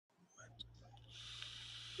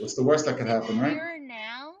What's the worst that could happen, right? Clearer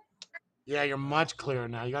now? Yeah, you're much clearer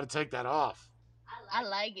now. You got to take that off. I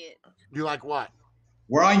like it. You like what?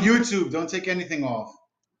 We're on YouTube. Don't take anything off.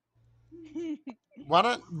 Why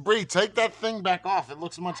don't Bree take that thing back off? It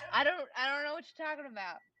looks much. I don't know what you're talking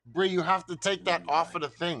about. Bree, you have to take that off of the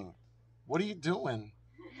thing. What are you doing?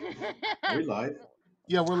 Are we live?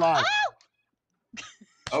 Yeah, we're live.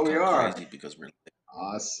 Oh, we are. Crazy because we're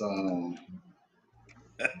Awesome.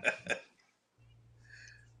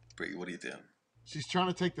 Bree, what are you doing? She's trying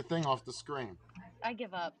to take the thing off the screen. I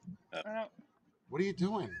give up. I don't. What are you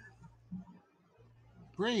doing?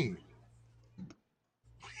 Bree.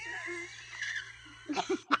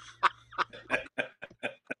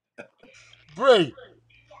 Bree,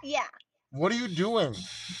 Yeah. what are you doing?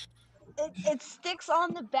 It sticks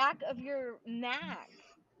on the back of your Mac.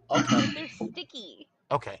 Okay. They're sticky.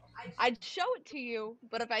 Okay. I'd show it to you,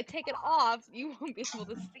 but if I take it off, you won't be able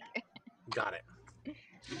to see it. Got it.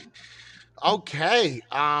 Okay.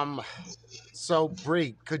 So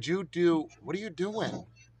Bree, could you do? What are you doing?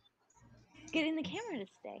 Getting the camera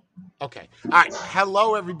to stay. Okay. All right.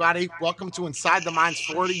 Hello, everybody. Welcome to Inside the Minds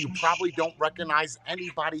 40. You probably don't recognize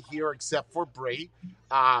anybody here except for Bree.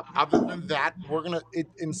 Other than that, we're gonna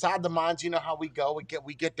Inside the Minds. You know how we go.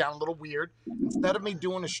 We get down a little weird. Instead of me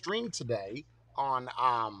doing a stream today on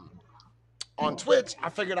Twitch, I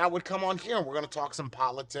figured I would come on here and we're gonna talk some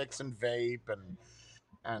politics and vape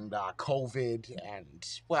and COVID and,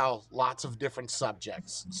 well, lots of different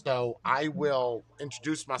subjects. So I will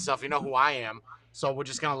introduce myself. You know who I am. So we're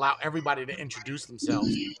just going to allow everybody to introduce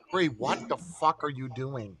themselves. Bree, what the fuck are you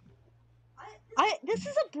doing? This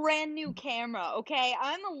is a brand new camera, okay?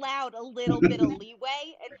 I'm allowed a little bit of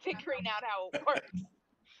leeway in figuring out how it works.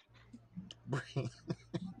 Bree.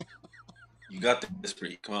 You got this,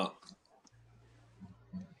 Bree. Come on.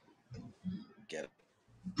 Get it.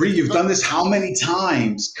 Bree, you've done this how many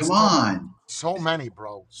times? Come on. So many,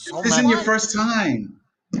 bro. So This many. isn't your first time.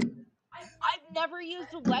 I've never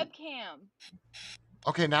used a webcam.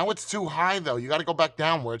 Okay, now it's too high, though. You got to go back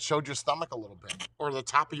down where it showed your stomach a little bit. Or the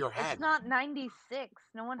top of your head. It's not 96.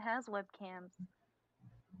 No one has webcams.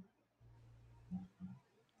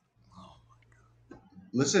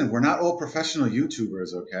 Listen, we're not all professional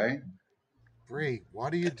YouTubers, okay? Bree,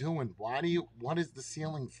 what are you doing? What is the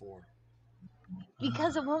ceiling for?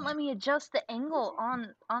 Because it won't let me adjust the angle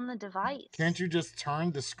on the device. Can't you just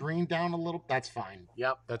turn the screen down a little? That's fine.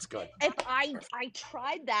 Yep, that's good. If I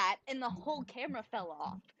tried that and the whole camera fell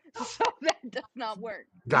off. So that does not work.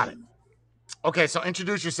 Got it. Okay, so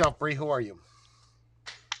introduce yourself, Bree. Who are you?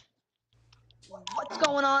 What's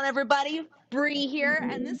going on, everybody? Bree here,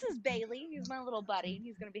 and this is Bailey. He's my little buddy.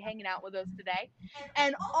 He's going to be hanging out with us today.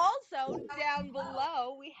 And also, down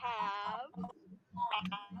below, we have...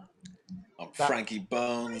 I'm Frankie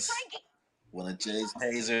Bones. One of Jay's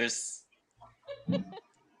hazers.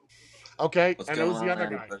 Okay, What's and going who's the on, other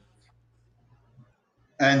guy? everybody?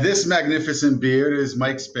 And this magnificent beard is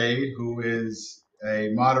Mike Spade, who is a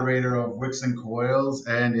moderator of Wicks and Coils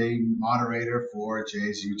and a moderator for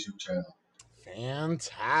Jay's YouTube channel.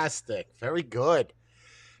 Fantastic. Very good.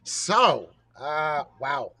 So,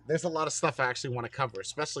 wow, there's a lot of stuff I actually want to cover,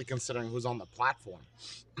 especially considering who's on the platform.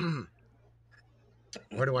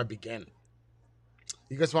 Where do I begin?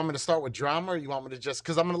 You guys want me to start with drama, or you want me to just...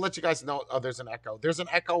 Because I'm going to let you guys know... Oh, there's an echo. There's an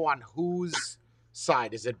echo on whose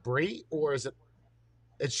side? Is it Bree, or is it...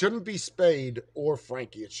 It shouldn't be Spade or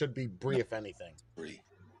Frankie. It should be Bree, if anything. Bree.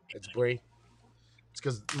 It's Bree? It's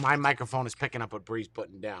because my microphone is picking up what Bree's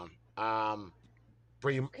putting down.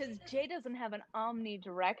 Bree... Because Jay doesn't have an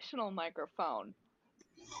omnidirectional microphone.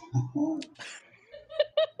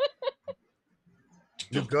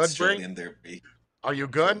 You good, Straight Bree? in there, Bree. Are you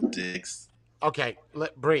good? Dicks. Okay,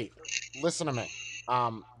 Bree, listen to me.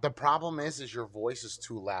 The problem is your voice is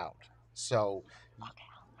too loud. So, Okay,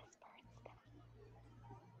 I'll whisper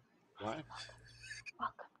instead. what?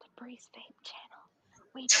 Welcome to Bree's Vape Channel.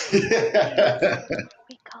 We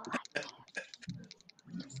collect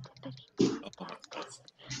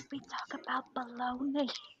We talk about baloney.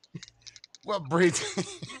 Well, Bree,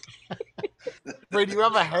 Bree, do you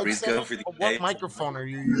have a Bree's headset? going for the What gay. microphone are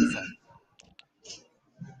you using?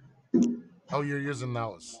 Oh, you're using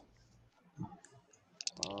those.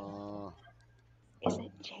 Is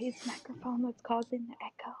it Jay's microphone that's causing the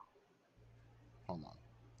echo? Hold on.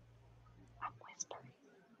 I'm whispering.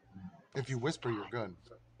 If you whisper, you're good.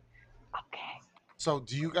 Okay. So,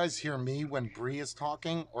 do you guys hear me when Bree is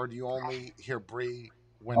talking, or do you only hear Bree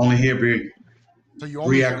when... Only here, Bree. So you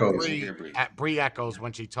only Bree hear echoes. Bree echoes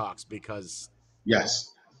when she talks because...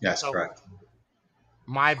 Yes, So- correct.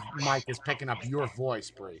 My mic is picking up your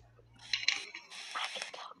voice, Bree. I can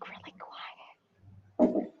talk really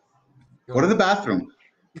quiet. Go to the bathroom.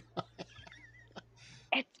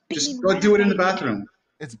 It's Just being go do it in the renovated. bathroom.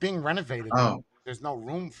 It's being renovated. Oh, There's no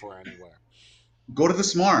room for it anywhere. go to the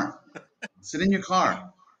Smart. Sit in your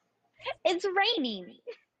car. It's raining.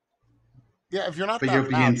 Yeah, if you're not But you'll that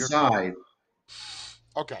be loud, you're good. inside.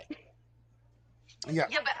 Okay. Yeah.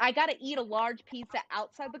 Yeah, but I gotta eat a large pizza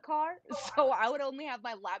outside the car, so I would only have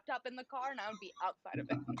my laptop in the car and I would be outside of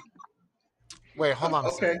it. Wait, hold on a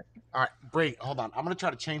Okay. second. All right, Bree, hold on. I'm gonna try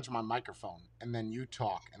to change my microphone, and then you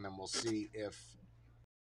talk, and then we'll see if.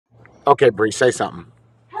 Okay, Bree, say something.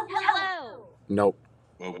 Hello. Nope.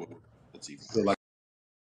 Whoa. Let's see. So like,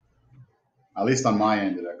 at least on my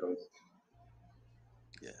end, it echoes.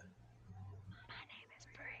 Yeah. My name is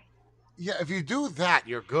Brie. Yeah, if you do that,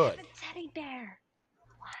 you're good. I'm a teddy bear.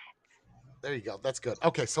 There you go. That's good.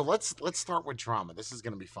 Okay, so let's start with drama. This is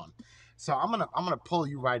gonna be fun. So I'm gonna pull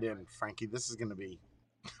you right in, Frankie. This is gonna be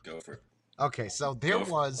Go for it. okay. So there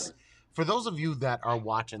was, for those of you that are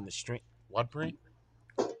watching the stream. What, Bree?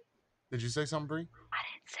 Did you say something, Bree? I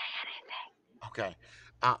didn't say anything. Okay.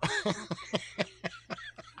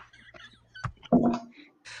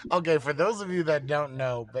 Okay, for those of you that don't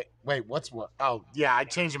know, but wait, what's what? Oh, yeah, I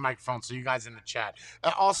changed the microphone so you guys in the chat.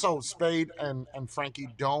 Also, Spade and Frankie,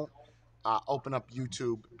 don't open up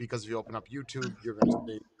YouTube, because if you open up YouTube, you're going to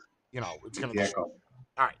see, it's going to The go. echo.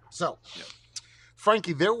 All right, so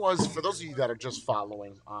Frankie, there was, for those of you that are just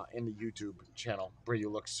following in the YouTube channel, Brie, you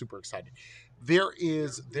look super excited.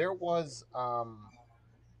 There's a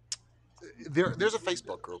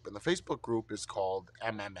Facebook group, and the Facebook group is called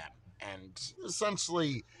MMM, and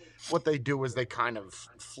essentially what they do is they kind of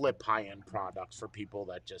flip high-end products for people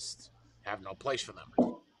that just have no place for them.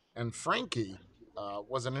 And Frankie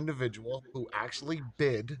was an individual who actually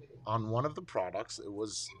bid on one of the products. It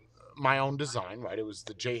was my own design, right? It was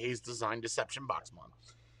the Jay Hayes Design Deception Box Mod.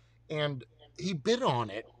 And he bid on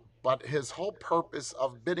it, but his whole purpose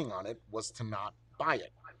of bidding on it was to not buy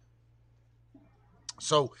it.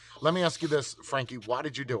 So let me ask you this, Frankie. Why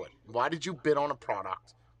did you do it? Why did you bid on a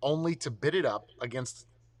product only to bid it up against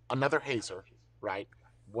another hazer, right?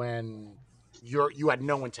 When you had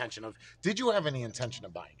no intention of. Did you have any intention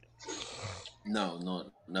of buying it?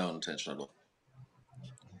 No intention at all.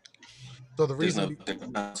 So the There's reason.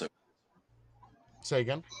 no answer. Say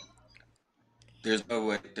again. There's no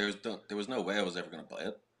way. There was no way I was ever going to buy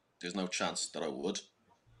it. There's no chance that I would.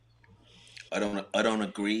 I don't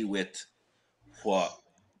agree with what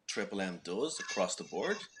Triple M does across the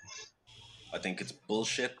board. I think it's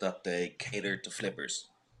bullshit that they cater to flippers,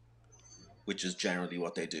 which is generally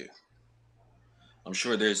what they do. I'm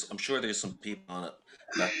sure there's some people on it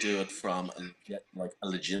that do it from a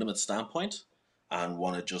legitimate standpoint and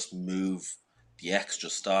want to just move the extra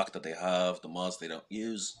stock that they have, the mods they don't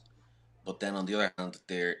use. But then on the other hand,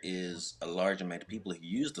 there is a large amount of people who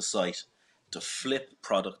use the site to flip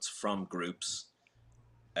products from groups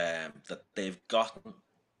that they've gotten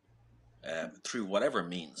through whatever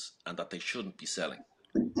means, and that they shouldn't be selling.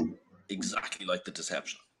 Exactly like the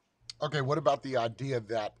deception. Okay, what about the idea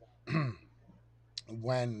that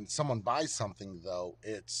when someone buys something, though,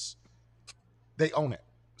 they own it.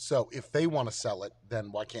 So if they want to sell it,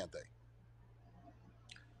 then why can't they?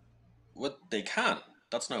 What they can.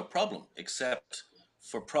 That's no problem. Except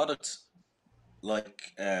for products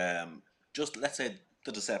like, just let's say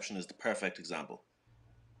the deception is the perfect example.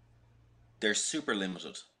 They're super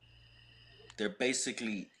limited. They're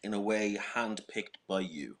basically, in a way, handpicked by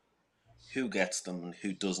you. Who gets them and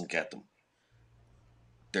who doesn't get them.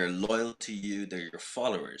 They're loyal to you. They're your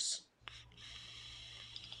followers.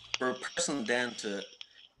 For a person then to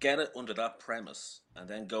get it under that premise and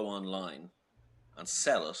then go online and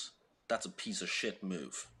sell it, that's a piece of shit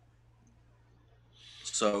move.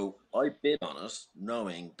 So I bid on it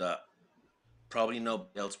knowing that probably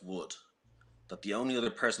nobody else would. That the only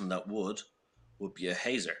other person that would be a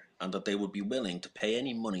hazer, and that they would be willing to pay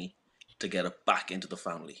any money to get it back into the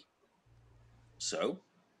family. So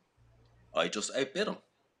I just outbid them.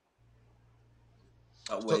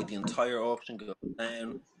 That way the entire auction goes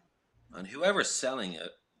down, and whoever's selling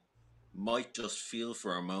it might just feel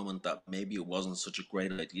for a moment that maybe it wasn't such a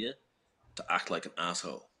great idea to act like an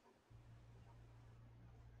asshole.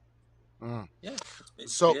 Yeah.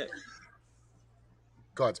 So,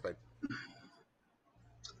 go ahead, Spade.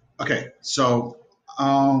 Okay, so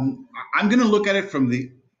I'm going to look at it from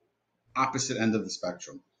the opposite end of the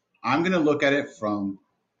spectrum. I'm going to look at it from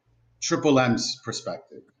Triple M's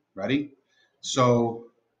perspective. Ready?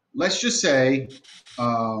 So let's just say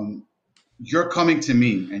you're coming to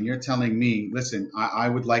me and you're telling me, listen, I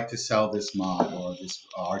would like to sell this mod or this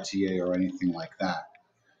RTA or anything like that.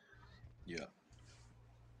 Yeah.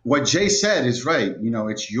 what Jay said is right. You know,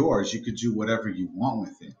 it's yours. You could do whatever you want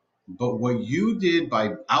with it. But what you did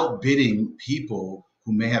by outbidding people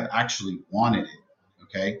who may have actually wanted it,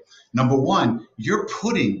 okay? Number one, you're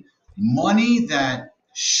putting money that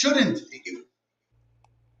shouldn't.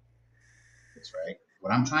 It's right.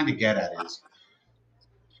 What I'm trying to get at is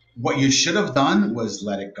what you should have done was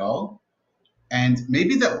let it go, and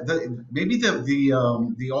maybe the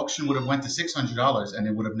auction would have went to $600 and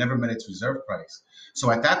it would have never met its reserve price. So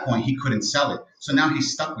at that point, he couldn't sell it. So now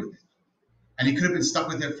he's stuck with it. And he could have been stuck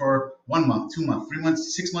with it for 1 month, 2 months, 3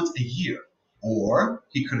 months, 6 months, a year. Or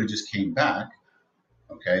he could have just came back,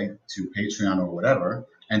 okay, to Patreon or whatever,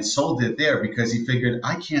 and sold it there because he figured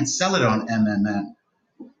I can't sell it on MMM.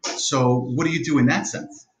 So what do you do in that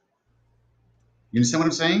sense? You understand what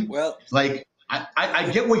I'm saying? Well, Like,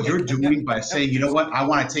 I get what you're doing by saying, you know what, I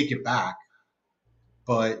want to take it back,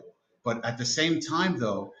 but at the same time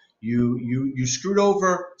though, you screwed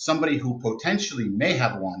over somebody who potentially may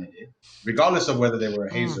have wanted it, regardless of whether they were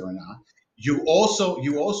a hazer or not. You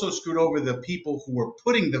also screwed over the people who were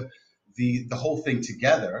putting the whole thing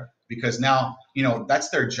together, because now that's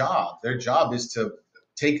their job. Their job is to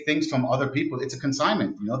take things from other people. It's a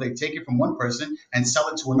consignment. They take it from one person and sell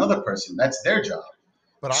it to another person. That's their job.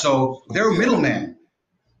 But So they're a middleman.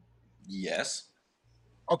 yes,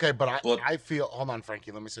 okay, but but I feel, hold on,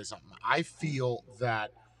 Frankie, let me say something. I feel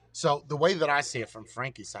that, so the way that I see it from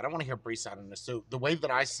Frankie's side, I want to hear Bree's side on this too. The way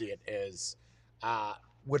that I see it is,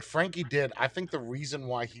 what Frankie did, I think the reason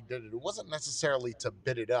why he did it wasn't necessarily to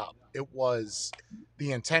bid it up. It was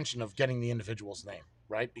the intention of getting the individual's name,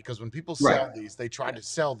 right? Because when people sell Right. these, they try to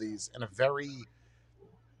sell these in a very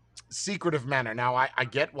secretive manner. Now, I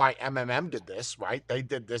get why MMM did this, right? They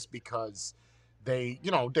did this because they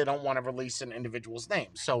don't want to release an individual's name.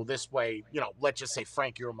 So this way, let's just say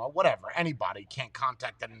Frankie or whatever, anybody can't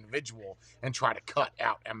contact that individual and try to cut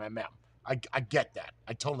out MMM. I get that.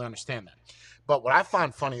 I totally understand that. But what I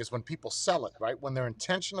find funny is when people sell it, right? When their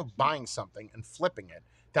intention of buying something and flipping it,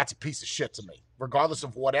 that's a piece of shit to me. Regardless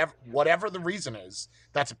of whatever the reason is,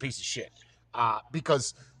 that's a piece of shit.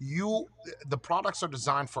 Because the products are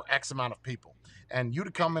designed for X amount of people, and you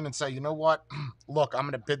to come in and say, you know what, look, I'm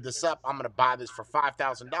going to bid this up, I'm going to buy this for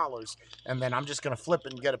 $5,000, and then I'm just going to flip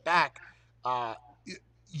it and get it back.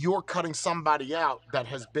 You're cutting somebody out that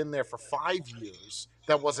has been there for 5 years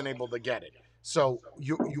that wasn't able to get it. So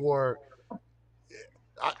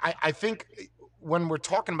I think when we're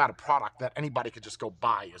talking about a product that anybody could just go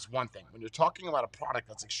buy is one thing. When you're talking about a product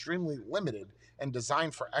that's extremely limited and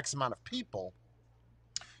designed for X amount of people,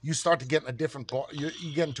 you start to get in a different you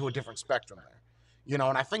get into a different spectrum there.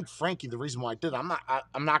 And I think Frankie, the reason why he did it,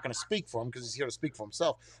 I'm not going to speak for him because he's here to speak for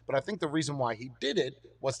himself, but I think the reason why he did it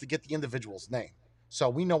was to get the individual's name. So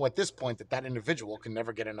we know at this point that individual can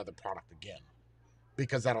never get another product again,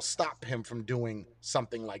 because that'll stop him from doing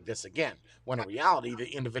something like this again. When in reality, the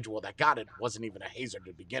individual that got it wasn't even a hazer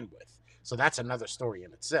to begin with. So that's another story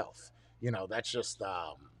in itself. That's just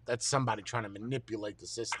that's somebody trying to manipulate the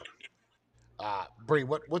system. Bree,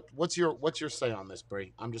 what's your say on this,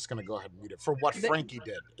 Bree? I'm just gonna go ahead and read it for what Frankie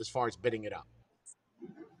did as far as bidding it up.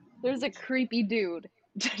 There's a creepy dude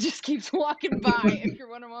that just keeps walking by. If you're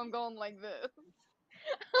wondering why I'm going like this.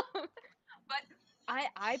 But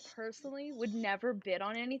I personally would never bid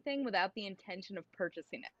on anything without the intention of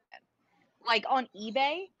purchasing it. Like on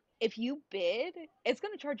eBay, if you bid, it's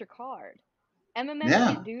going to charge your card. MMM Yeah.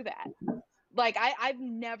 can't do that. Like I've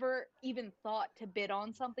never even thought to bid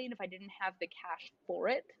on something if I didn't have the cash for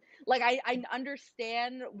it. Like I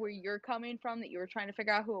understand where you're coming from, that you were trying to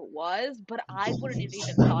figure out who it was, but I wouldn't have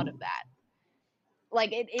even thought of that.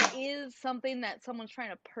 Like it is something that someone's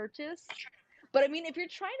trying to purchase. But I mean, if you're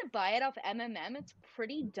trying to buy it off MMM, it's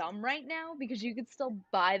pretty dumb right now because you could still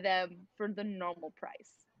buy them for the normal price.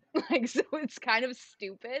 Like, so it's kind of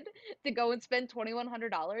stupid to go and spend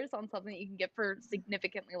 $2,100 on something that you can get for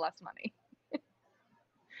significantly less money.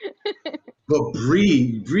 But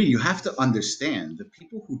Bree, you have to understand the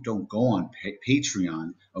people who don't go on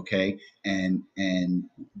Patreon, okay, and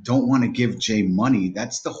don't want to give Jay money.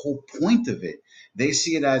 That's the whole point of it. They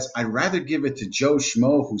see it as, I'd rather give it to Joe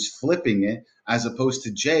Schmo who's flipping it as opposed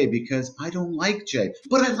to Jay, because I don't like Jay,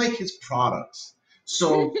 but I like his products.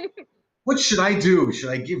 So what should I do? Should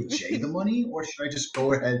I give Jay the money, or should I just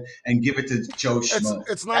go ahead and give it to Joe Schmo?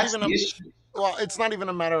 It's not That's even the issue. well, it's not even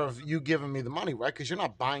a matter of you giving me the money, right? Because you're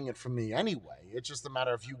not buying it from me anyway. It's just a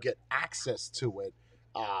matter of you get access to it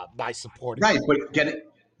by supporting. Right, it. but get it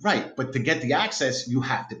right. But to get the access, you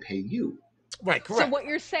have to pay you. Right, So correct. what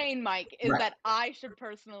you're saying, Mike, is Right. that I should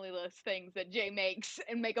personally list things that Jay makes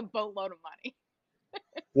and make a boatload of money.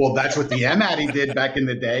 Well, that's what the M-Addy did back in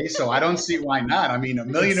the day, so I don't see why not. I mean,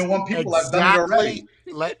 1,000,001 people have done it already.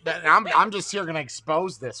 I'm just here going to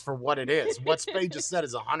expose this for what it is. What Spade just said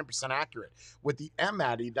is 100% accurate. With the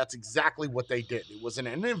M-Addy, that's exactly what they did. It was an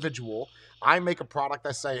individual. I make a product.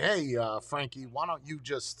 I say, hey, Frankie, why don't you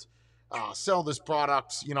just sell this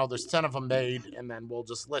product? You know, there's 10 of them made, and then we'll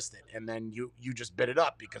just list it. And then you just bid it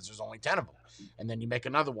up because there's only 10 of them. And then you make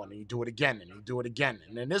another one, and you do it again, and you do it again.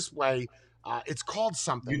 And in this way, it's called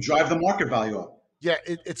something. You drive the market value up. Yeah,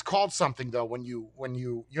 it's called something though when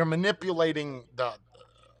you're manipulating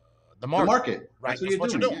the market, right? That's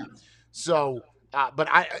what you're doing. Yeah. So, but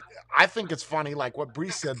I think it's funny, like what Bree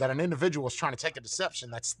said, that an individual is trying to take a deception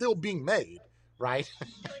that's still being made, right?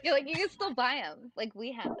 You're like, you can still buy them, like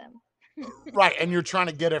we have them. Right, and you're trying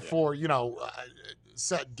to get it for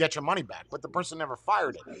get your money back, but the person never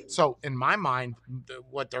fired it. So in my mind,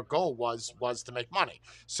 what their goal was to make money.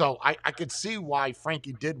 So I could see why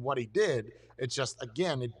Frankie did what he did. It's just,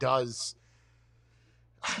 again, it does.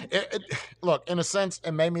 Look, in a sense,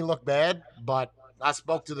 it made me look bad, but I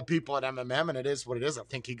spoke to the people at MMM, and it is what it is. I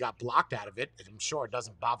think he got blocked out of it. I'm sure it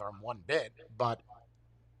doesn't bother him one bit, but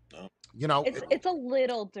you know, it's a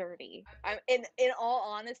little dirty. In all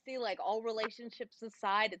honesty, like all relationships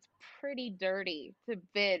aside, it's pretty dirty to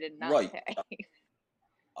bid and not pay.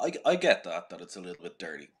 I get that it's a little bit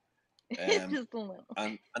dirty. It's just a little.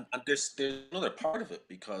 And there's another part of it,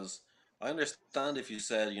 because I understand if you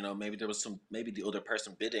said, you know, maybe the other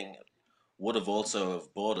person bidding would have also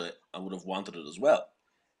have bought it and would have wanted it as well,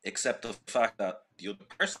 except the fact that the other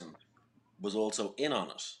person was also in on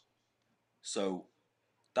it. So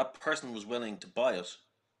that person was willing to buy it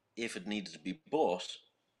if it needed to be bought,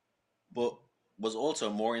 but was also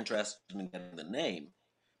more interested in getting the name,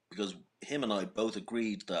 because him and I both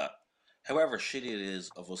agreed that however shitty it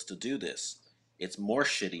is of us to do this, it's more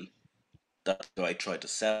shitty that the guy tried to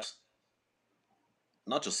sell it.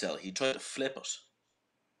 Not just sell it, he tried to flip it.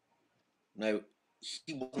 Now,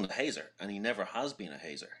 he wasn't a hazer, and he never has been a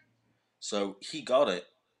hazer. So he got it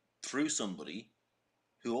through somebody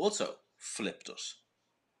who also flipped it.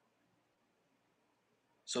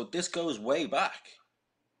 So this goes way back.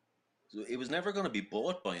 So it was never going to be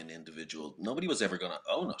bought by an individual. Nobody was ever going to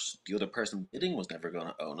own it. The other person bidding was never going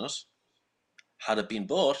to own it. Had it been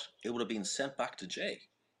bought, it would have been sent back to Jay.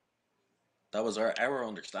 That was our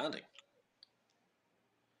understanding.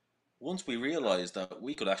 Once we realized that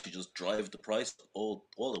we could actually just drive the price all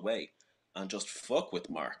the way and just fuck with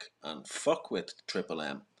Mark and fuck with Triple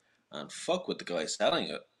M and fuck with the guy selling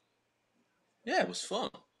it, yeah, it was fun.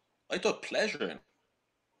 I took pleasure in it.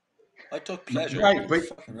 Right,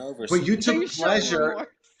 but you took pleasure.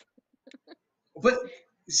 But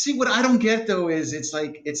see, what I don't get though is it's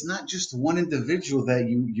like it's not just one individual that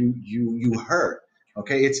you hurt.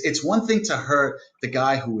 Okay, it's one thing to hurt the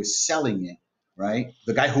guy who is selling it, right?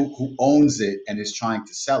 The guy who owns it and is trying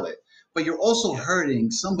to sell it. But you're also hurting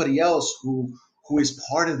somebody else who is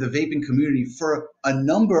part of the vaping community for a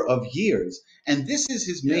number of years, and this is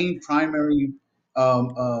his main primary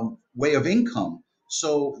way of income.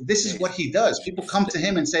 So this is what he does. People come to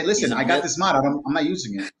him and say, "Listen, I got this mod. I'm not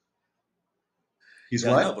using it." He's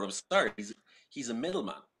what? No, but I'm sorry. He's a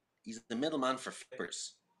middleman. He's the middleman for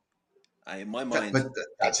flippers. In my mind, but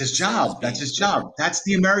that's his job. That's his job. That's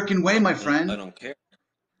the American way, my friend. I don't care.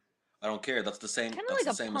 That's the same. Kind of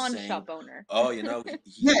like a pawn shop owner. Oh, you know.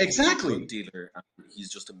 Yeah, exactly. He's a drug dealer. He's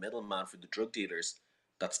just a middleman for the drug dealers.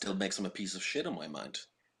 That still makes him a piece of shit in my mind.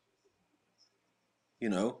 You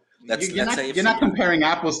know. You're not comparing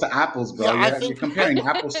apples to apples, bro. Yeah, you're comparing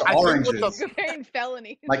apples to oranges. Comparing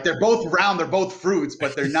felonies. Like they're both round, they're both fruits,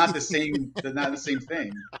 but they're not the same. They're not the same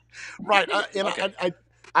thing. Right.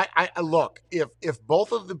 I look, if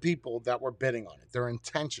both of the people that were bidding on it, their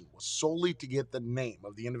intention was solely to get the name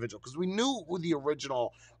of the individual, because we knew who the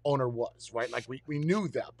original owner was, right? Like we knew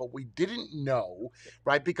that, but we didn't know,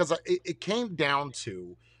 right? Because it came down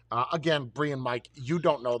to. Again, Bree and Mike, you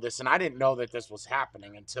don't know this, and I didn't know that this was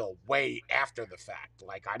happening until way after the fact.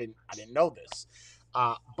 Like I didn't know this,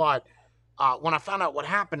 but when I found out what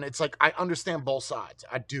happened, it's like I understand both sides.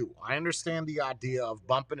 I do. I understand the idea of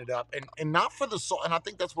bumping it up, and not for the sole. And I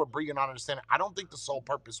think that's where Bree and I understand it. I don't think the sole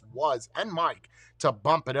purpose was, and Mike, to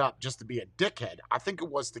bump it up just to be a dickhead. I think it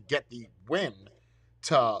was to get the win,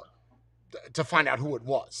 to find out who it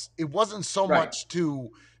was. It wasn't so much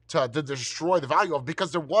to destroy the value of,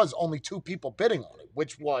 because there was only two people bidding on it,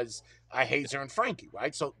 which was Hazer and Frankie,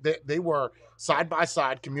 right? So they were side by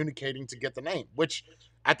side communicating to get the name, which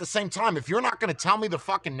at the same time, if you're not going to tell me the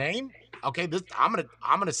fucking name, okay, I'm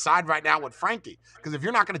gonna side right now with Frankie, because if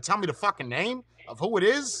you're not going to tell me the fucking name of who it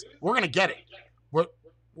is, we're going to get it.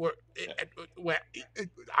 We're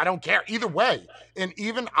I don't care either way. And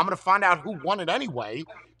even I'm going to find out who won it anyway.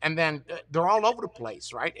 And then they're all over the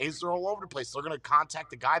place, right? They're all over the place. They're going to contact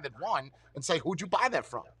the guy that won and say, who'd you buy that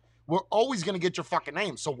from? We're always going to get your fucking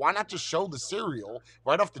name. So why not just show the cereal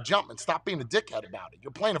right off the jump and stop being a dickhead about it?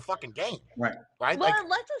 You're playing a fucking game. Right. Right? Well, Like,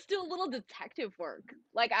 let's us do a little detective work.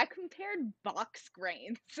 Like, I compared box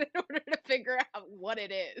grains in order to figure out what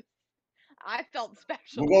it is. I felt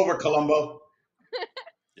special. Move over, Columbo.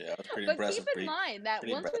 Yeah, that's pretty But impressive. keep in mind that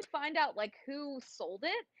pretty once we find out like who sold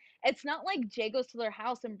it, it's not like Jay goes to their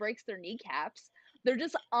house and breaks their kneecaps. They're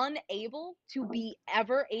just unable to be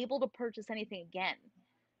ever able to purchase anything again.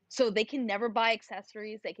 So they can never buy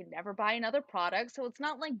accessories, they can never buy another product. So it's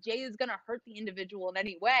not like Jay is going to hurt the individual in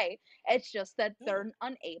any way. It's just that they're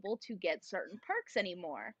unable to get certain perks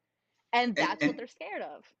anymore. And that's what they're scared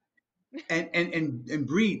of. And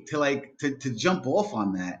Bree, to jump off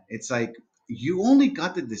on that, it's like you only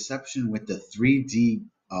got the deception with the 3D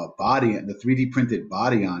body, the 3D printed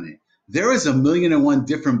body on it. There is 1,000,001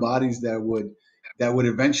 different bodies that would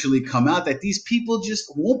eventually come out that these people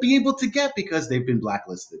just won't be able to get because they've been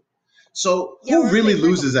blacklisted. So Yeah, who or if really they drink a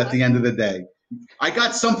loses at the lot. end of the day? I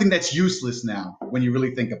got something that's useless now when you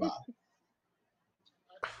really think about it.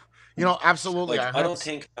 you know, absolutely. Like, I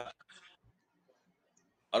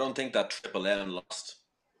I don't think that Triple M lost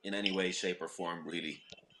in any way, shape, or form. Really,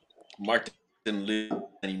 Mark didn't lose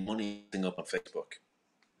any money up on Facebook.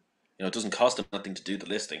 You know, it doesn't cost him nothing to do the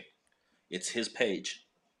listing. It's his page.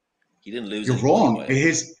 He didn't lose You're any money wrong. by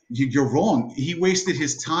it. You're wrong. He wasted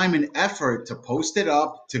his time and effort to post it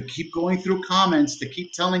up, to keep going through comments, to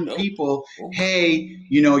keep telling No. people, Oh. "Hey,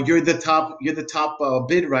 you're the top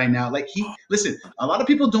bid right now." Like listen. A lot of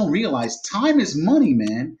people don't realize time is money,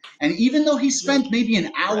 man. And even though he spent maybe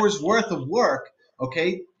an hour's worth of work,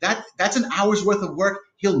 okay, that's an hour's worth of work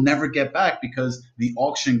he'll never get back because the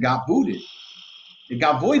auction got booted. It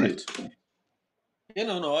got voided. Correct. Yeah,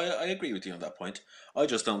 no, I agree with you on that point. I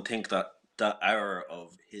just don't think that that hour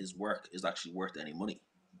of his work is actually worth any money.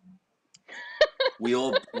 we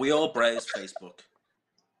all browse Facebook.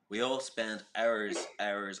 We all spend hours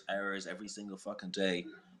every single fucking day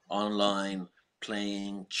online,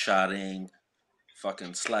 playing, chatting,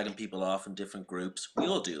 fucking slagging people off in different groups. We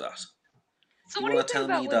all do that. So You what do you want to think tell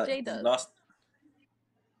about me what that Jay he does? lost?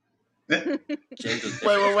 Jay does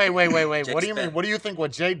Wait. Jay What do you mean? spent- What do you think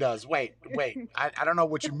what Jay does? Wait. I don't know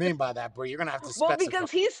what you mean by that, bro. You're gonna have to Well, specify.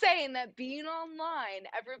 because he's saying that being online,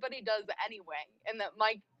 everybody does anyway, and that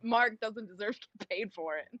Mark doesn't deserve to get paid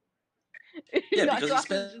for it. Yeah, Not because he Josh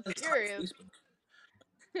spends is just time on curious.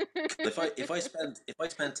 Facebook. If I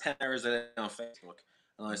spend 10 hours a day on Facebook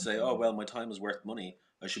and I say, oh well, my time is worth money,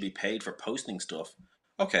 I should be paid for posting stuff.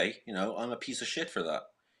 Okay, you know, I'm a piece of shit for that.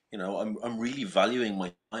 You know, I'm really valuing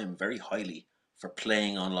my time very highly for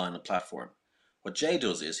playing online on a platform. What Jay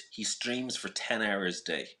does is he streams for 10 hours a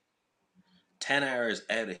day. 10 hours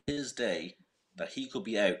out of his day that he could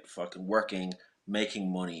be out fucking working,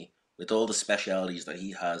 making money with all the specialities that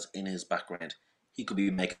he has in his background. He could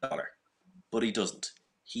be making $1, but he doesn't.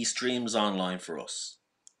 He streams online for us.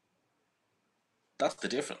 That's the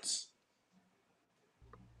difference.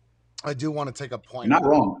 I do want to take a You're point. not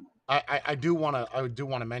wrong. I do want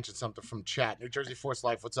to mention something from chat. New Jersey Force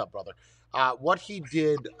Life, what's up, brother? What he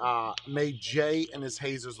did made Jay and his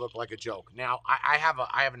hazers look like a joke. Now, I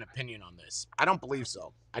have an opinion on this. I don't believe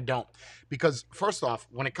so. I don't, because first off,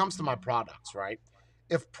 when it comes to my products, right?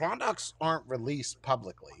 If products aren't released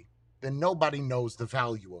publicly, then nobody knows the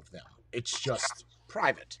value of them. It's just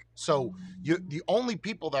private. So the only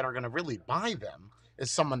people that are going to really buy them is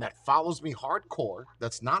someone that follows me hardcore,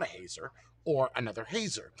 that's not a hazer, or another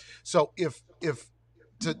hazer. So if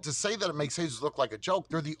to say that it makes hazers look like a joke,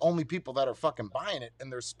 they're the only people that are fucking buying it,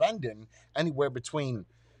 and they're spending anywhere between,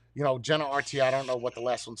 you know, Jenna RT, I don't know what the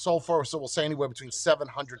last one sold for, so we'll say anywhere between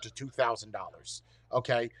 $700 to $2,000.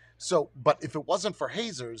 Okay, so but if it wasn't for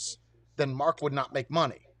hazers, then Mark would not make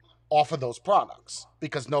money off of those products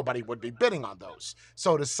because nobody would be bidding on those.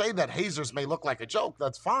 So to say that hazers may look like a joke,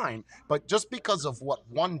 that's fine, but just because of what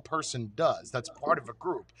one person does, that's part of a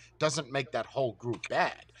group, doesn't make that whole group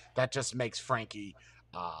bad. That just makes Frankie,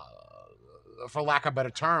 for lack of better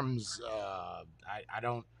terms, I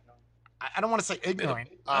don't want to say ignorant,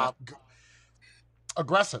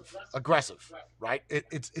 aggressive, right?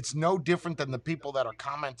 It's no different than the people that are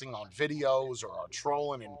commenting on videos or are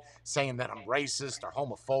trolling and saying that I'm racist or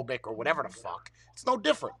homophobic or whatever the fuck. It's no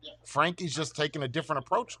different. Frankie's just taking a different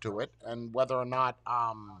approach to it, and whether or not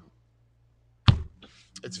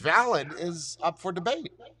it's valid is up for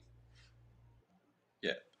debate.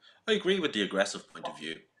 Yeah, I agree with the aggressive point of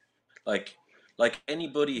view. Like Like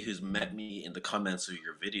anybody who's met me in the comments of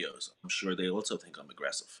your videos, I'm sure they also think I'm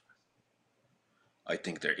aggressive. I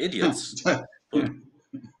think they're idiots, but you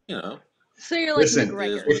know, So you're like Listen, it is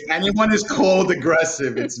McGregor. what if anyone is called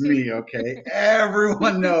aggressive, it's me, okay?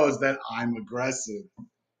 Everyone knows that I'm aggressive.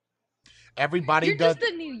 Everybody You're does.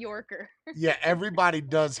 just a New Yorker. Yeah, everybody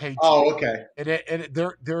does hate you. Oh, okay.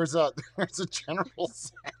 There's a general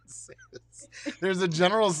census. There's a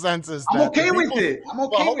general census I'm that okay the with people. it. I'm Well,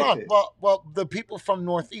 okay hold with on. it. Well, the people from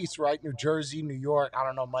Northeast, right? New Jersey, New York. I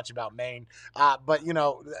don't know much about Maine, but you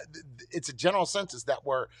know, it's a general census that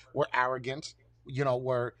we're arrogant. You know,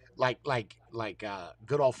 we're like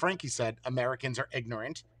good old Frankie said, Americans are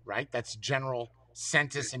ignorant, right? That's general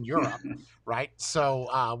census in Europe, right?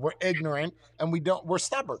 So we're ignorant and we're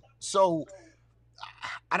stubborn. So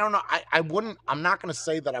I don't know. I'm not going to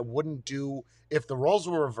say that I wouldn't do if the roles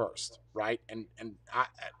were reversed, right? And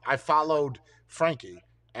I followed Frankie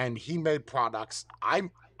and he made products.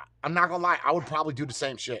 I'm not gonna lie. I would probably do the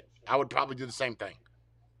same shit. I would probably do the same thing.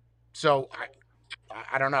 So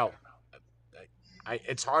I don't know.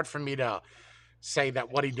 It's hard for me to say that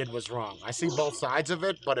what he did was wrong. I see both sides of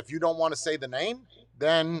it, but if you don't want to say the name,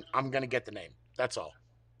 then I'm gonna get the name. That's all.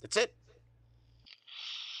 That's it.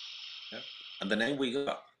 yeah. And the name we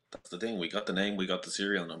got. That's the thing. We got the name. We got the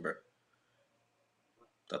serial number.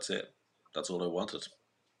 That's it. That's all I wanted.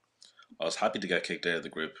 I was happy to get kicked out of the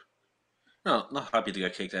group. No, not happy to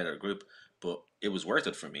get kicked out of the group, but it was worth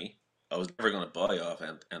it for me. I was never going to buy off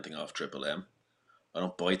anything off Triple M. I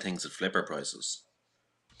don't buy things at flipper prices.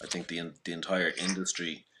 I think the entire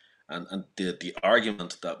industry and the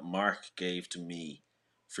argument that Mark gave to me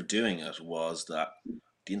for doing it was that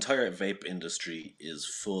the entire vape industry is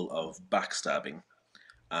full of backstabbing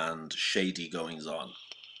and shady goings on.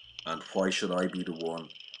 And why should I be the one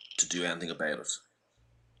to do anything about it?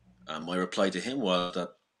 And my reply to him was that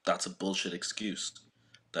that's a bullshit excuse.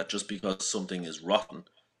 That just because something is rotten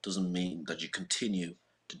doesn't mean that you continue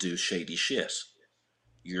to do shady shit.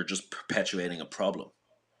 You're just perpetuating a problem.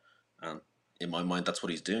 And in my mind, that's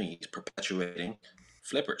what he's doing. He's perpetuating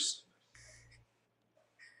flippers.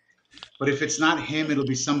 But if it's not him, it'll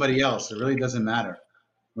be somebody else. It really doesn't matter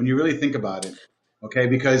when you really think about it. Okay,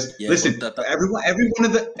 because Yeah, but listen,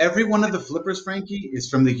 every one of the flippers, Frankie,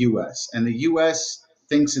 is from the U.S. and the U.S.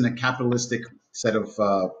 thinks in a capitalistic set of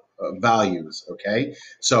values. Okay,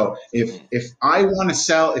 so if I want to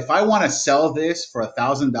sell this for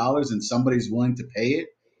 $1,000 and somebody's willing to pay it,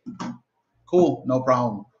 cool, no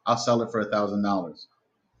problem. I'll sell it for $1,000.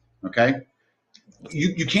 Okay,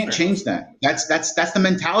 you that's can't fair enough. change that. That's the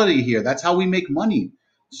mentality here. That's how we make money.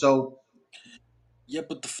 So Yeah,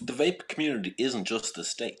 but the vape community isn't just the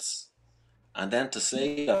States. And then to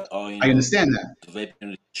say that, oh, I understand that. the vape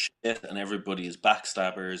community is shit and everybody is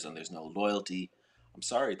backstabbers and there's no loyalty. I'm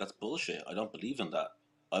sorry, that's bullshit. I don't believe in that.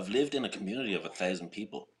 I've lived in a community of 1,000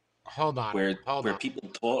 people Hold on. where people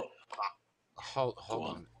thought, go Hold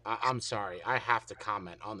on. on. I'm sorry. I have to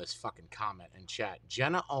comment on this fucking comment in chat.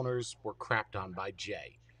 Jenna owners were crapped on by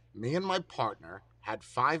Jay. Me and my partner had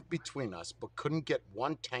 5 between us, but couldn't get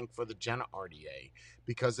one tank for the Jenna RDA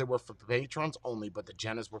because they were for patrons only, but the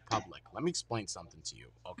Jennas were public. Let me explain something to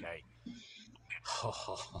you, okay?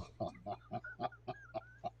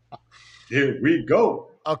 Here we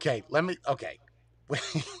go. Okay.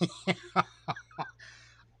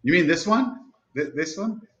 You mean this one? This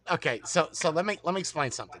one? Okay, so let me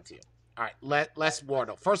explain something to you. All right, Les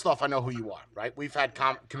Wardle. First off, I know who you are, right? We've had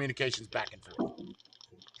communications back and forth.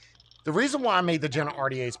 The reason why I made the Jenna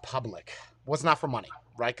RDAs public was not for money,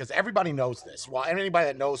 right? Because everybody knows this. Well, anybody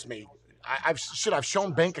that knows me, I've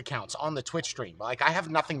shown bank accounts on the Twitch stream. Like, I have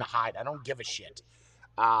nothing to hide. I don't give a shit.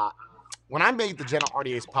 When I made the Jenna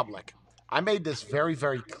RDAs public, I made this very,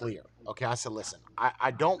 very clear. Okay, I said, listen, I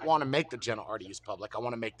don't want to make the Jenna RDAs public. I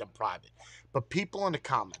want to make them private. But people in the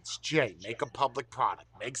comments, Jay, make a public product.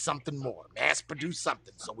 Make something more. Mass produce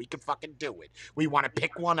something so we can fucking do it. We want to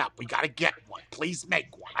pick one up. We got to get one. Please make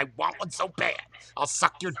one. I want one so bad. I'll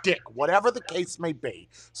suck your dick. Whatever the case may be.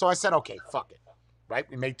 So I said, okay, fuck it. Right?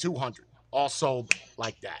 We made 200. All sold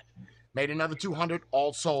like that. Made another 200.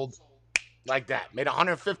 All sold like that. Made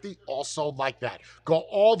 150, all sold like that. Go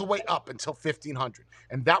all the way up until 1,500.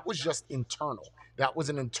 And that was just internal. That was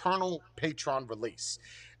an internal Patreon release.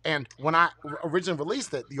 And when I originally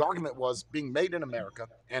released it, the argument was being made in America,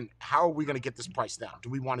 and how are we going to get this price down? Do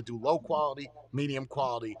we want to do low quality, medium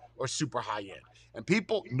quality, or super high end? And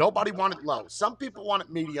nobody wanted low. Some people wanted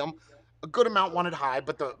medium. A good amount wanted high,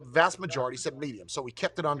 but the vast majority said medium. So we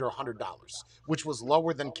kept it under $100, which was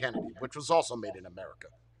lower than Kennedy, which was also made in America.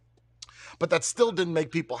 But that still didn't make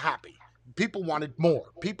people happy. people wanted more.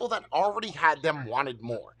 People that already had them wanted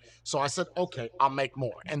more. So I said, okay, I'll make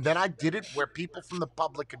more. And then I did it where people from the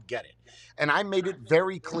public could get it. And I made it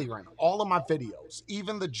very clear in all of my videos,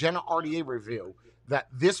 even the Jenna RDA review, that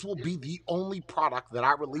this will be the only product that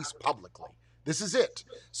I release publicly. This is it.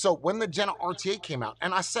 So when the Jenna RTA came out,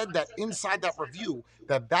 and I said that inside that review,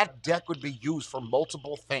 that deck would be used for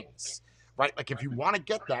multiple things, right? Like if you want to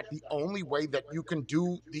get that, the only way that you can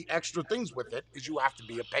do the extra things with it is you have to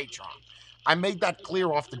be a patron. I made that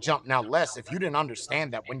clear off the jump. Now, Les, if you didn't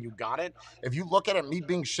understand that when you got it, if you look at it, me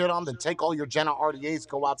being shit on, then take all your Jenna RDAs,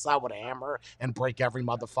 go outside with a hammer and break every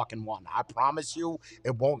motherfucking one. I promise you,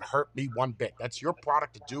 it won't hurt me one bit. That's your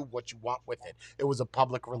product to do what you want with it. It was a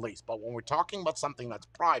public release. But when we're talking about something that's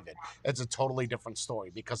private, it's a totally different story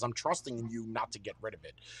because I'm trusting in you not to get rid of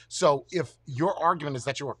it. So if your argument is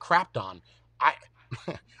that you were crapped on,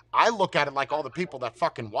 I look at it like all the people that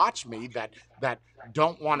fucking watch me that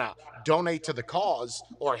don't want to donate to the cause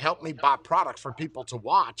or help me buy products for people to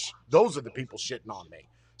watch. Those are the people shitting on me.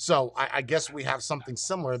 So I guess we have something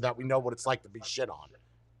similar that we know what it's like to be shit on.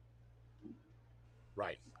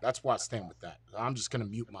 Right. That's why I stand with that. I'm just going to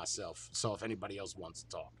mute myself. So if anybody else wants to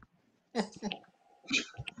talk.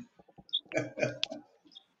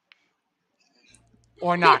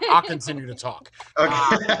 Or not, I'll continue to talk. Okay.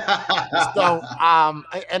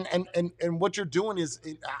 And what you're doing is,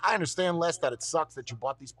 I understand, Les, that it sucks that you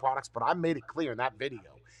bought these products, but I made it clear in that video.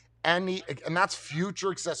 And that's future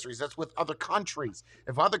accessories. That's with other countries.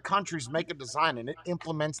 If other countries make a design and it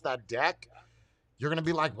implements that deck, you're going to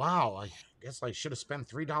be like, wow, I guess I should have spent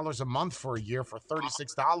 $3 a month for a year for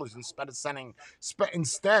 $36 instead of spending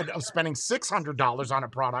 $600 on a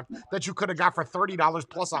product that you could have got for $30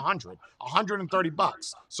 plus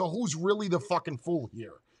 $130. So who's really the fucking fool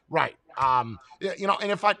here? Right. And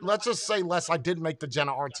if let's just say, Les, I did make the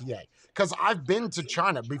Jenna RTA because I've been to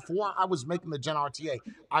China before I was making the Jenna RTA.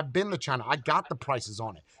 I've been to China. I got the prices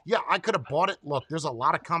on it. Yeah, I could have bought it. Look, there's a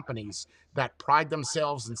lot of companies that pride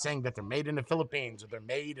themselves in saying that they're made in the Philippines or they're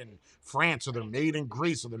made in France or they're made in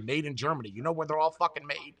Greece or they're made in Germany. You know where they're all fucking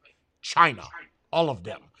made? China. All of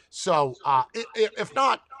them. So if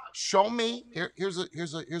not, show me. Here's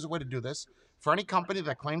a way to do this. For any company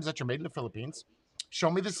that claims that you're made in the Philippines, show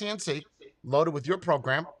me the CNC loaded with your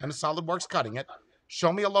program and the SolidWorks cutting it.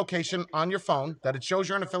 Show me a location on your phone that it shows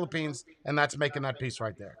you're in the Philippines and that's making that piece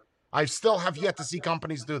right there. I still have yet to see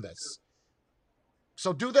companies do this.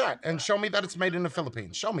 So do that and show me that it's made in the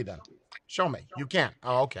Philippines. Show me then. Show me. You can't.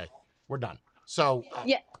 Oh, okay. We're done. So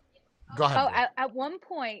yeah. Go ahead. Oh, at one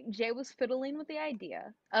point, Jay was fiddling with the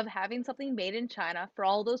idea of having something made in China for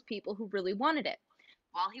all those people who really wanted it.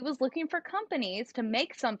 While he was looking for companies to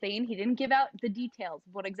make something, he didn't give out the details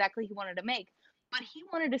of what exactly he wanted to make, but he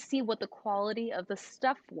wanted to see what the quality of the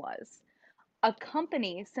stuff was. A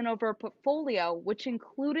company sent over a portfolio which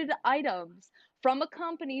included items from a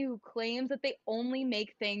company who claims that they only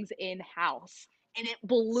make things in-house, and it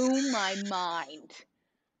blew my mind.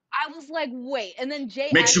 I was like, wait, and then Jay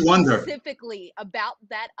Makes asked you wonder. specifically about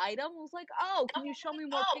that item. I was like, oh, can you show me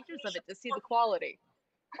more pictures of it to see the quality?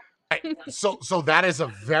 So that is a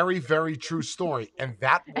very, very true story. And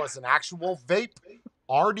that was an actual vape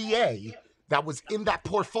RDA that was in that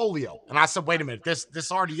portfolio. And I said, wait a minute, this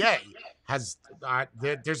RDA has,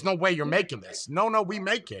 there's no way you're making this. No, we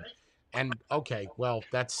make it. And okay, well,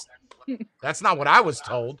 that's not what I was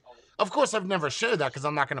told. Of course, I've never shared that because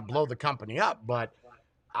I'm not going to blow the company up. But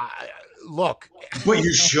look. But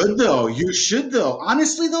you should, though. You should, though.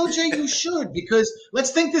 Honestly, though, Jay, you should. Because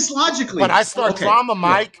let's think this logically. But I start drama,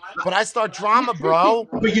 Mike. But I start drama, bro.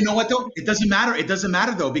 But you know what, though? It doesn't matter. It doesn't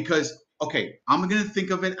matter, though, because, okay, I'm going to think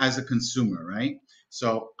of it as a consumer, right?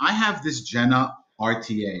 So I have this Jenna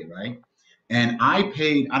RTA, right? And I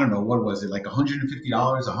paid, I don't know, what was it, like $150,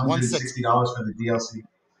 $160 for the DLC?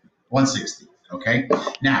 $160, okay?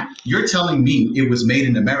 Now, you're telling me it was made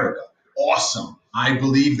in America. Awesome. I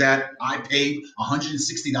believe that I paid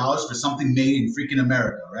 $160 for something made in freaking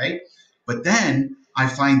America, right? But then I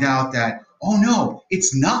find out that, oh no,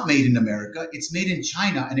 it's not made in America. It's made in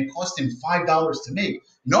China and it cost him $5 to make.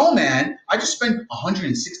 No, man, I just spent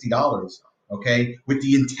 $160, okay, with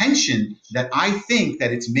the intention that I think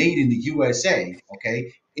that it's made in the USA,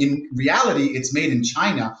 okay? In reality, it's made in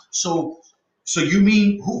China. So you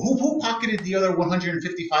mean who pocketed the other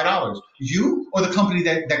 $155? You or the company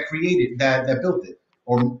that created that built it,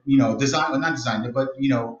 or not designed it, but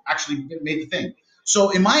actually made the thing?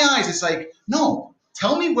 So in my eyes, it's like, no,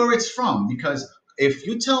 tell me where it's from, because if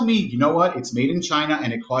you tell me, you know what, it's made in China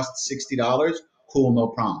and it costs $60, cool, no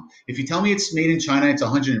problem. If you tell me it's made in China, it's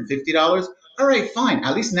 $150, all right, fine.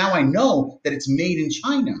 At least now I know that it's made in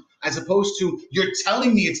China. as opposed to you're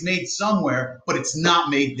telling me it's made somewhere, but it's not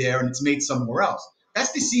made there and it's made somewhere else.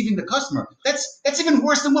 That's deceiving the customer. That's even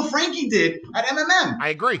worse than what Frankie did at MMM. I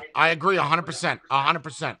agree 100%.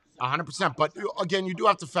 100%. But again, you do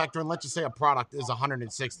have to factor in, let's just say a product is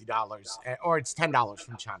 $160 or it's $10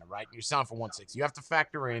 from China, right? You're selling for $160. You have to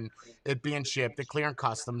factor in it being shipped, it clearing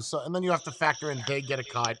customs. So, and then you have to factor in they get a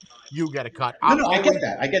cut, you get a cut. No, I get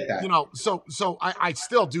that. You know, so I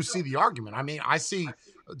still do see the argument. I mean, I see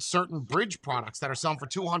certain bridge products that are selling for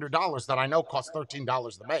 $200 that I know cost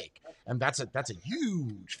 $13 to make. And that's a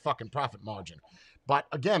huge fucking profit margin. But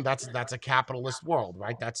again, that's a capitalist world,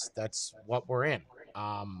 right? That's what we're in.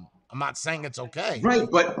 I'm not saying it's okay. Right,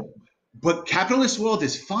 but capitalist world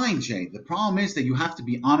is fine, Jay. The problem is that you have to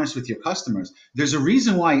be honest with your customers. There's a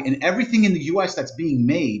reason why in everything in the US that's being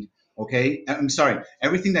made, okay? I'm sorry,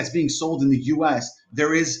 everything that's being sold in the US,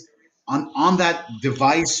 there is on that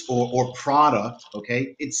device or product,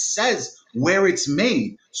 okay? It says where it's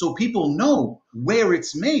made so people know where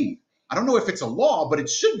it's made. I don't know if it's a law, but it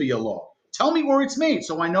should be a law. Tell me where it's made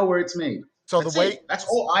so I know where it's made. So that's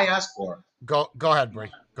all I ask for. Go ahead, Brie.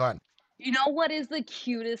 Go ahead. You know what is the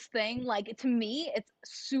cutest thing? Like, to me, it's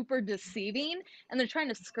super deceiving, and they're trying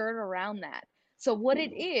to skirt around that. So what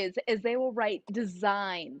it is they will write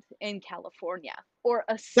designed in California or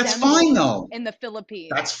That's fine, though. in the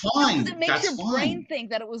Philippines. That's fine. Because it makes your fine. brain think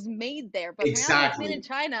that it was made there, but exactly. now it's made in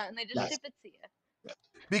China, and they just ship it to you.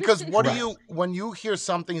 Because when you hear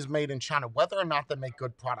something's made in China, whether or not they make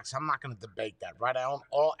good products, I'm not going to debate that, right? I own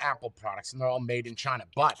all Apple products and they're all made in China.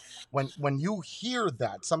 But when you hear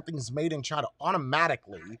that something's made in China,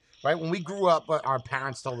 automatically, right? When we grew up, our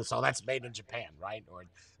parents told us, oh, that's made in Japan, right? Or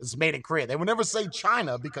it's made in Korea. They would never say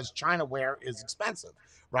China because China ware is expensive,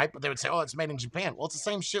 right? But they would say, oh, it's made in Japan. Well, it's the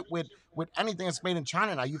same shit with anything that's made in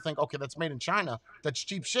China. Now you think, okay, that's made in China. That's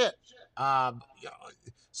cheap shit.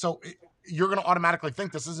 You're going to automatically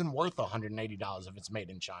think this isn't worth $180 if it's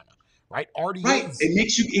made in China, right? RDAs. Right. It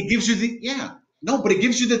gives you but it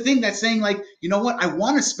gives you the thing that's saying like, you know what? I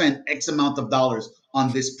want to spend X amount of dollars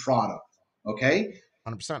on this product. Okay.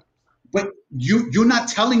 100%. But you're not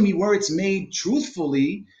telling me where it's made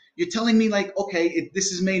truthfully. You're telling me like, okay,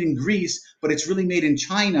 this is made in Greece, but it's really made in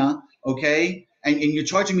China. Okay. And you're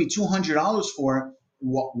charging me $200 for it.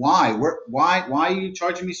 Why? Why are you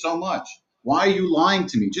charging me so much? Why are you lying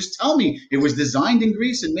to me? Just tell me it was designed in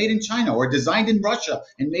Greece and made in China, or designed in Russia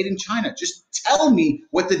and made in China. Just tell me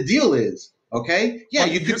what the deal is, okay? Yeah,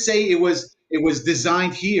 you could say it was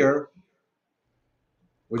designed here.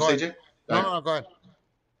 What'd you say, Jay? No, go ahead.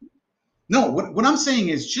 No, what I'm saying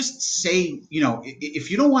is just say, if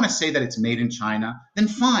you don't want to say that it's made in China, then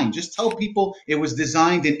fine. Just tell people it was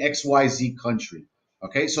designed in XYZ country,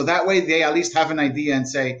 okay? So that way they at least have an idea and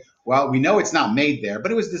say, well, we know it's not made there,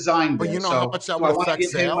 but it was designed there. But you know how much that would affect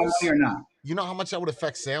sales? Or not? You know how much that would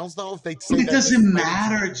affect sales, though? If they say it doesn't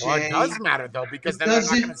matter, Jay. Well, it does matter, though, because then they're not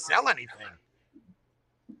going to sell anything.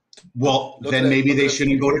 Well, then maybe they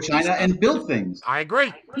shouldn't go to China and build things. I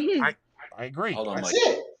agree. I agree. Hold on, That's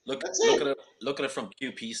Mike. it. Look at it from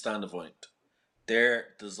QP standpoint. They're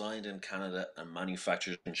designed in Canada and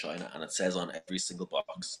manufactured in China, and it says on every single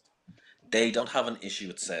box. They don't have an issue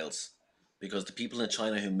with sales because the people in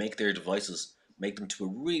China who make their devices make them to a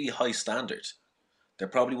really high standard. They're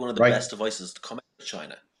probably one of the best devices to come out of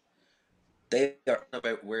China. They are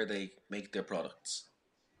about where they make their products.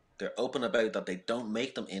 They're open about that they don't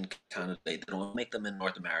make them in Canada, they don't make them in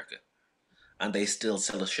North America, and they still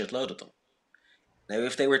sell a shitload of them. Now,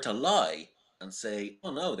 if they were to lie and say,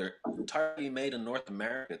 oh no, they're entirely made in North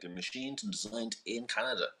America, they're machined and designed in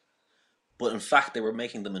Canada, but in fact they were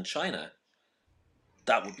making them in China,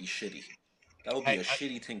 that would be shitty. That would be a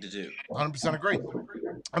shitty thing to do. 100% agree.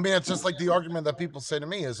 I mean, it's just like the argument that people say to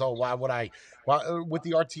me is, oh, why would I? Well, with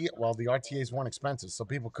the RTA, well, the RTAs weren't expensive, so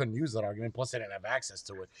people couldn't use that argument. Plus, they didn't have access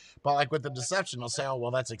to it. But like with the deception, they'll say, oh,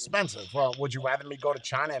 well, that's expensive. Well, would you rather me go to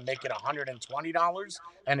China and make it $120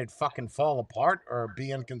 and it fucking fall apart or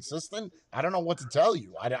be inconsistent? I don't know what to tell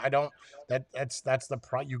you. I don't. That's the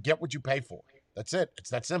price. You get what you pay for. That's it.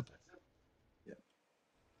 It's that simple.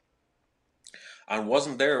 And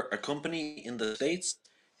wasn't there a company in the States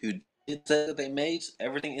who did say that they made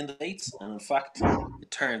everything in the States? And in fact,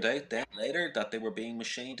 it turned out then later that they were being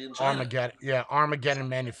machined in China. Armageddon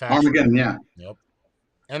manufacturing. Armageddon, yeah. Yep.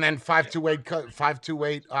 And then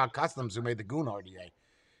 528 Customs, who made the Goon RDA.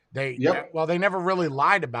 They never really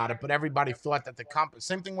lied about it, but everybody thought that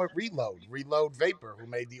same thing with Reload Vapor, who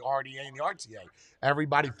made the RDA and the RTA.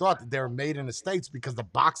 Everybody thought that they were made in the States because the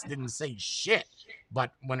box didn't say shit.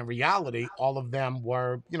 But when in reality, all of them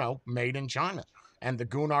were, made in China. and the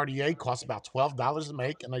Goon RDA cost about $12 to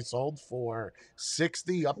make, and they sold for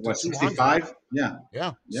 60 up to What, 200. 65? Yeah.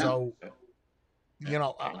 Yeah. Yeah. So, Yeah, you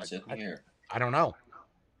know, I'm sitting here. I don't know.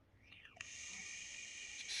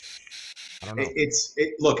 I don't know.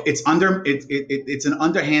 Look, it's an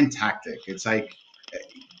underhand tactic. It's like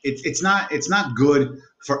it's not good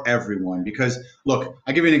for everyone because look,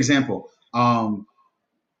 I'll give you an example. Harley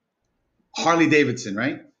Davidson,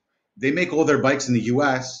 right? They make all their bikes in the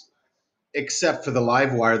US except for the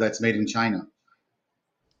Livewire that's made in China.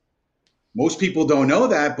 Most people don't know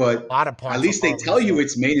that, but A lot of parts at least of they tell Harleys, you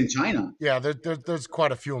it's made in China. Yeah, there's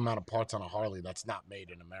quite a few amount of parts on a Harley that's not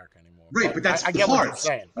made in America anymore. Right, but that's I get what you're parts,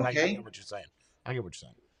 saying. But I okay? get what you're saying. I get what you're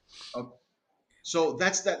saying. So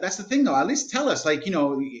that's the thing, though. At least tell us, like, you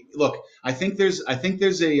know, look. I think there's a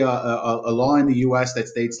law in the U.S. that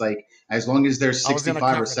states like as long as there's I was gonna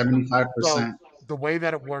 65 or cover that. 75%. So the way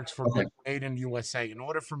that it works for Okay. being made in USA, in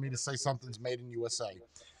order for me to say something's made in USA,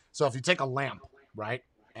 so if you take a lamp, right,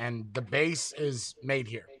 and the base is made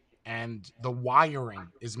here, and the wiring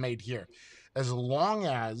is made here, as long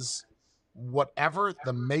as whatever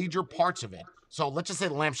the major parts of it. So let's just say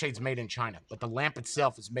the lampshade's made in China, but the lamp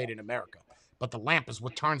itself is made in America. But the lamp is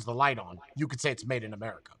what turns the light on. You could say it's made in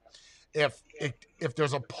America. If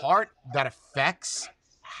there's a part that affects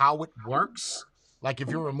how it works, like if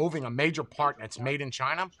you're removing a major part that's made in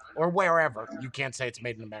China or wherever, you can't say it's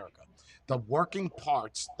made in America. The working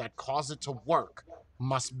parts that cause it to work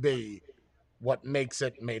must be what makes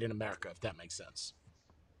it made in America, if that makes sense.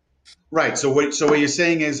 Right. So what you're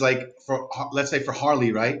saying is like for let's say for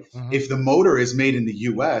Harley, right? Mhm. If the motor is made in the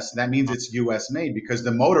U.S., that means it's U.S. made because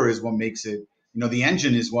the motor is what makes it. You know, the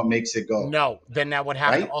engine is what makes it go. No, then that would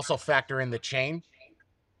have Right? to also factor in the chain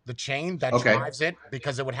that Okay. drives it,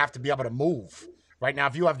 because it would have to be able to move. Right now,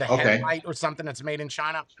 if you have the Okay. headlight or something that's made in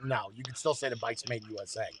China, no, you could still say the bike's made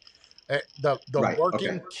USA. The Right, working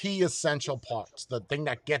okay. key essential parts, the thing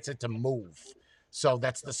that gets it to move. So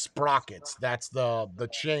that's the sprockets, that's the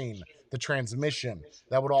chain, the transmission.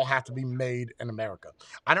 That would all have to be made in America.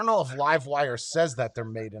 I don't know if Livewire says that they're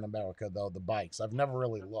made in America though. The bikes, I've never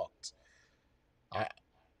really looked.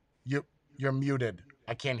 You're muted.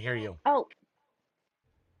 I can't hear you. Oh,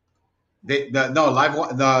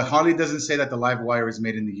 The Harley doesn't say that the live wire is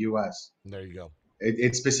made in the U.S. There you go.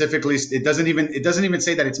 It specifically it doesn't even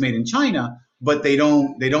say that it's made in China, but they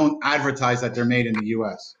don't advertise that they're made in the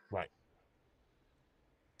U.S. Right.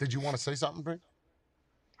 Did you want to say something, Brie?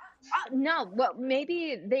 no. Well,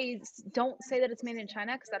 maybe they don't say that it's made in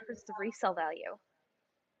China because that hurts the resale value.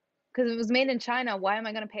 Because if it was made in China, why am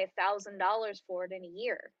I going to pay $1,000 for it in a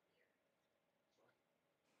year?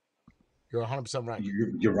 You're 100% right.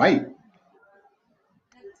 You're right.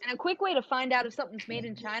 And a quick way to find out if something's made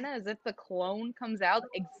in China is if the clone comes out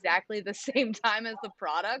exactly the same time as the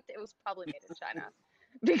product, it was probably made in China.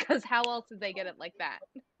 Because how else did they get it like that?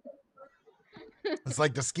 It's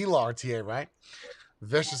like the Skila RTA, right?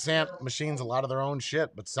 Vicious Ant machines a lot of their own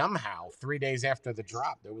shit, but somehow 3 days after the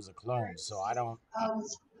drop, there was a clone. So I don't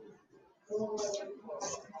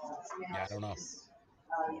know.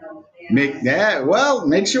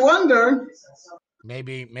 Makes you wonder.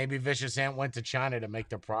 Maybe Vicious Ant went to China to make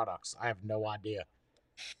their products. I have no idea.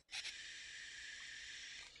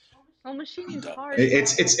 Well, machining's hard.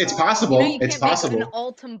 It's possible. You know, you it's can't possible. make an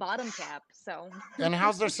Altum bottom cap, so. And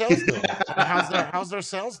how's their sales doing? How's their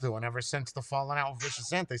sales doing ever since the falling out with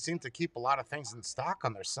Vicious Ant? They seem to keep a lot of things in stock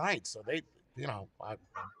on their site, so they, you know, I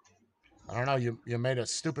don't know. You made a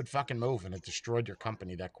stupid fucking move and it destroyed your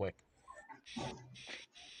company that quick.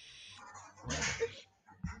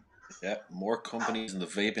 Yeah, more companies in the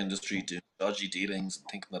vape industry doing dodgy dealings and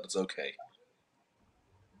thinking that it's okay,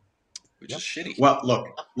 which is shitty. Well, look.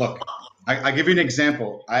 I give you an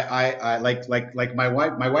example. I like my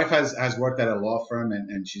wife. My wife has worked at a law firm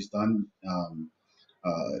and she's done.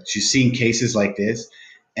 She's seen cases like this,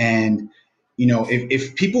 and you know,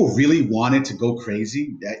 if people really wanted to go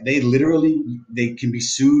crazy, they can be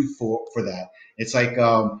sued for that. It's like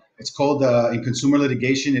it's called in consumer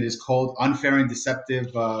litigation. It is called unfair and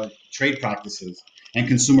deceptive trade practices and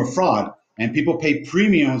consumer fraud. And people pay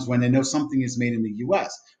premiums when they know something is made in the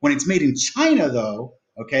U.S. When it's made in China, though,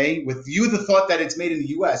 okay, with you the thought that it's made in the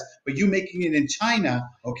U.S., but you making it in China,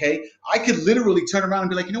 okay, I could literally turn around and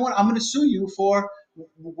be like, you know what, I'm going to sue you for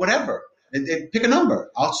whatever. And pick a number.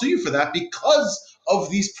 I'll sue you for that because of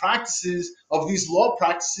these practices, of these law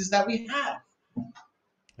practices that we have.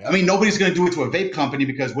 Yeah. I mean, nobody's going to do it to a vape company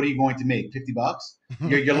because what are you going to make? $50?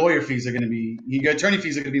 Your lawyer fees are going to be, your attorney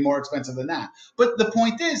fees are going to be more expensive than that. But the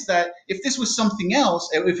point is that if this was something else,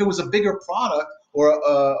 if it was a bigger product or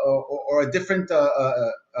a different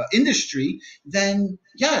industry, then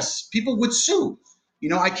yes, people would sue.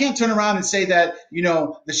 I can't turn around and say that,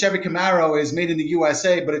 the Chevy Camaro is made in the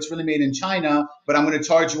USA, but it's really made in China, but I'm going to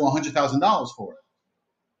charge you $100,000 for it.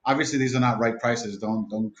 Obviously, these are not right prices.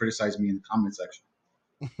 Don't criticize me in the comment section.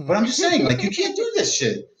 But I'm just saying, like, you can't do this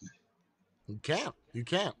shit. You can't.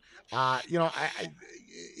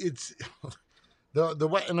 It's the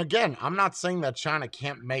way. And again, I'm not saying that China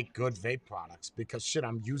can't make good vape products, because shit,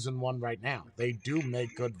 I'm using one right now. They do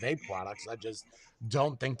make good vape products. I just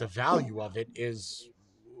don't think the value of it is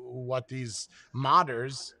what these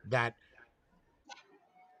modders that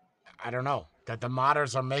I don't know that the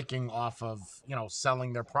modders are making off of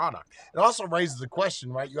selling their product. It also raises the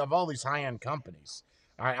question, right? You have all these high end companies.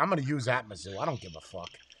 All right, I'm going to use Atmazu. I don't give a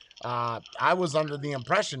fuck. I was under the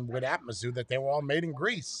impression with Atmazu that they were all made in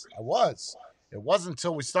Greece. I was. It wasn't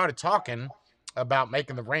until we started talking about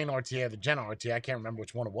making the Rain RTA, the Gen RTA, I can't remember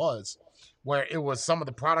which one it was, where it was some of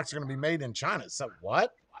the products are going to be made in China. So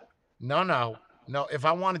what? No. If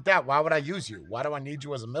I wanted that, why would I use you? Why do I need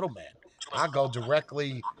you as a middleman? I'll go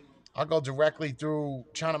directly through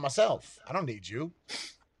China myself. I don't need you.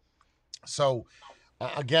 So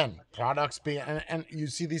again, products being, and you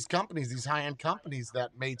see these companies, these high-end companies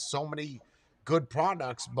that made so many good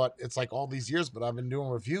products, but it's like all these years, but I've been doing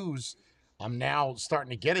reviews. I'm now starting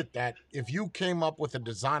to get it that if you came up with a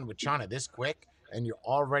design with China this quick and you're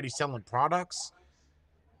already selling products,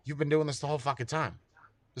 you've been doing this the whole fucking time.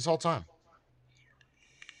 This whole time.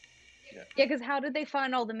 Yeah, because how did they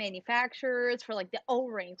find all the manufacturers for like the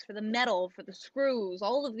O-rings, for the metal, for the screws,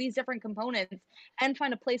 all of these different components, and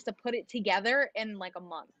find a place to put it together in like a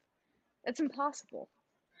month? That's impossible.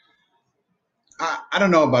 I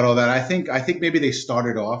don't know about all that. I think maybe they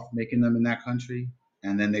started off making them in that country,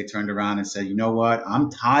 and then they turned around and said, you know what? I'm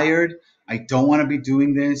tired. I don't want to be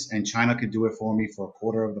doing this, and China could do it for me for a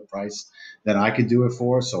quarter of the price that I could do it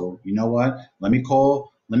for. So you know what? Let me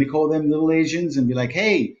call them little Asians and be like,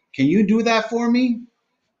 hey, can you do that for me?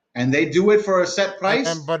 And they do it for a set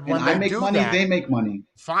price, But when I make money, that, they make money.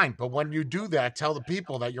 Fine, but when you do that, tell the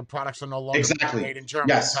people that your products are no longer Exactly. made in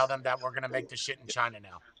Germany. Yes. Tell them that we're going to make the shit in China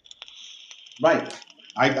now. Right.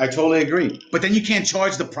 I totally agree. But then you can't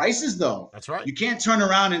charge the prices, though. That's right. You can't turn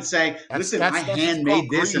around and say, listen, I handmade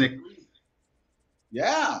this.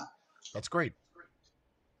 Yeah. That's great.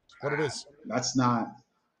 What it is. That's not.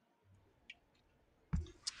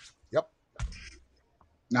 Yep.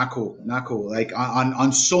 Not cool. Not cool. Like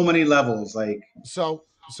on so many levels. Like. So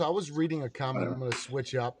I was reading a comment. I'm going to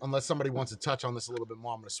switch up. Unless somebody wants to touch on this a little bit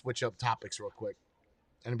more, I'm going to switch up topics real quick.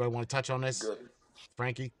 Anybody want to touch on this? Good.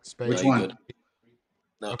 Frankie? Spade? Which one?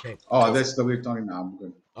 No. Okay. Oh, that's the we're talking now. I'm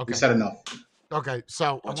good. Okay. We said enough. Okay,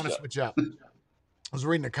 so I want to switch up. I was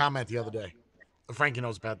reading a comment the other day. Frankie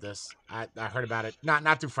knows about this. I heard about it.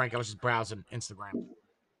 Not through Frankie. I was just browsing Instagram.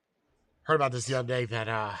 Heard about this the other day that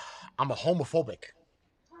I'm a homophobic.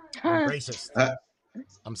 I'm racist.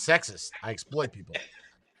 I'm sexist. I exploit people.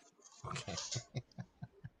 Okay.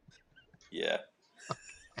 Yeah.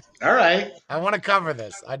 All right. I want to cover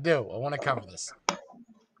this. I do. I want to cover this.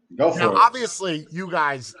 Go for now, it. Obviously, you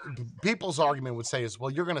guys, people's argument would say is,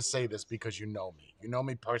 well, you're going to say this because you know me. You know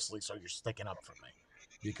me personally, so you're sticking up for me.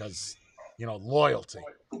 Because, loyalty.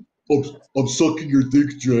 I'm sucking your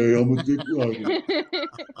dick, Jay. I'm a dick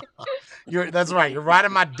rider. That's right. You're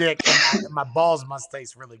riding my dick, and my balls must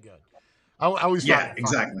taste really good. I always yeah,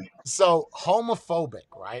 exactly. So homophobic,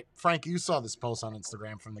 right? Frank, you saw this post on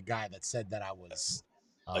Instagram from the guy that said that I was.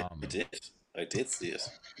 I did see it.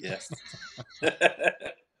 Yes.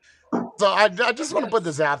 So I just want to put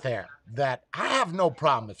this out there that I have no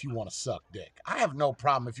problem if you want to suck dick. I have no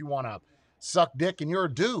problem if you want to suck dick and you're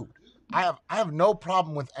a dude. I have no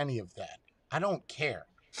problem with any of that. I don't care.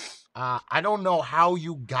 I don't know how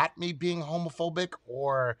you got me being homophobic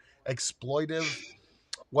or exploitive.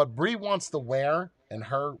 What Brie wants to wear in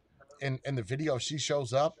the video, she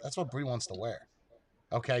shows up. That's what Brie wants to wear.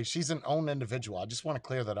 Okay, she's an own individual. I just want to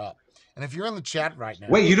clear that up. And if you're in the chat right now,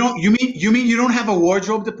 wait, you mean you don't have a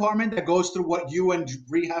wardrobe department that goes through what you and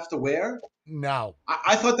Brie have to wear? No,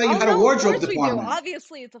 I thought that you had a wardrobe department.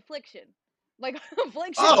 Obviously, it's Affliction. Like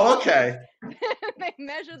Affliction. Oh, okay. They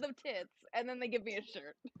measure the tits and then they give me a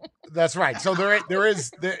shirt. That's right. So there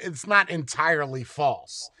is it's not entirely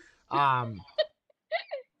false. I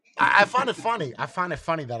find it funny. I find it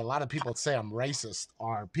funny that a lot of people that say I'm racist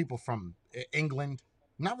are people from England.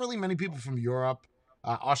 Not really many people from Europe,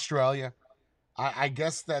 Australia. I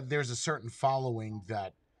guess that there's a certain following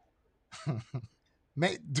that.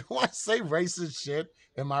 Do I say racist shit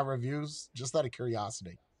in my reviews? Just out of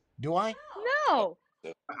curiosity. Do I? No.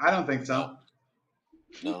 I don't think so.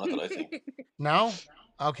 No, not that I think. No?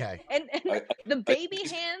 Okay. And I, the I, baby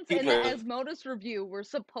hands in people the are, Asmodeus review were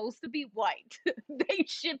supposed to be white. They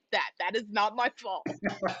shipped that. That is not my fault.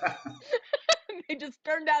 They just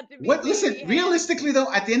turned out to be What? baby Listen, hands. realistically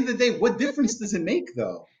though, at the end of the day, what difference does it make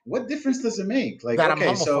though? What difference does it make? Like, That I'm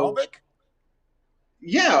okay, so homophobic?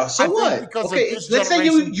 yeah, I so think what? because of Okay, this let's say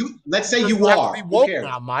you generation, let's say because you you have to be are. Who woke cares?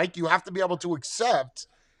 now, Mike. You have to be able to accept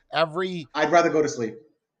every I'd rather go to sleep.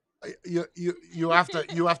 you have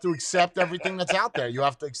to accept everything that's out there. You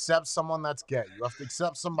have to accept someone that's gay. You have to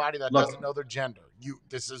accept somebody that Look, doesn't know their gender.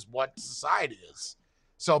 This is what society is.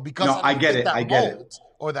 So because no, I I don't get fit it. that I get it. mold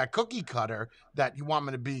or that cookie cutter that you want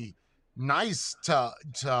me to be nice to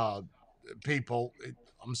people,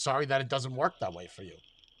 I'm sorry that it doesn't work that way for you.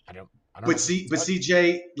 I don't know But what to see, but tell you.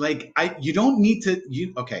 CJ, like you don't need to.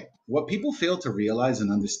 You okay? What people fail to realize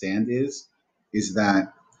and understand is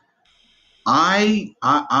that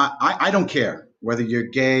I don't care whether you're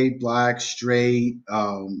gay, black, straight,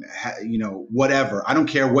 whatever. I don't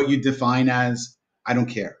care what you define as. I don't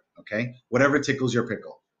care. Okay, whatever tickles your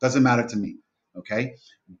pickle doesn't matter to me. Okay,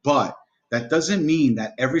 but that doesn't mean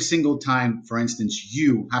that every single time, for instance,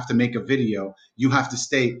 you have to make a video, you have to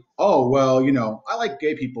state, oh well, I like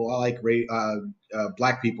gay people, I like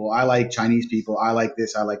black people, I like Chinese people, I like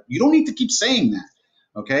this, I like. You don't need to keep saying that.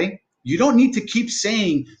 Okay, you don't need to keep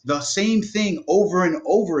saying the same thing over and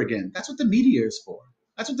over again. That's what the media is for.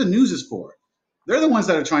 That's what the news is for. They're the ones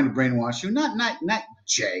that are trying to brainwash you, not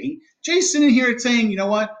Jay. Jay's sitting here saying, you know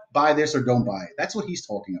what, buy this or don't buy it. That's what he's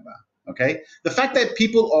talking about. Okay. The fact that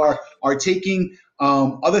people are taking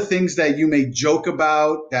other things that you may joke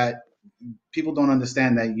about, that people don't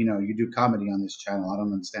understand, that you do comedy on this channel. I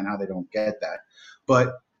don't understand how they don't get that.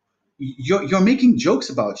 But you're making jokes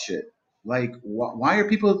about shit. Like, why are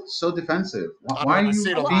people so defensive? I Why mean, are I see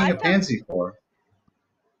you it a Well, being lot. a pansy for?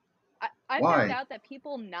 I found Why? out that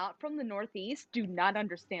people not from the Northeast do not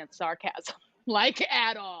understand sarcasm, like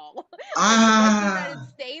at all. Like in the United Ah,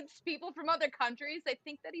 States, people from other countries, they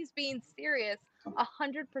think that he's being serious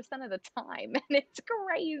 100% of the time, and it's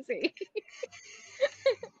crazy.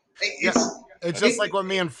 Yeah, it's it's just it, like what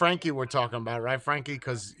me and Frankie were talking about, right, Frankie?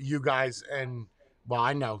 Because you guys and well,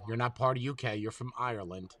 I know you're not part of UK. You're from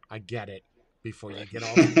Ireland. I get it. Before you right. get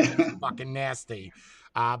all fucking nasty,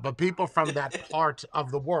 but people from that part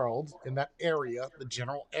of the world, in that area, the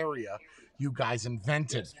general area, you guys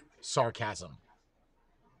invented Yes. sarcasm.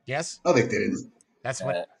 Yes, no, they didn't. that's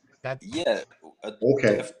what Uh, that. yeah,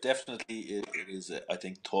 Okay. definitely it is, I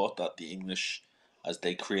think, taught that the English, as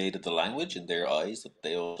they created the language in their eyes, that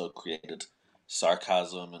they also created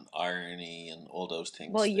sarcasm and irony and all those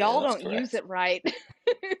Well, things. Yeah, y'all that's don't use correct. it right.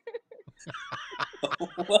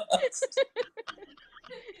 What?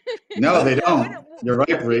 No, I they when, don't. You're right,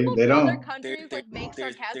 when Bree. people They from other don't. there, countries there, like make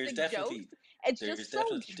there's sarcastic jokes, definitely it's there's just so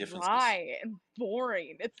definitely differences. dry and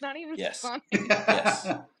boring. It's not even Yes, funny. yes.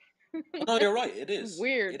 Oh, no, you're Like, right. It it's is.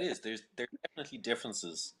 weird. It is. There's definitely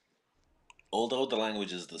differences. Although the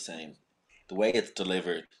language is the same, the way it's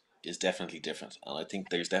delivered is definitely different, and I think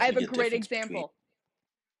there's I have a definitely a great difference between. example.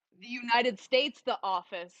 The United States, The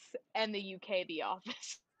Office, and the UK, The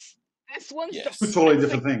Office. This one's Two Yes. totally depressing.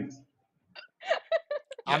 different things.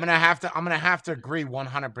 I'm Yeah. gonna have to agree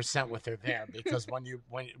 100% with her there because when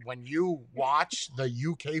you watch the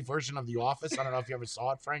UK version of The Office, I don't know if you ever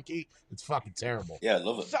saw it, Frankie. It's fucking terrible. Yeah, I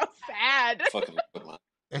love it. So sad. Fucking love it, man.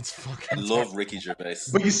 It's I fucking love terrible. Ricky Gervais.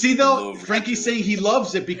 But you see, I though, love Ricky Frankie's Gervais. saying he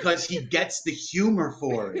loves it because he gets the humor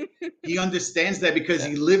for it. He understands that because Yeah.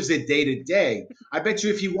 he lives it day to day. I bet you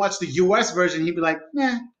if he watched the US version, he'd be like,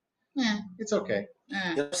 nah, it's okay.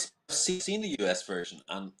 Yeah, I've seen the US version,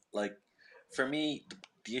 and like, for me,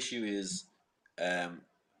 the issue is, um,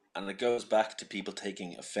 and it goes back to people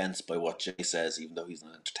taking offense by what Jay says, even though he's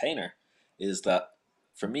an entertainer, is that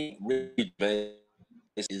for me, Ricky Gervais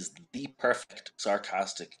is the perfect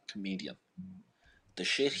sarcastic comedian. The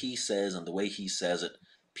shit he says and the way he says it,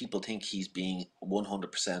 people think he's being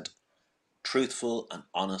 100% truthful and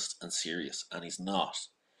honest and serious, and he's not.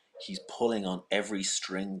 He's pulling on every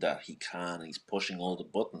string that he can, and he's pushing all the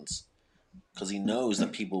buttons because he knows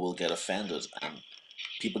that people will get offended, and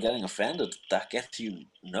people getting offended, that gets you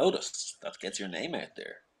noticed, that gets your name out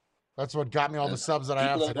there, That's what got me all the and subs that I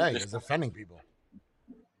people have don't today is understand. offending people.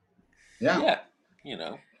 Yeah. Yeah, you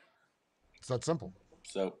know. It's that simple.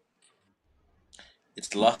 So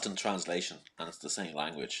it's lost in translation, and it's the same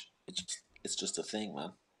language. It's just a thing,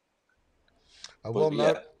 man. I will But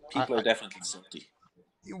yeah, note people are definitely salty.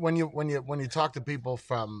 when you talk to people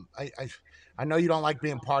from I know you don't like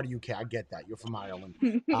being part of UK. I get that. You're from Ireland.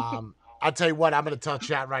 I'll tell you what, I'm going to tell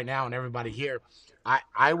chat right now and everybody here.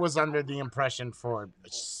 I was under the impression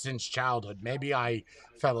since childhood. Maybe I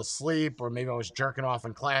fell asleep or maybe I was jerking off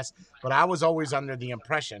in class, but I was always under the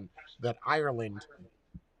impression that Ireland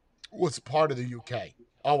was part of the UK.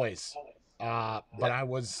 Always. But I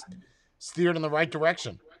was steered in the right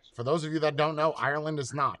direction. For those of you that don't know, Ireland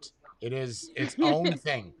is not. It is its own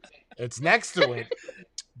thing. It's next to it,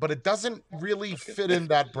 but it doesn't really fit in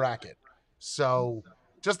that bracket. So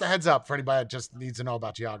just a heads up for anybody that just needs to know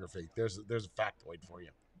about geography. There's a factoid for you.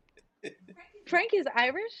 Frank is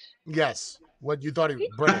Irish? Yes. What you thought he was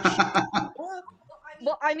British? What?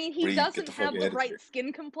 Well, I mean, he Bree, get doesn't the fuck have the outta right here.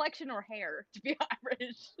 skin complexion or hair to be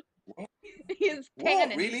Irish. What? He is What?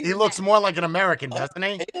 tan and Really? He looks more like an American, doesn't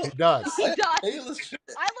he? He does. He I'm does. pale as shit.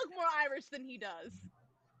 I look more Irish than he does.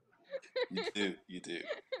 You do.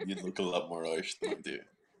 You look a lot more Irish than I do.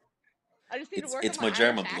 I just need to work It's on my my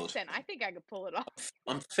German Irish blood. accent. I think I could pull it off.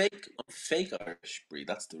 I'm fake Irish, Brie.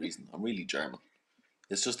 That's the reason. I'm really German.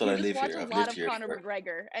 It's just that You I just live watch here. a I've lot lived of here Conor for...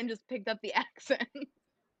 McGregor and just picked up the accent.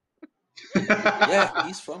 Yeah,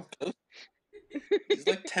 he's from close. He's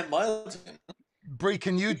like 10 miles away. Bree,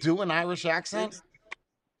 can you do an Irish accent?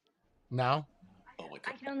 No. Oh my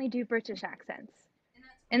I god. can only do British accents.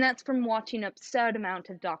 And that's from watching an absurd amount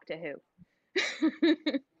of Doctor Who.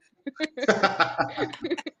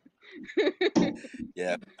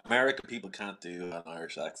 Yeah, American people can't do an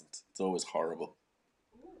Irish accent. It's always horrible.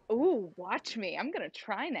 Ooh, watch me. I'm going to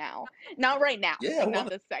try now. Not right now. Yeah, I Not wanna-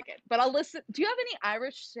 this second. But I'll listen. Do you have any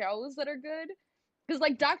Irish shows that are good? Because,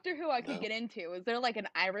 like, Doctor Who I could No. get into. Is there, like, an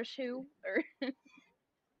Irish Who? Or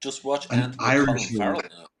Just watch An Ant with Irish Colin Who. Farrell.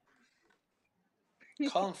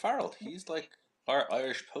 Colin Farrell, he's like our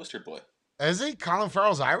Irish poster boy. Is he? Colin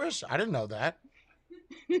Farrell's Irish? I didn't know that.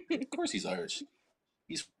 Of course he's Irish.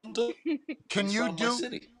 He's from Dublin. Can He's you from my do,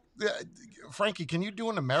 city. Frankie, can you do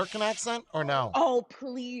an American accent or no? Oh,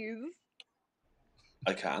 please.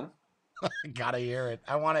 I can. Gotta hear it.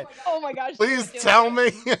 I want it. Oh, my gosh. Please do it. tell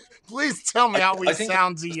me. Please tell me how we I think-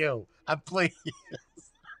 sound to you. Please.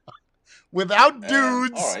 Without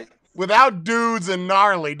dudes. All right. Without dudes and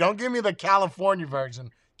gnarly. Don't give me the California version.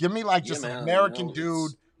 Give me like Yeah, just man, an you American know,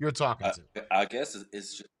 dude you're talking to. I guess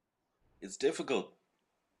it's difficult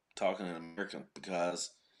talking in American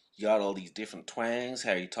because you got all these different twangs,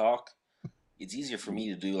 how you talk. It's easier for me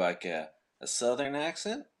to do like a southern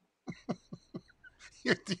accent.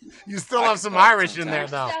 You still I have some can talk Irish in there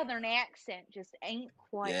sometimes. though. Southern accent just ain't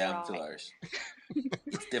quite Yeah, right. I'm still Irish.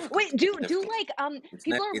 It's difficult. Wait, do It's difficult. like It's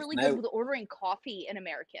people now- are it's really now- good with ordering coffee in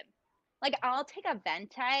American. Like, I'll take a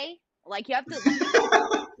venti. Like, you have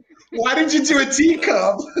to Why did you do a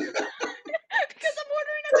teacup? because I'm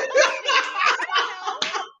ordering a coffee.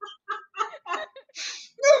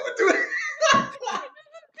 No, but do it. Her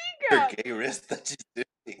Teacup. gay wrist that she's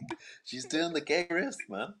doing. She's doing the gay wrist,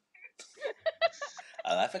 man.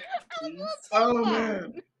 I'll have a please. Oh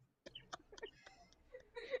man.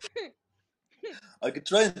 I could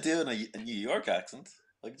try and do a New York accent.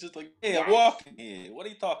 Like just like, hey, I'm Yes. walking here. What are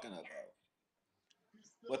you talking about?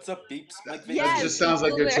 What's up, beeps? Mike That Yes, just sounds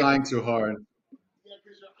like it's you're still there. trying too hard.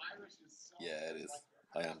 Yeah, it is.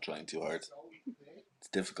 I am trying too hard. It's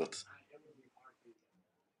difficult.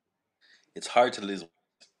 It's hard to lose.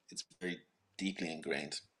 It's very deeply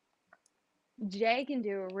ingrained. Jay can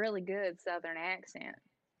do a really good Southern accent.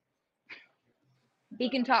 He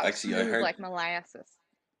can talk Actually, I smooth heard- like molasses.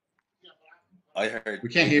 I heard We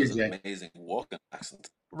can't hear Jake you, has Jay. an amazing walking accent.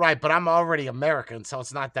 Right, but I'm already American, so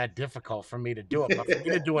it's not that difficult for me to do it. But for me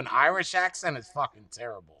to do an Irish accent is fucking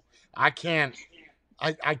terrible. I can't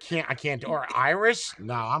do or Irish?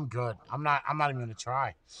 No, I'm good. I'm not even gonna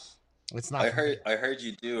try. It's not. I for me. heard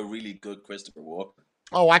you do a really good Christopher Walken.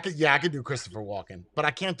 Oh, I could do Christopher Walken, but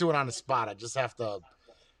I can't do it on the spot. I just have to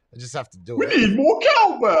do We it. need more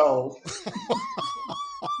cowbell.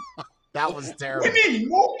 That was We terrible. need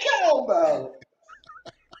more cowbell.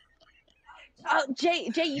 Jay,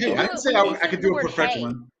 you Hey, can I do didn't it say when you I say could the do a word perfect hey.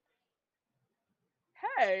 one.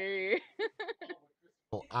 Hey.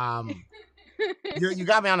 You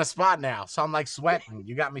got me on the spot now, so I'm like sweating.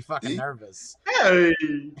 You got me fucking See? nervous. Hey.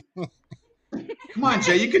 Come on,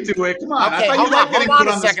 Jay, you can do it. Come on. Okay, I thought hold you liked getting on put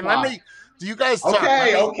a on the second. spot. Let me. Do you guys talk?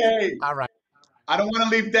 Okay, Let me- okay. All right. I don't want to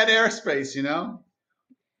leave dead airspace, you know?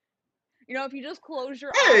 You know, if you just close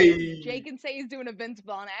your Hey. eyes, Jay can say he's doing a Vince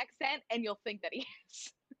Vaughn accent, and you'll think that he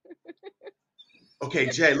is. Okay,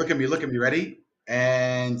 Jay, look at me. Ready?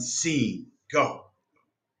 And scene. Go.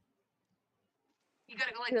 You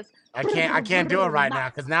gotta go like this. I can't do it right now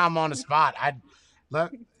because now I'm on the spot. I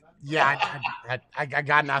got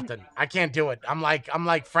nothing. I can't do it. I'm like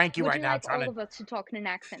Frankie Would right you now like trying all to. of us to talk in an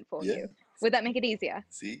accent for Yeah. you? Would that make it easier?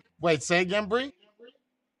 See? Wait, say again, Bree?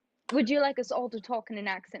 Would you like us all to talk in an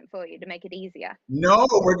accent for you to make it easier? No,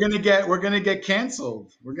 we're gonna get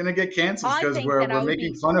canceled. We're gonna get canceled I because think we're that I would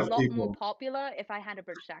making be fun a of lot more people. popular if I had a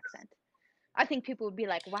British accent. I think people would be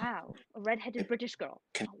like, "Wow, a redheaded British girl."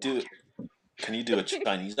 Can I'll you watch do her." can you do a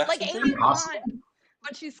Chinese Like accent? Amy Impossible. Pond,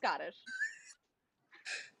 but she's Scottish.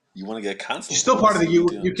 You want to get cancelled? She's still I part wanna of the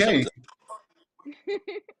see you doing UK.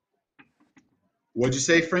 something. What'd you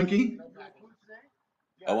say, Frankie?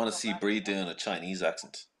 I want to see Bree doing a Chinese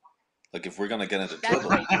accent. Like if we're gonna get into That's trouble,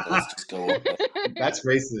 racist. let's just go up. That's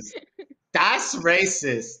racist. That's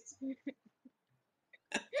racist.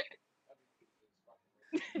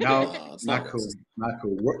 No, No, it's not not cool. racist. Not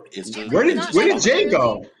cool. It's just Where It's did not where did Jay necessarily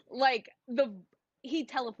go? like he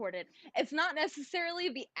teleported. It's not necessarily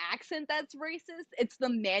the accent that's racist. It's the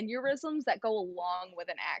mannerisms that go along with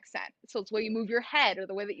an accent. So it's the way you move your head or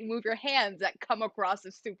the way that you move your hands that come across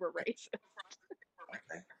as super racist.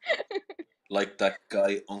 Like that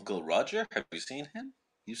guy Uncle Roger. Have you seen him?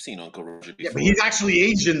 You've seen Uncle Roger Yeah, before. but he's actually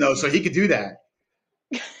Asian though, so he could do that.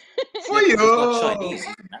 For Yeah, 'cause he's not you. Chinese.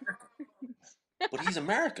 He's American. But he's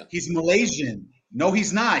American. He's Malaysian. No,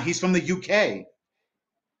 he's not. He's from the UK.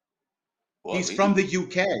 What, He's really? from the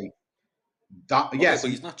UK. Okay, Yes, but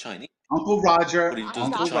he's not Chinese. Uncle Roger. But he does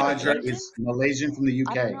Uncle the China Roger accent. is Malaysian from the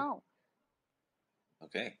I don't UK. know.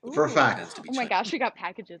 Okay. For a Ooh. fact. Tends to be Oh my Chinese. gosh, we got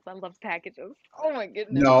packages. I love packages. Oh my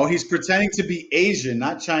goodness. No, he's pretending to be Asian,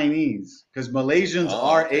 not Chinese, because Malaysians Oh,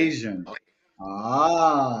 are okay. Asian.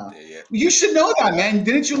 Ah, Yeah, you should know that, man.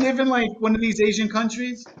 Didn't you live in like one of these Asian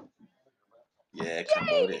countries? yeah,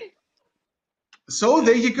 Cambodia. So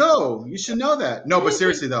there you go. You should know that. No, but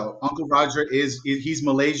seriously though, Uncle Roger he's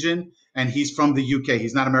Malaysian and he's from the UK.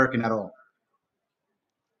 He's not American at all.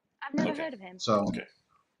 I've never Okay. heard of him. So Okay.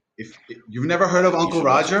 if you've never heard of You Uncle should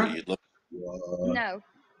watch it, Roger, but you'd look. No.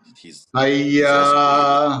 He's I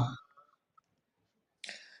awesome.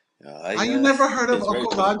 how you never heard of he's very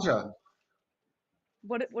Uncle funny. Roger?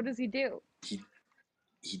 What does he do?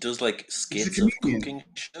 He does like He's a skits of comedian. cooking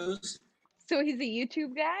shows. So he's a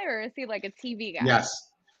YouTube guy or is he like a TV guy? Yes,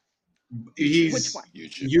 Which he's one?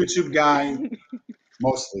 YouTube. YouTube guy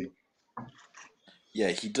mostly. Yeah,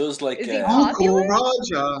 he does like Is he Uncle popular?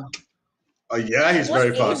 Roger. Oh yeah, he's What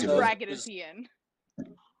very age popular. bracket is he in? he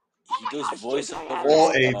does voiceovers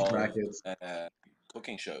All age of brackets.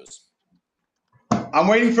 cooking shows. I'm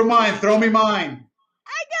waiting for mine. Throw me mine.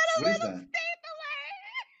 I got a What is little that?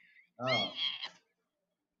 stapler. Oh,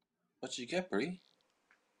 What'd you get, Bree?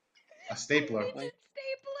 a stapler. Fidget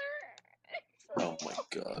stapler. Oh my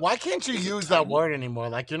god. Why can't you Is it use that tiny? word anymore?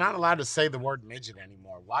 Like, you're not allowed to say the word midget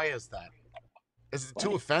anymore. Why is that? Is it too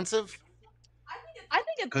Why? offensive? I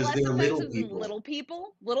think it's 'Cause less they're little offensive than people. little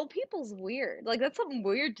people. Little people's weird. Like that's something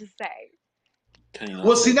weird to say. Can you not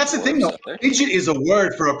Well, say see, that's the thing, dwarves though. out there? Midget is a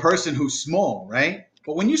word for a person who's small, right?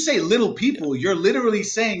 But when you say little people, you're literally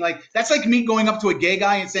saying, like, that's like me going up to a gay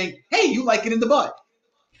guy and saying, hey, you like it in the butt.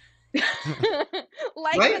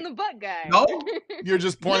 Like Right? it in the butt guy. No? You're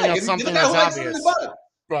just pointing Yeah, out you're the something guy who that's likes it in obvious. the butt.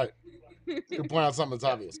 Right. You're pointing out something that's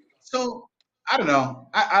obvious. So, I don't know.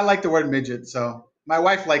 I like the word midget, so my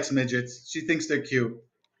wife likes midgets. She thinks they're cute.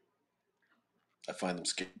 I find them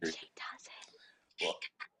scary. She does it. Well,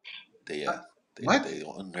 they What? they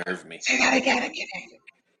unnerve me. Say that again.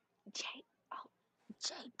 Jay, oh,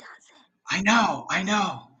 Jay does it. I know.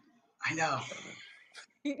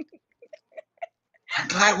 I'm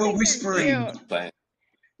glad we're They're whispering. cute. But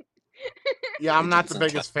Yeah, I'm not the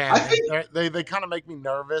Midgets biggest I fan. think- They kind of make me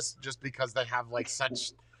nervous just because they have like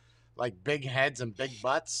such like big heads and big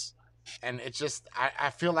butts, and it's just I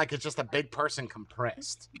feel like it's just a big person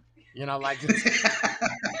compressed. You know, like it's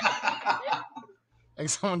like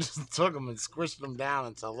someone just took them and squished them down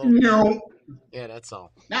into a little. No. Yeah, that's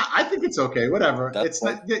all. Nah, I think it's okay. Whatever. That's It's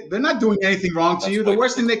why- not. They're not doing anything wrong to That's you. The why-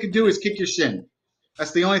 worst thing they could do is kick your shin.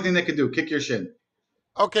 That's the only thing they could do. Kick your shin.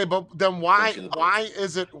 Okay, but then why Don't you- why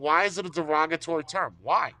is it a derogatory term?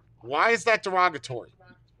 Why is that derogatory?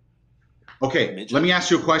 Okay, Midget? let me ask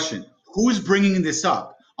you a question. Who's bringing this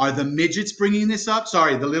up? Are the midgets bringing this up?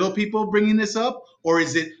 Sorry, the little people bringing this up? Or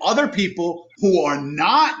is it other people who are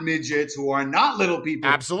not midgets, who are not little people? That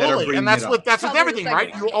are Absolutely, bringing and that's it with up? that's with Probably the everything,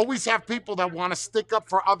 right? second You always have people that want to stick up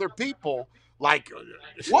for other people. Like,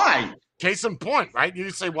 Why? case in point, right? You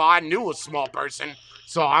say, "Well, I knew a small person,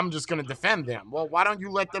 so I'm just going to defend them." Well, why don't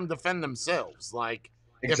you let them defend themselves? Like,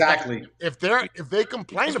 Exactly. if they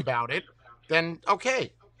complain about it, then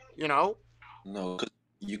okay, you know. no, 'cause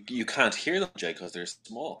you can't hear them, Jay, because they're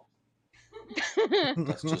small.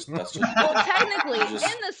 That's just Well, technically, You just-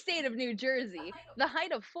 in the state of New Jersey, the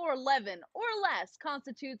height of 4'11" or less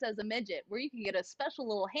constitutes as a midget, where you can get a special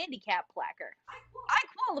little handicap placard. I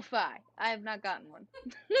qualify. I have not gotten one.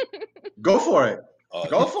 Go for it. Oh,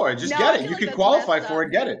 Go for it. Just No, get I it. feel You like can that's qualify messed for up.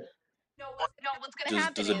 it. Get it. No, what's gonna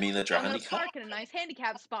happen does it mean that you're I'm gonna handicapped? park in a nice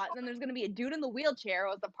handicap spot, and then there's gonna be a dude in the wheelchair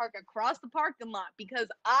who has to park across the parking lot because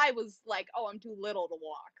I was like, oh, I'm too little to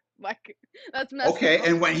walk. Like, that's messed Okay, up.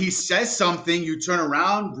 and when he says something, you turn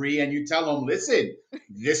around, Bree, and you tell him, "Listen,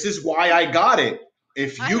 this is why I got it.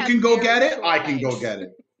 If I you have can go very get it, short I can go legs. get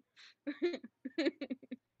it."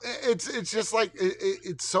 It's just like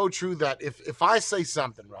it's so true that if I say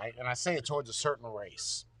something, right, and I say it towards a certain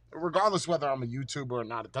race, regardless whether I'm a YouTuber or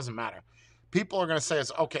not, it doesn't matter. People are gonna say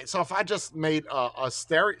it's okay. So if I just made a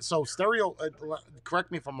stereo,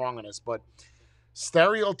 correct me if I'm wrong on this, but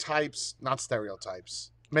stereotypes, not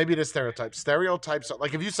stereotypes. Maybe it is stereotypes. Stereotypes are,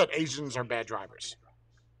 like if you said Asians are bad drivers,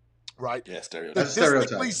 right? Yeah, stereotype. That's stereotype.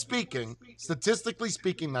 Statistically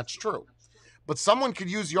speaking, that's true. But someone could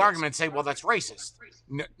use the argument and say, "Well, that's racist."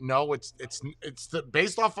 No, it's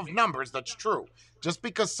based off of numbers. That's true. Just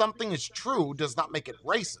because something is true does not make it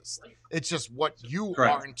racist. It's just what you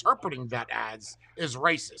Correct. are interpreting that as is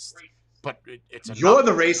racist. But it's a You're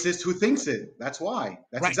number. the racist who thinks it. That's why.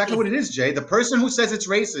 That's Right. exactly what it is, Jay. The person who says it's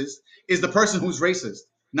racist is the person who's racist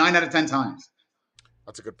 9 out of 10 times.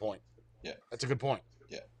 That's a good point. Yeah. That's a good point.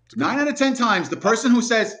 Yeah. It's a good 9 out of 10 times, the person who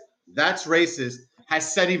says that's racist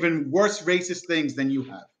has said even worse racist things than you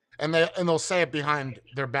have. And they'll say it behind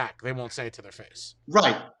their back. They won't say it to their face.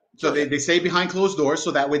 Right. So they say behind closed doors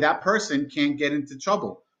so that way that person can't get into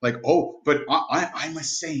trouble. Like, oh, but I'm a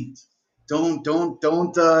saint. Don't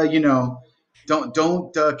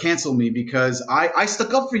cancel me because I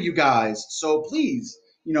stuck up for you guys. So please,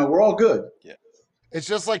 we're all good. It's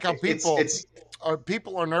just like how It's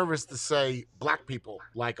people are nervous to say black people.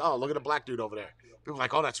 Like, oh, look at a black dude over there. People are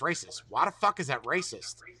like, oh, that's racist. Why the fuck is that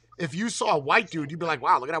racist? If you saw a white dude, you'd be like,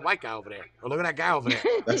 wow, look at that white guy over there. Or look at that guy over there.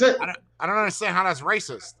 that's it. I don't understand how that's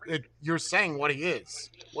racist. You're saying what he is.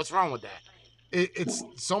 What's wrong with that? It's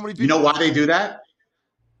so many people. You know why they do that?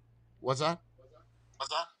 What's that?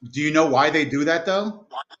 Do you know why they do that though?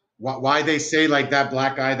 Why they say like that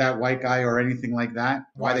black guy, that white guy, or anything like that?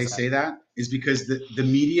 Why Why they is that? say that is because the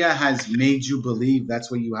media has made you believe that's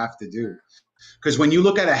what you have to do. Because when you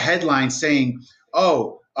look at a headline saying,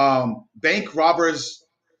 "Oh, bank robbers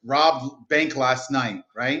robbed bank last night,"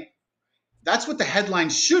 right? That's what the headline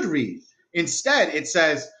should read. Instead, it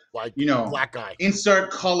says, Like, black guy. insert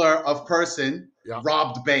color of person, Yeah.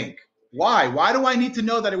 robbed bank. Why? Why do I need to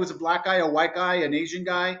know that it was a black guy, a white guy, an Asian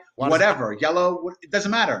guy, Why does whatever, yellow? It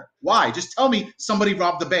doesn't matter. Why? Just tell me somebody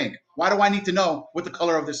robbed the bank. Why do I need to know what the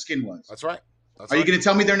color of their skin was? That's right. That's Are you right. going to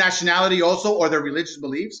tell me their nationality also or their religious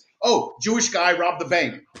beliefs? Oh, Jewish guy robbed the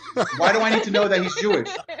bank. Why do I need to know that he's Jewish?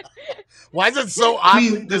 Why is it so I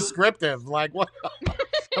mean, oddly descriptive? Like, what?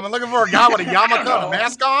 Am I looking for a guy with a yarmulke and a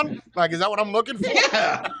mask on? Like, is that what I'm looking for?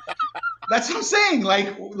 Yeah. That's what I'm saying. Like,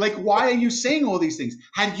 why are you saying all these things?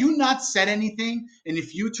 Had you not said anything, and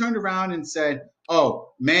if you turned around and said,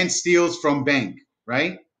 "Oh, man steals from bank,"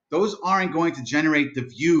 right? Those aren't going to generate the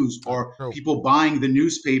views or True. people buying the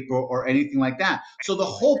newspaper or anything like that. So the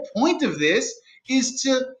whole point of this is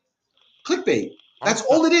to clickbait. That's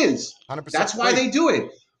all it is. 100%. That's why they do it.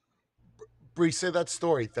 Bree, say that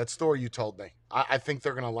story you told me. I think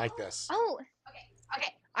they're going to like this. Oh,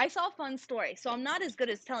 okay. I saw a fun story. So I'm not as good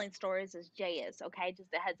as telling stories as Jay is, okay?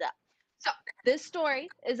 Just a heads up. So this story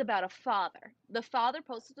is about a father. The father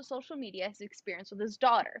posted to social media his experience with his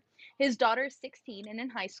daughter. His daughter is 16 and in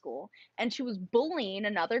high school, and she was bullying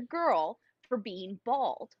another girl for being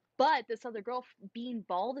bald. But this other girl being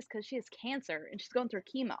bald is because she has cancer and she's going through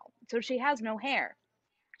chemo. So she has no hair.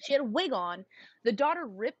 She had a wig on. The daughter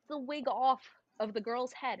ripped the wig off of the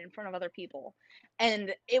girl's head in front of other people.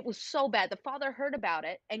 And it was so bad. The father heard about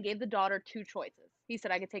it and gave the daughter two choices. He said,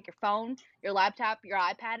 I could take your phone, your laptop, your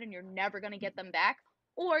iPad, and you're never going to get them back,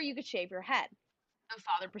 or you could shave your head. The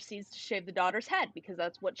father proceeds to shave the daughter's head because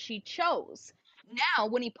that's what she chose. Now,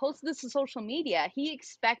 when he posted this to social media, he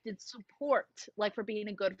expected support, like for being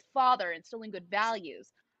a good father, instilling good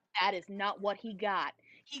values. That is not what he got.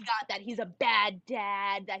 He got that he's a bad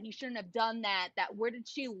dad, that he shouldn't have done that, that where did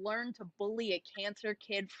she learn to bully a cancer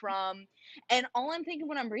kid from? And all I'm thinking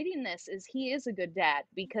when I'm reading this is he is a good dad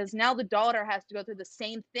because now the daughter has to go through the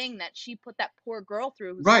same thing that she put that poor girl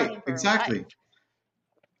through. Who's Right, fighting for her exactly. life.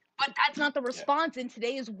 But that's not the response in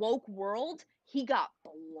today's woke world. He got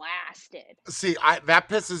blasted. See, that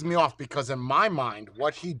pisses me off because in my mind,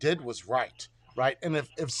 what he did was right. And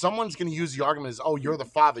if someone's going to use the argument as, oh, you're the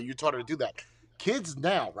father, you taught her to do that. kids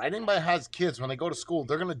now, right? Anybody that has kids, when they go to school,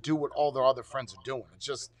 they're gonna do what all their other friends are doing. It's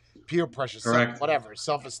just peer pressure, Correct. whatever,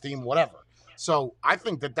 self-esteem, whatever. So I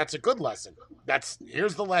think that that's a good lesson.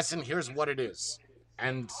 Here's the lesson. Here's what it is,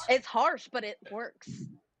 and It's harsh, but it works.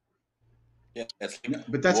 Yeah, it's like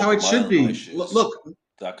But that's how walk a it mile should in be. my shoes. Look,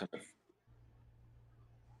 That kind of.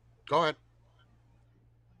 go ahead.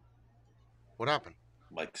 What happened?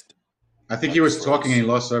 Mike's I think he Mike was froze. talking and he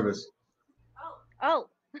lost service. Oh,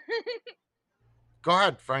 Go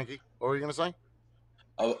ahead, Frankie. What were you gonna say?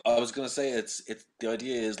 I was gonna say it's the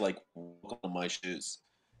idea is like walking in my shoes.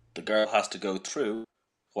 The girl has to go through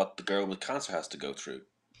what the girl with cancer has to go through.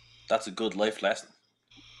 That's a good life lesson.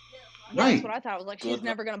 yeah, Right. that's what I thought. I was like, she's Good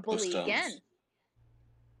never gonna bully stones. again.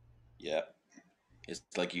 Yeah, it's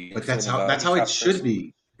like you. But if you're that's in a how it handicapped should person,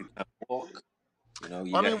 be. You can't walk. You know,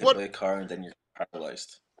 you I get mean, hit what- by a car and then you're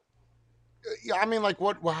paralyzed. Yeah, I mean, like,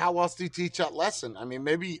 what? Well, how else do you teach that lesson? I mean,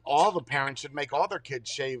 maybe all the parents should make all their kids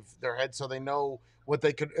shave their heads so they know what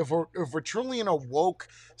they could. If we're truly in a woke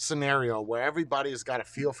scenario where everybody has got to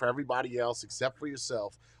feel for everybody else except for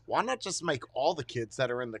yourself, why not just make all the kids that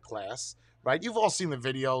are in the class, right? You've all seen the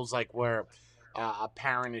videos like where a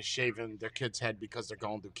parent is shaving their kid's head because they're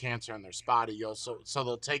going through cancer and they're spotty, so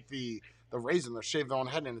they'll take the razor, they'll shave their own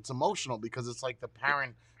head, and it's emotional because it's like the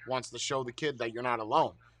parent wants to show the kid that you're not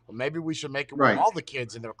alone. Well, maybe we should make it where Right. all the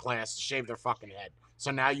kids in their class shave their fucking head. So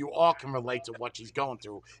now you all can relate to what she's going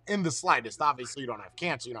through in the slightest. Obviously, you don't have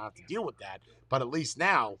cancer, you don't have to deal with that. But at least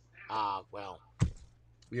now, well,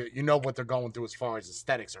 you know what they're going through as far as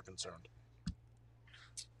aesthetics are concerned.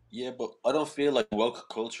 Yeah, but I don't feel like woke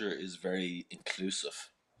culture is very inclusive.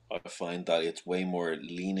 I find that it's way more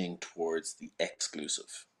leaning towards the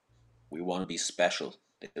exclusive. We want to be special.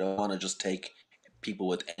 They don't want to just take people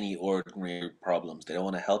with any ordinary problems. They don't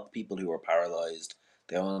want to help people who are paralyzed.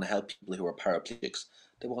 They don't want to help people who are paraplegics.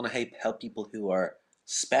 They want to help people who are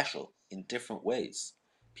special in different ways.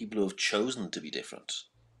 People who have chosen to be different.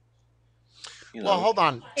 You know, Well, hold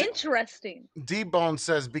on. Interesting. D-Bone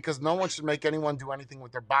says because no one should make anyone do anything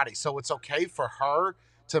with their body. So it's okay for her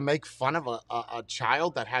to make fun of a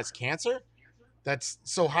child that has cancer?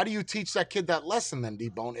 So how do you teach that kid that lesson then,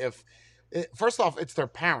 D-Bone? First off, it's their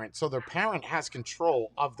parent. So their parent has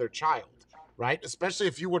control of their child, right? Especially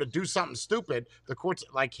if you were to do something stupid, the courts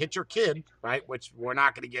like hit your kid, right? Which we're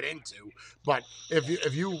not going to get into. But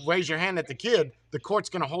if you raise your hand at the kid, the court's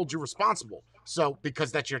going to hold you responsible. So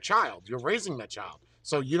because that's your child, you're raising that child.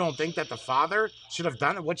 So you don't think that the father should have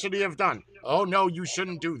done it? What should he have done? Oh no, you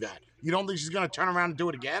shouldn't do that. You don't think she's going to turn around and do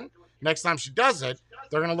it again? Next time she does it,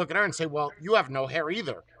 they're going to look at her and say, well, you have no hair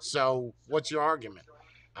either. So what's your argument?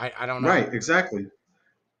 I don't know. Right, exactly.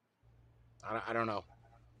 I don't know.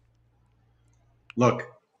 Look,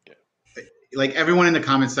 like everyone in the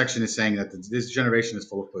comment section is saying that this generation is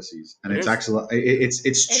full of pussies, and It it's is. actually it's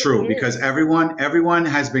It true is. because everyone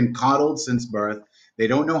has been coddled since birth. They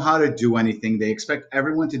don't know how to do anything. They expect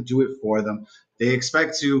everyone to do it for them. They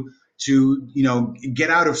expect to get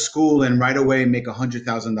out of school and right away make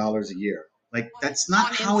 $100,000 a year. Like that's not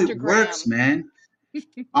On how it Instagram. works, man.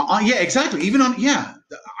 Yeah, exactly. Even on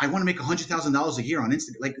I want to make $100,000 a year on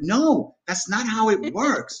Instagram. Like, no, that's not how it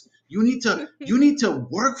works. You need to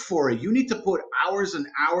work for it. You need to put hours and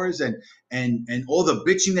hours and all the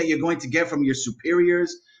bitching that you're going to get from your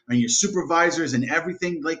superiors and your supervisors and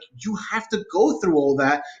everything. Like, you have to go through all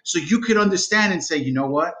that so you could understand and say, you know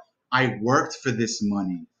what? I worked for this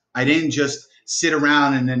money. I didn't just sit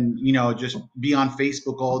around and then just be on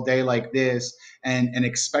Facebook all day like this and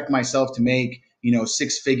expect myself to make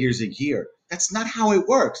 6 figures a year. That's not how it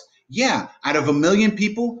works. Yeah, out of 1 million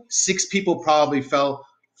people, 6 people probably fell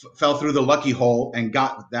through the lucky hole and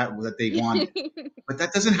got that they wanted. But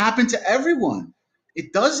that doesn't happen to everyone.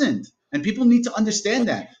 It doesn't. And people need to understand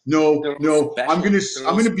that. No, I'm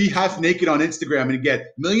gonna be half naked on Instagram and get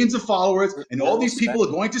millions of followers, and all these people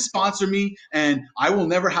are going to sponsor me, and I will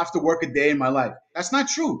never have to work a day in my life. That's not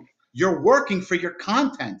true. You're working for your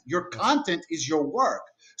content. Your content is your work.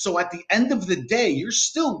 So at the end of the day, you're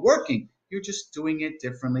still working. You're just doing it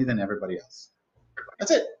differently than everybody else.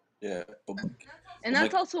 That's it. yeah, but And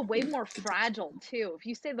that's also way more fragile too. If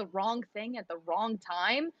you say the wrong thing at the wrong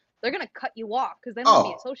time, they're gonna cut you off because they don't want to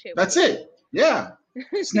be associated That's with you. it. Yeah.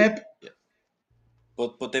 Snip.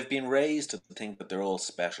 but they've been raised to think that they're all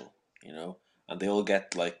special, and they all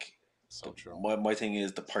get like. So true. My thing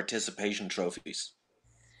is the participation trophies.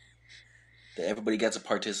 That everybody gets a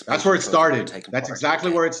participation. That's where it trophy for started. taking That's part in exactly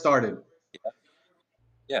the game. where it started.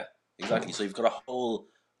 Yeah, exactly. So you've got a whole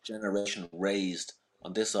generation raised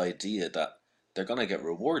on this idea that they're going to get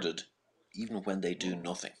rewarded even when they do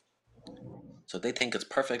nothing. So they think it's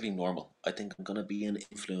perfectly normal. I think I'm going to be an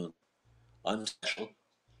influencer. I'm special.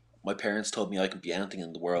 My parents told me I could be anything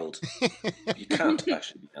in the world. You can't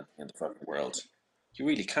actually be anything in the fucking world. You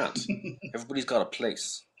really can't. Everybody's got a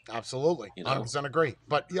place, Absolutely, you know. 100% agree.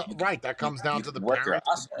 But yeah, You can, right, that comes down you to the can work your parents.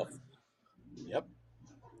 ass off. Yep.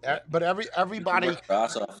 Yeah. But You can everybody, work your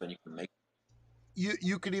ass off and you can make.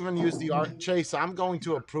 you could even use the art. Chase, I'm going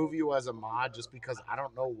to approve you as a mod just because I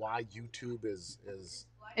don't know why YouTube Is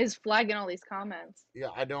flagging all these comments. yeah,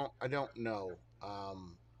 I don't know.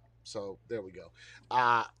 So there we go.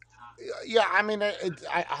 Uh, yeah, I mean, I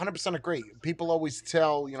 100% agree. People always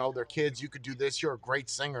tell their kids, you could do this, you're a great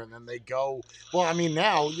singer, and then they go. Well, I mean,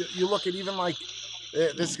 now you look at even like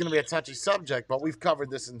this is going to be a touchy subject, but we've covered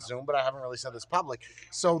this in Zoom, but I haven't really said this public.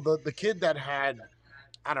 So the kid that had,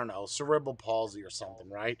 I don't know, cerebral palsy or something,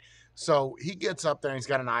 right? So he gets up there and he's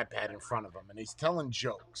got an iPad in front of him and he's telling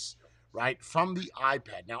jokes, right, from the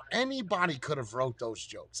iPad. Now, anybody could have wrote those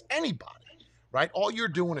jokes. Anybody, right? All you're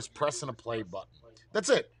doing is pressing a play button. That's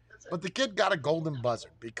it. But the kid got a golden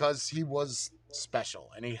buzzer because he was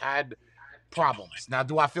special and he had problems. Now,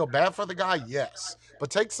 do I feel bad for the guy? Yes. But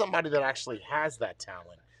take somebody that actually has that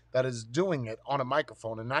talent, that is doing it on a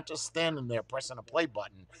microphone and not just standing there pressing a play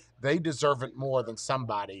button. They deserve it more than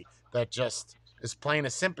somebody that just is playing a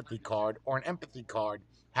sympathy card or an empathy card,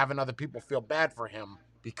 having other people feel bad for him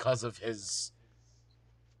because of his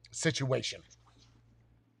situation.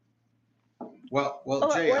 Well,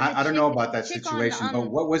 Jay, Or the I don't know chick about that chick on situation, but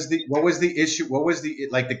what was the issue? What was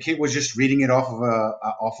the kid was just reading it off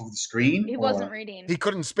of the screen, he wasn't or reading. He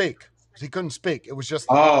couldn't speak. He couldn't speak. It was just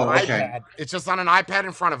oh, an okay, iPad. It's just on an iPad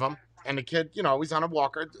in front of him, and the kid, he's on a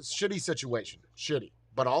walker. It's a shitty situation, shitty.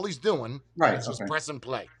 But all he's doing right, is just okay, press and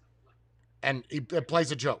play, and it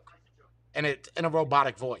plays a joke, and it in a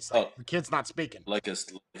robotic voice. Like Oh, the kid's not speaking. like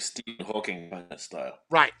Stephen Hawking kind of style.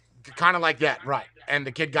 Right, kind of like that. Right, and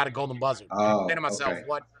the kid got a golden buzzer. And I'm saying to oh, myself, okay,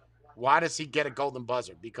 what? Why does he get a golden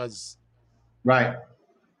buzzer? Because right.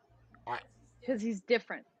 Because he's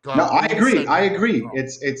different. No, we didn't say I that. agree. No.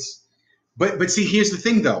 But see, here's the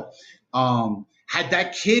thing though. Had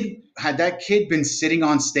that kid been sitting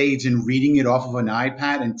on stage and reading it off of an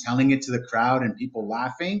iPad and telling it to the crowd and people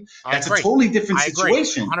laughing, I that's a agree. totally different I agree.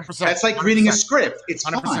 situation. 100%. That's like reading a 100%. script. It's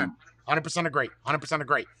 100%. fine. 100% agree. 100%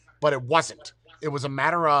 agree. But it wasn't. It was a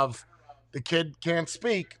matter of the kid can't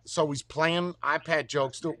speak, so he's playing iPad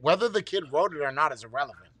jokes. Whether the kid wrote it or not is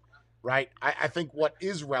irrelevant, right? I think what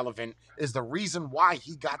is relevant is the reason why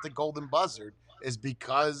he got the golden buzzard is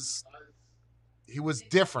because he was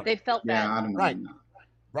different. They felt Yeah, that. I don't know. Right.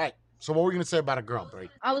 Right. So what were you going to say about a girl, Brie?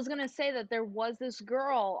 I was gonna say that there was this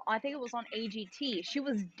girl, I think it was on AGT. She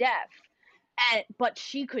was deaf, but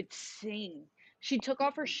she could sing. She took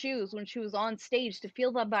off her shoes when she was on stage to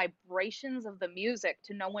feel the vibrations of the music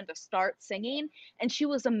to know when to start singing, and she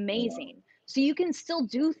was amazing. So you can still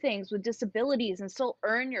do things with disabilities and still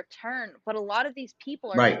earn your turn, but a lot of these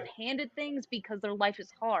people are Right. just handed things because their life is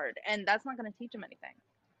hard, and that's not going to teach them anything.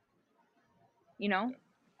 You know?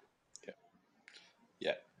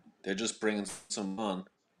 Yeah, they're just bringing someone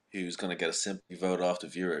who's going to get a sympathy vote off the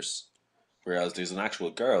viewers, whereas there's an actual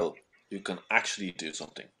girl who can actually do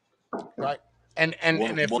something. Right. And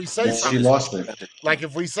if we say She something, lost it. like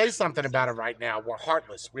if we say something about it right now, we're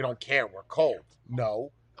heartless. We don't care. We're cold.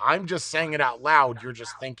 No, I'm just saying it out loud. You're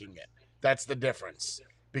just thinking it. That's the difference.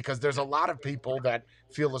 Because there's a lot of people that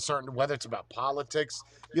feel a certain, whether it's about politics,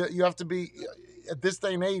 you have to be at this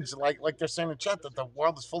day and age, like they're saying in chat, that the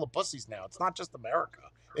world is full of pussies now. It's not just America.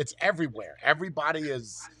 It's everywhere. Everybody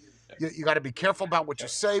is. You got to be careful about what you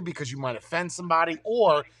say because you might offend somebody,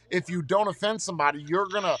 or if you don't offend somebody, they're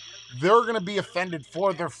gonna be offended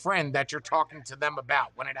for their friend that you're talking to them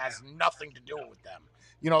about when it has nothing to do with them.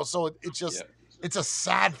 So it's just it's a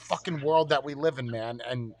sad fucking world that we live in, man,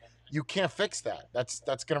 and you can't fix that.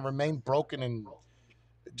 That's gonna remain broken and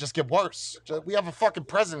just get worse. We have a fucking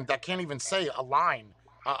president that can't even say a line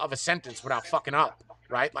of a sentence without fucking up.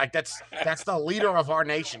 Right? Like that's the leader of our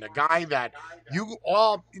nation, a guy that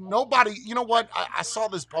nobody, you know what? I saw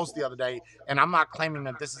this post the other day, and I'm not claiming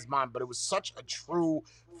that this is mine, but it was such a true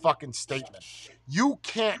fucking statement. You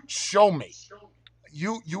can't show me.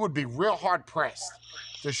 You would be real hard pressed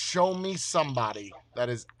to show me somebody that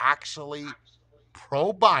is actually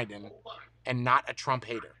pro Biden and not a Trump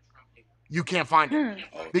hater. You can't find it.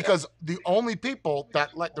 Because the only people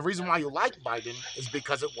that the reason why you like Biden is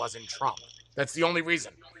because it wasn't Trump. That's the only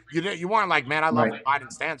reason. You weren't like, man, I love what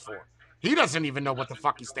Biden stands for. He doesn't even know what the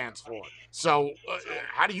fuck he stands for. So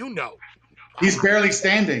how do you know? He's barely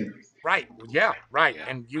standing. Right. Yeah, right.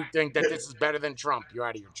 And you think that this is better than Trump. You're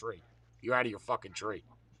out of your tree. You're out of your fucking tree.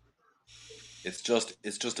 It's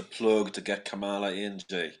just a plug to get Kamala in,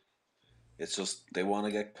 Jay. It's just they want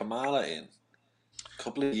to get Kamala in.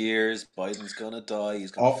 Couple of years, Biden's gonna die.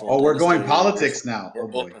 He's gonna Oh, fall oh, down we're the going stairs. politics now. Oh Or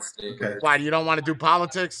up boy. the stairs. Okay. Why, you don't want to do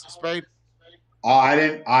politics, Spade? Oh,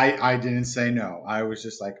 I didn't say no. I was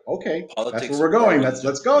just like, okay, that's Politics where we're of going. Ireland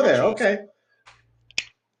Let's go are there. just Okay.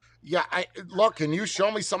 Yeah, look. Can you show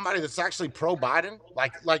me somebody that's actually pro Biden?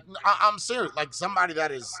 I'm serious. Like somebody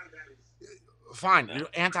that is fine. You're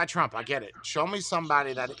anti-Trump. I get it. Show me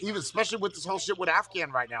somebody that, even especially with this whole shit with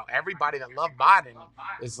Afghan right now, everybody that loved Biden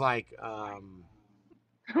is like,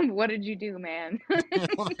 What did you do, man?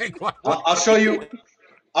 like what? I'll show you.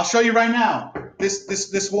 I'll show you right now.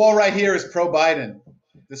 This wall right here is pro Biden.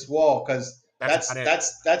 This wall, because That's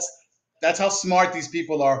that's about it. that's how smart these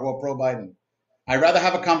people are who are pro Biden. I'd rather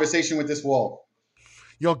have a conversation with this wall.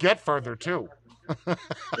 You'll get further too.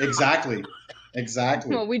 Exactly.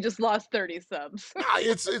 Exactly. Well, we just lost 30 subs. Nah,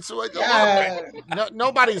 it's look, Yeah.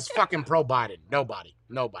 nobody's fucking pro Biden. Nobody.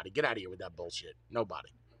 Get out of here with that bullshit. Nobody.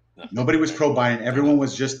 Nobody was pro Biden. Everyone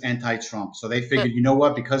was just anti-Trump. So they figured, you know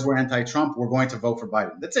what? Because we're anti-Trump, we're going to vote for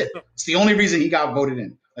Biden. That's it. It's the only reason he got voted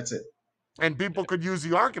in. That's it. And people could use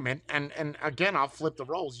the argument, and again, I'll flip the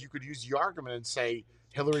roles. You could use the argument and say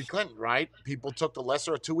Hillary Clinton, right? People took the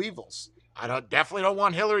lesser of two evils. I definitely don't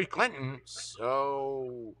want Hillary Clinton,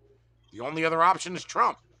 so the only other option is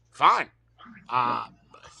Trump. Fine. I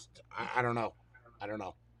don't know.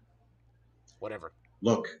 Whatever.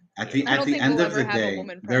 Look, at the I don't think end we'll of ever the have a day,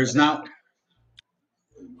 woman there's president. not.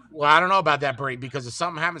 Well, I don't know about that, Bree, because if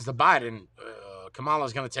something happens to Biden,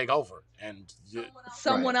 Kamala's going to take over, and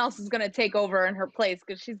Someone Right. else is going to take over in her place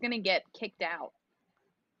because she's going to get kicked out.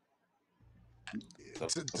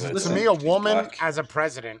 to Listen, me, a she's woman black. as a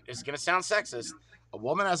president is going to sound sexist. A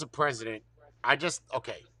woman as a president,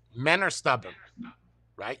 okay. Men are stubborn,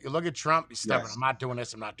 right? You look at Trump, he's stubborn. Yes. I'm not doing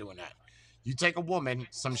this. I'm not doing that. You take a woman,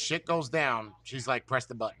 some shit goes down. She's like, press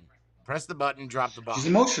the button, drop the bomb. She's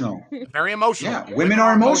emotional. Very emotional. Yeah, women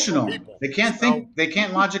are emotional. people. They can't think. They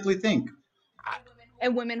can't logically think.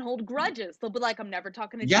 And women hold grudges. They'll be like, I'm never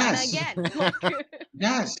talking to Yes. China again.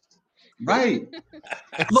 Yes. Right.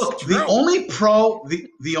 It's Look, true. the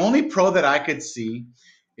only pro that I could see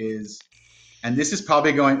is, and this is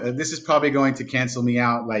probably going to cancel me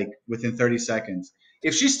out like within 30 seconds.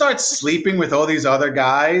 If she starts sleeping with all these other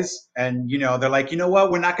guys, and they're like, you know what,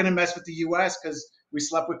 we're not going to mess with the U.S. because we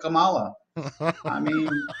slept with Kamala. I mean,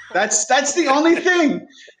 that's the only thing.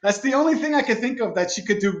 That's the only thing I could think of that she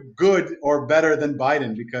could do good or better than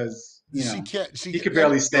Biden, because She can't. he could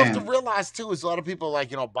barely You stand. have to realize too is a lot of people are like,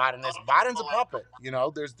 Biden's a puppet.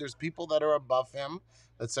 There's people that are above him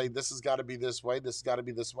that say this has got to be this way, this has got to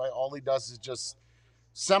be this way. All he does is just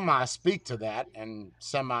semi speak to that and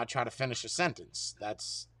semi try to finish a sentence.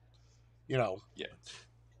 That's Yeah.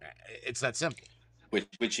 it's that simple.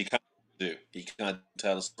 Which he can't do. He can't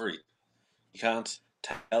tell a story. He can't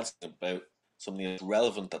tell something about something that's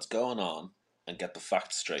relevant that's going on and get the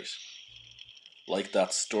facts straight. Like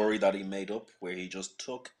that story that he made up where he just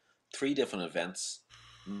took 3 different events,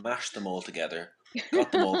 mashed them all together,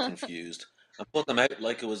 got them all confused, and put them out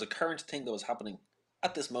like it was a current thing that was happening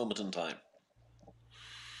at this moment in time.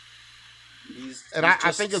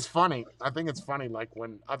 I think it's funny. I think it's funny, like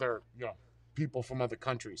when other people from other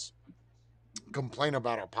countries complain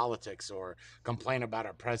about our politics or complain about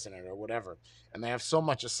our president or whatever, and they have so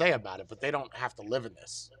much to say about it, but they don't have to live in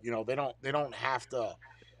this. They don't have to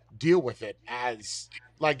deal with it as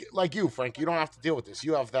like you, Frank. You don't have to deal with this.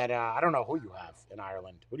 You have that. I don't know who you have in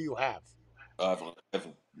Ireland. Who do you have? I have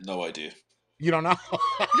no idea. You don't know.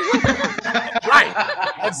 Right.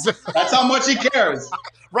 That's how much he cares.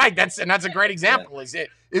 Right. That's a great example. Is it?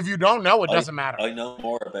 If you don't know, it doesn't matter. I know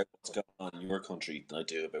more about what's going on in your country than I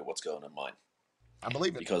do about what's going on in mine. I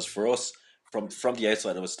believe it. Because for us, from the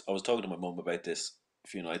outside, I was talking to my mum about this a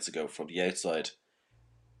few nights ago. From the outside,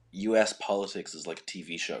 U.S. politics is like a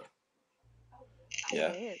TV show.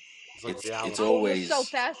 Yeah, It is. It's like it's reality. it's I was always so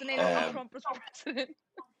fascinated when um, Trump was president.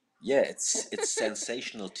 yeah, it's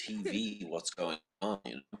sensational TV. What's going on?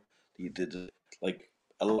 Like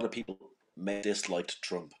a lot of people may disliked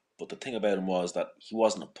Trump, but the thing about him was that he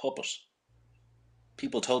wasn't a puppet.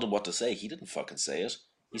 People told him what to say. He didn't fucking say it.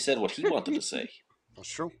 He said what he wanted to say. That's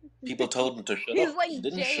true. People told him to shut He's up. like He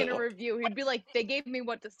didn't Jay shut in a up. review. He'd be like, they gave me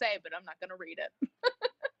what to say, but I'm not going to read it.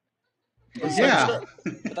 Yeah.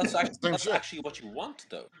 But that's Same shit. actually what you want,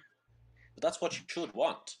 though. But that's what you should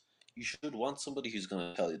want. You should want somebody who's going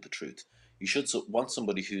to tell you the truth. You should want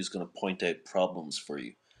somebody who's going to point out problems for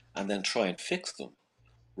you and then try and fix them,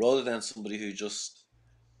 rather than somebody who just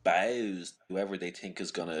bows to whoever they think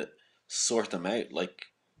is going to sort them out. Like,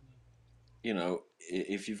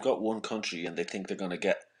 if you've got one country and they think they're going to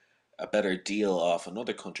get a better deal off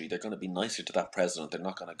another country, they're going to be nicer to that president. They're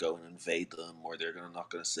not going to go and invade them, or they're not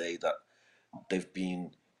going to say that they've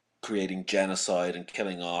been creating genocide and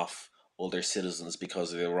killing off all their citizens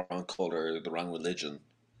because of the wrong color or the wrong religion.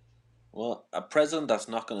 Well, a president that's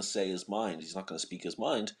not going to say his mind, he's not going to speak his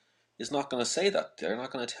mind, is not going to say that. They're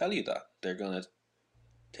not going to tell you that. They're going to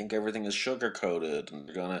think everything is sugar coated, and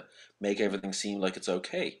they're going to make everything seem like it's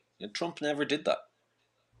okay. And Trump never did that.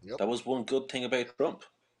 Yep. That was one good thing about Trump.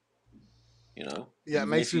 Yeah, it even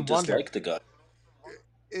makes if me you wonder. dislike the guy.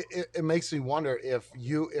 It makes me wonder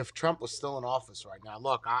if Trump was still in office right now.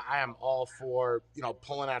 Look, I am all for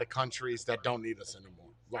pulling out of countries that don't need us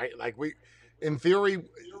anymore, right? Like in theory,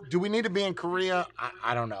 do we need to be in Korea?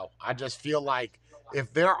 I don't know. I just feel like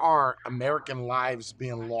if there are American lives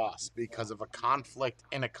being lost because of a conflict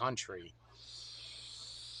in a country,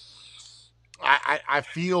 I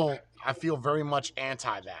feel very much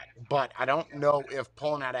anti that. But I don't know if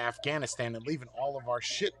pulling out of Afghanistan and leaving all of our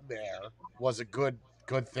shit there was a good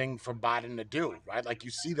thing for Biden to do, right? Like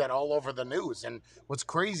you see that all over the news. And what's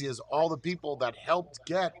crazy is all the people that helped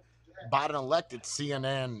get Biden elected,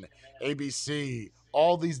 CNN, ABC,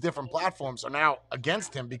 all these different platforms are now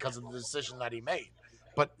against him because of the decision that he made.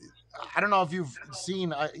 But I don't know if you've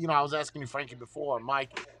seen, I was asking you, Frankie, before,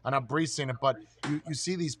 Mike, and I've briefly seen it, but you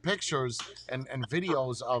see these pictures and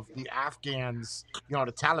videos of the Afghans, the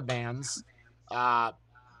Taliban's,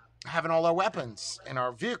 having all our weapons and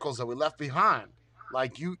our vehicles that we left behind.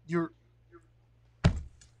 Like you're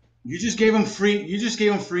You just gave them free. You just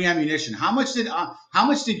gave them free ammunition. How much did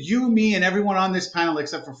you, me, and everyone on this panel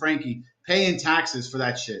except for Frankie pay in taxes for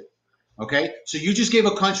that shit? Okay, so you just gave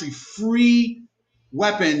a country free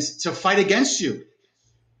weapons to fight against you.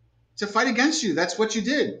 To fight against you. That's what you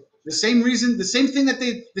did. The same reason, the same thing that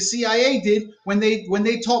the CIA did when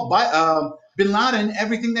they taught Bin Laden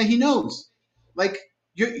everything that he knows. Like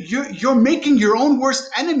you're making your own worst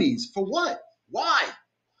enemies for what? Why?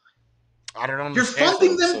 I don't You're understand.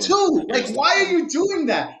 funding them So too. Like, here's the why are thing. you doing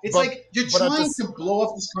that? It's But like you're but at trying this to blow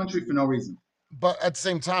up this country for no reason. but at the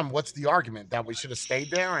same time, what's the argument that we should have stayed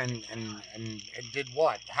there and did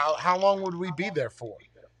what? How long would we be there for?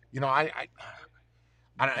 It's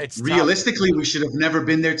tough. Realistically, we should have never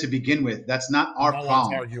been there to begin with. That's not our No one's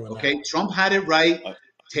problem. arguing that. Okay, Trump had it right. I,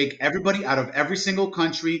 Take everybody out of every single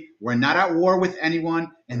country. We're not at war with anyone,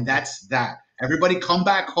 and that's that. Everybody come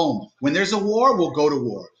back home. When there's a war, we'll go to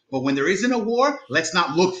war. But when there isn't a war, let's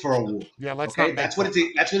not look for a war. Yeah, let's not Okay, make that's what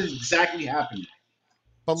them. that's what is exactly happening.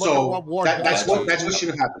 But look at what So war that does that's as though. what you that's what should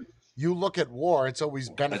have happened. You look at war, it's always as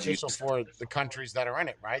you beneficial for the countries that are in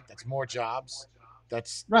it, right? That's more jobs.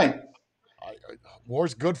 That's Right,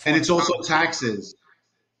 war's good for and an it's also economy. taxes.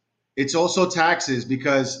 It's also taxes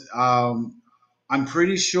because I'm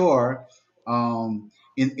pretty sure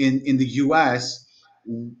in the U.S.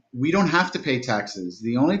 we don't have to pay taxes.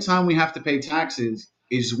 The only time we have to pay taxes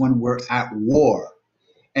is when we're at war.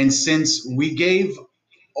 And since we gave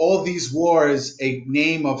all these wars a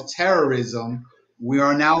name of terrorism, we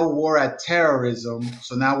are now at war at terrorism.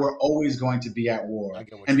 So now we're always going to be at I war.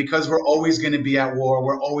 get what And you because we're always going to be at war,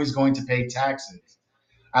 we're always going to pay taxes.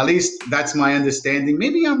 At least that's my understanding.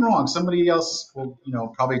 Maybe I'm wrong. Somebody else will,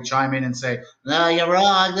 probably chime in and say, "No, you're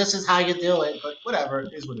wrong. This is how you do it." But whatever,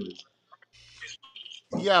 it is what it is.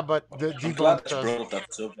 Yeah, but the I'm glad debunk that you does. brought up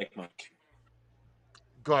that subject, Mike.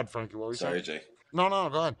 Go ahead, Frankie. What were you saying? Sorry, Jay. No,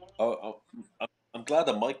 go ahead. I'm glad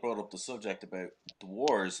that Mike brought up the subject about the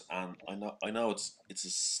wars, and I know it's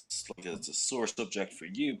a sore subject for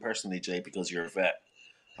you personally, Jay, because you're a vet.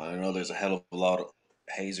 And I know there's a hell of a lot of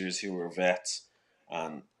hazers who are vets,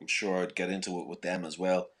 and I'm sure I'd get into it with them as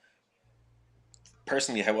well.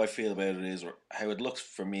 Personally, how I feel about it is, or how it looks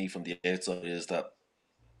for me from the outside, is that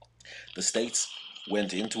the states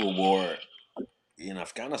went into a war in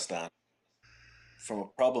Afghanistan from a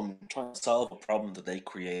problem, trying to solve a problem that they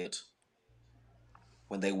created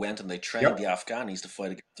when they went and they trained the Yep. Afghanis to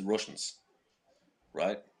fight against the Russians,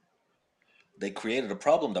 right? They created a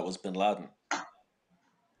problem that was Bin Laden.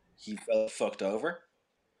 He felt fucked over.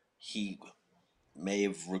 He may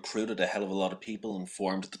have recruited a hell of a lot of people and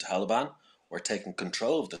formed the Taliban or taken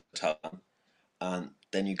control of the Taliban, and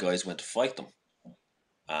then you guys went to fight them.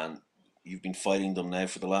 And you've been fighting them now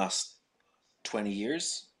for the last 20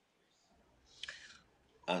 years,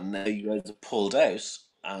 and now you guys have pulled out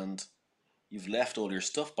and you've left all your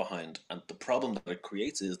stuff behind. And the problem that it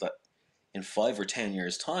creates is that in 5 or 10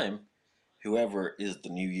 years' time, whoever is the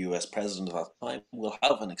new US president at that time will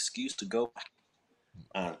have an excuse to go back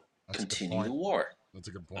and That's a good continue the point. war That's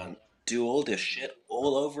a good point. and do all this shit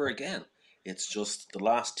all over again. It's just the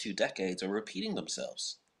last 2 decades are repeating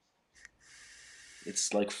themselves.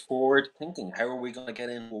 It's like forward thinking. How are we going to get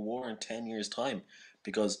into a war in 10 years' time?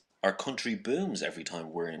 Because our country booms every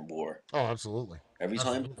time we're in war. Oh, absolutely. Every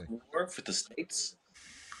time Absolutely. we war for the States,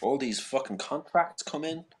 all these fucking contracts come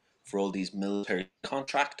in for all these military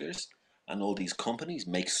contractors, and all these companies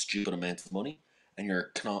make stupid amounts of money, and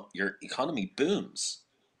your economy booms.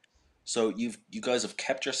 So you guys have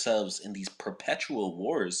kept yourselves in these perpetual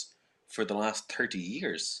wars for the last 30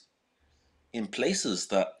 years in places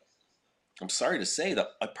that I'm sorry to say that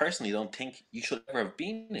I personally don't think you should ever have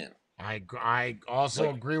been in. I also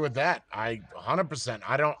Like, agree with that. I 100%.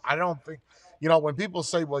 I don't think, when people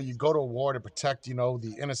say, well, you go to a war to protect,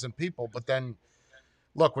 the innocent people, but then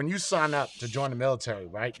look, when you sign up to join the military,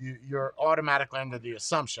 right, you're automatically under the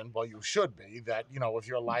assumption, well, you should be, that, if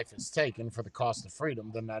your life is taken for the cost of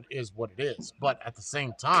freedom, then that is what it is. But at the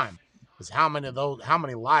same time, is how many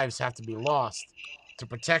lives have to be lost to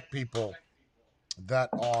protect people that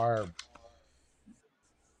are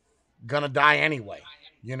gonna die anyway,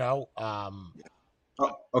 you know?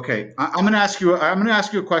 Okay, I'm going to ask you. I'm going to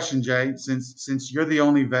ask you a question, Jay. Since you're the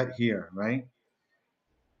only vet here, right?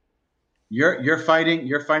 You're fighting.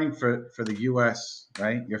 You're fighting for the U.S.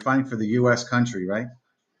 Right? You're fighting for the U.S. country, right?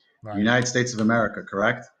 The Right. United States of America,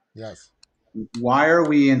 correct? Yes. Why are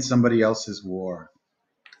we in somebody else's war?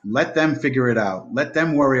 Let them figure it out. Let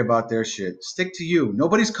them worry about their shit. Stick to you.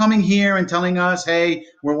 Nobody's coming here and telling us, "Hey,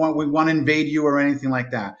 we want to invade you" or anything like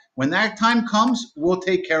that. When that time comes, we'll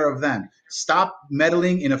take care of them. Stop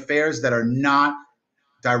meddling in affairs that are not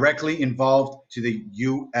directly involved to the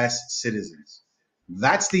U.S. citizens.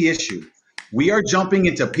 That's the issue. We are jumping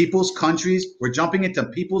into people's countries. We're jumping into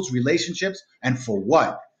people's relationships. And for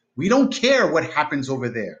what? We don't care what happens over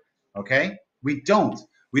there. Okay? We don't.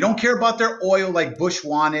 We don't care about their oil like Bush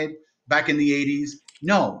wanted back in the 80s.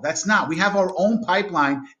 No, that's not. We have our own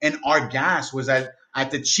pipeline, and our gas was at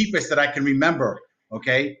the cheapest that I can remember,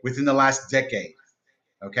 okay, within the last decade.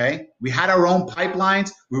 Okay. We had our own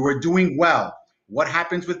pipelines. We were doing well. What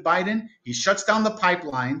happens with Biden? He shuts down the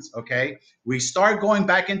pipelines. Okay. We start going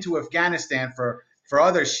back into Afghanistan for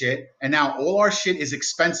other shit. And now all our shit is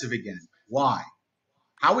expensive again. Why?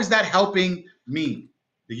 How is that helping me,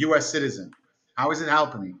 the US citizen? How is it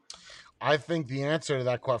helping me? I think the answer to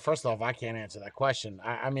that question, first off, I can't answer that question.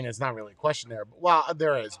 I mean, it's not really a question there. Well,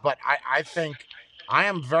 there is, but I think I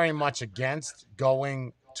am very much against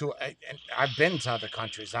going to, and I've been to other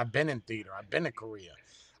countries. I've been in theater. I've been to Korea.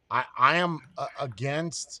 I am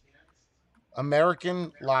against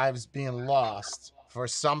American lives being lost for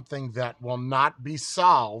something that will not be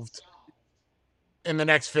solved in the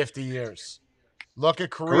next 50 years. Look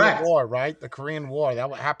at Korea Correct. War, right? The Korean War,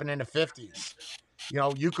 that happened in the 50s.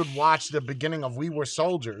 You could watch the beginning of We Were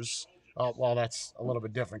Soldiers. Well, that's a little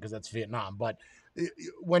bit different because that's Vietnam. But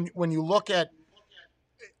when you look at,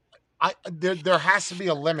 there has to be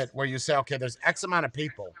a limit where you say, okay, there's X amount of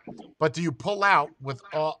people, but do you pull out with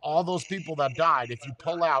all those people that died? If you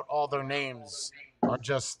pull out, all their names are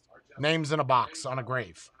just names in a box on a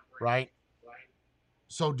grave, right?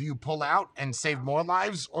 So do you pull out and save more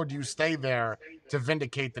lives, or do you stay there to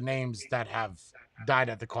vindicate the names that have died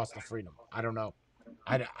at the cost of freedom? I don't know.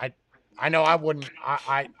 I know I wouldn't.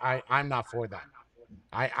 I'm not for that.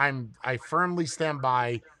 I firmly stand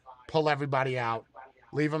by. Pull everybody out,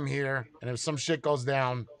 leave them here, and if some shit goes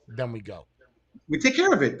down, then we go. We take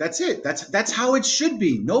care of it. That's it. That's how it should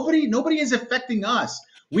be. Nobody is affecting us.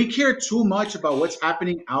 We care too much about what's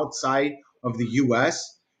happening outside of the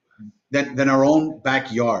US than our own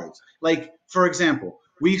backyards. Like, for example,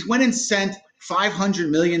 we went and sent $500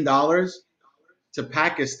 million to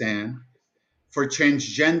Pakistan for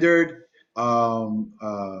transgendered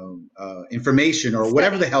information or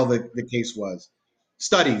whatever the hell Studies. the case was.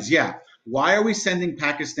 Studies, yeah. Why are we sending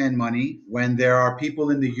Pakistan money when there are people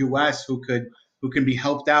in the U.S. who can be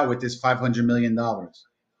helped out with this $500 million?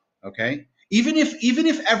 Okay, even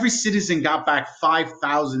if every citizen got back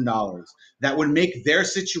 $5,000, that would make their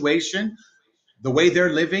situation, the way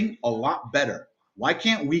they're living, a lot better. Why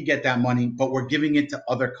can't we get that money, but we're giving it to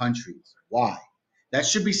other countries? Why? That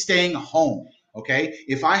should be staying home. Okay.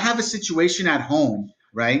 If I have a situation at home,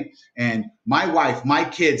 right, and my wife, my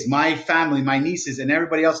kids, my family, my nieces, and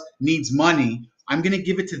everybody else needs money, I'm going to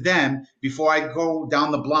give it to them before I go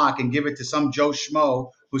down the block and give it to some Joe Schmo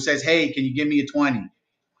who says, "Hey, can you give me a 20?"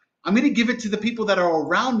 I'm going to give it to the people that are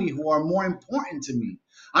around me who are more important to me.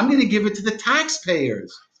 I'm going to give it to the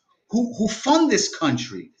taxpayers who fund this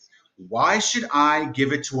country. Why should I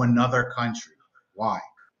give it to another country? Why?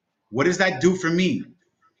 What does that do for me?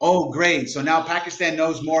 Oh, great. So now Pakistan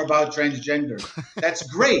knows more about transgenders. That's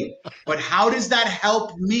great. But how does that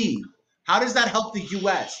help me? How does that help the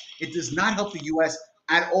US? It does not help the US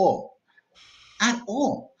at all. at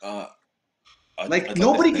all. I'd Nobody like to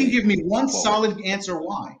can say give me one what we're- solid answer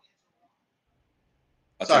why.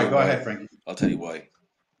 I'll tell Sorry, you go why. ahead, Frankie. I'll tell you why.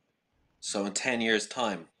 So in 10 years'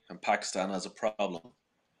 time, when Pakistan has a problem,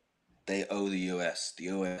 they owe the US. The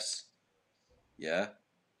US, yeah?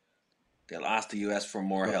 They'll ask the US for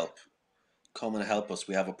more help. Come and help us.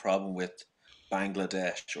 We have a problem with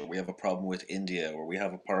Bangladesh, or we have a problem with India, or we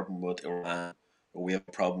have a problem with Iran, or we have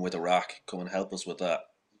a problem with Iraq. Come and help us with that.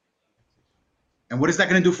 And what is that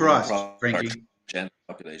going to do for We're us, our Frankie? gender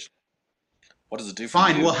population. What does it do for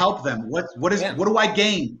Fine, you? we'll help them. What Yeah. do I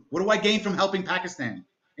gain? What do I gain from helping Pakistan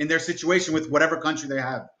in their situation with whatever country they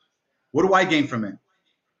have? What do I gain from it?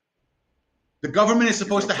 The government is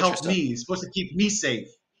supposed to gonna put help yourself- me. It's supposed to keep me safe,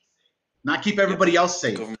 not keep everybody else The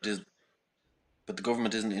safe. government is, but the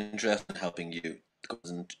government isn't interested in helping you. The government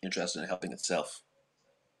isn't interested in helping itself.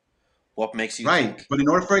 What makes you Right, think? but in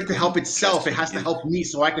order for it the to help government is itself, it interested in has to you? help me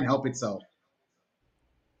so I can help itself.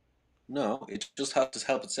 No, it just has to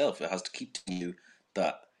help itself. It has to keep telling you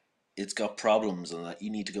that it's got problems and that you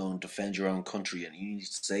need to go and defend your own country and you need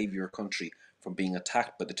to save your country from being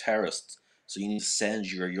attacked by the terrorists. So you need to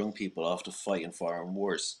send your young people off to fight in foreign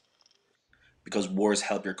wars because wars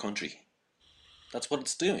help your country. That's what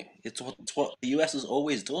it's doing. It's what the US has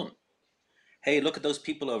always done. Hey, look at those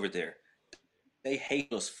people over there. They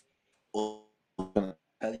hate us. We're going to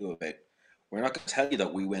tell you about. We're not going to tell you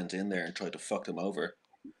that we went in there and tried to fuck them over.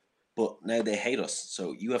 But now they hate us,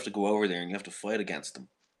 so you have to go over there and you have to fight against them.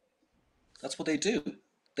 That's what they do.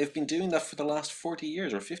 They've been doing that for the last 40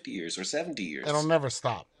 years or 50 years or 70 years. It'll never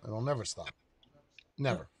stop. It'll never stop.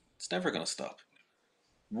 Never. It's never going to stop.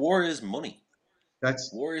 War is money. That's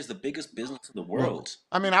War is the biggest business in the world.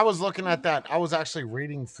 I mean, I was looking at that. I was actually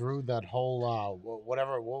reading through that whole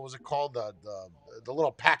whatever. What was it called? The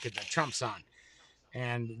little packet that Trump's on,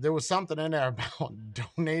 and there was something in there about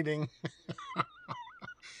donating.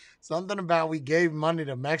 Something about we gave money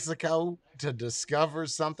to Mexico to discover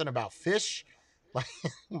something about fish,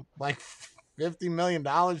 like $50 million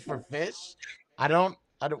for fish. I don't.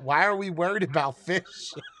 Why are we worried about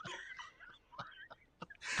fish?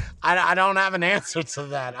 I don't have an answer to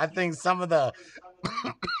that. I think some of the,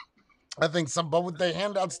 but they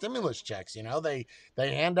hand out stimulus checks. You know, they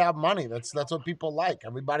hand out money. That's what people like.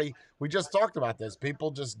 Everybody. We just talked about this.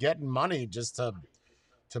 People just getting money just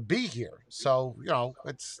to be here. So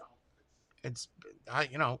it's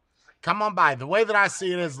come on by. The way that I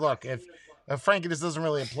see it is, look, if Frankie, this doesn't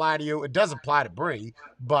really apply to you. It does apply to Bree,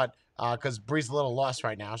 but because Bree's a little lost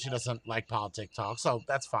right now. She doesn't like politic talk, so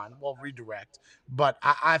that's fine. We'll redirect. But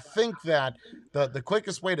I think that the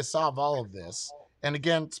quickest way to solve all of this, and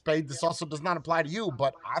again, Spade, this also does not apply to you,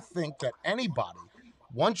 but I think that anybody,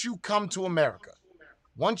 once you come to America,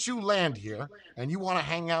 once you land here and you want to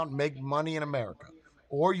hang out and make money in America,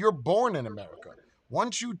 or you're born in America,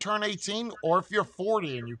 once you turn 18, or if you're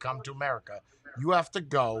 40 and you come to America, you have to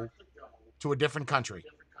go to a different country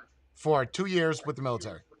for 2 years with the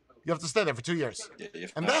military. You have to stay there for 2 years. Yeah, you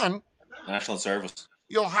have And to- then national service.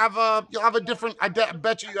 you'll have a different, I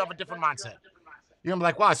bet you have a different mindset. You're gonna be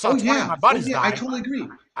like, wow, I saw 20 of my I buddies die. totally agree.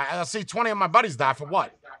 I see 20 of my buddies die for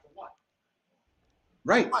what?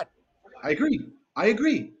 Right. What? I agree.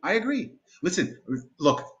 Listen,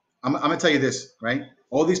 look, I'm gonna tell you this, right?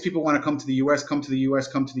 All these people want to come to the US, come to the US,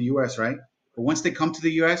 come to the US, right? But once they come to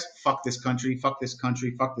the US, fuck this country, fuck this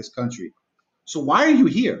country, fuck this country. So why are you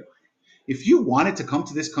here? If you wanted to come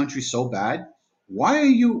to this country so bad, why are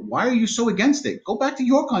you so against it? Go back to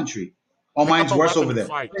your country. Oh, Pick mine's up a worse weapon over and there.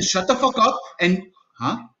 fight. Then shut the fuck up and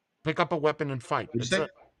Pick up a weapon and fight. What'd That's you it.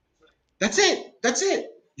 say? That's it.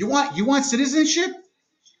 You want citizenship?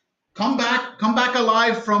 Come back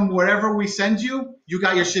alive from wherever we send you. You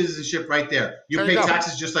got your citizenship right there. You There pay you go.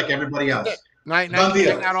 taxes just like everybody else. Now you Done can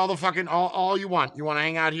deal. hang out all the fucking all you want. You want to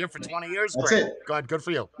hang out here for 20 years? That's Great. it. Good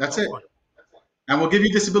for you. That's Go it. for it. And we'll give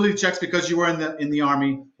you disability checks because you were in the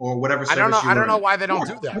army or whatever service I don't know. you I were don't know in. why they don't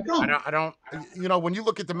Yeah, do that. no problem. I don't. When you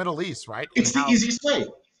look at the Middle East, right? It's and the how easiest way.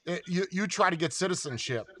 you try to get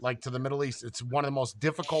citizenship like to the Middle East. It's one of the most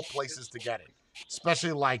difficult places to get it,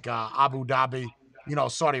 especially like Abu Dhabi,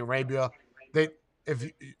 Saudi Arabia.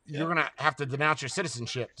 You're gonna have to denounce your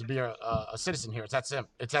citizenship to be a citizen here.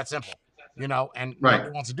 It's that simple. And Right.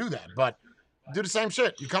 nobody wants to do that. But do the same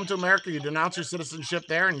shit. You come to America, you denounce your citizenship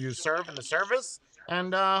there, and you serve in the service,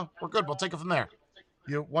 and we're good. We'll take it from there.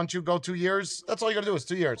 Once you go 2 years, that's all you gotta do is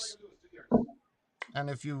 2 years. And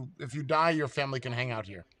if you die, your family can hang out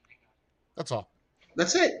here. That's all.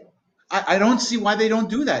 That's it. I don't see why they don't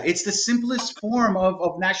do that. It's the simplest form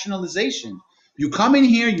of nationalization. You come in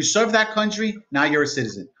here, you serve that country, now you're a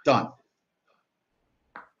citizen. Done.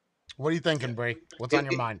 What are you thinking, Bray? What's on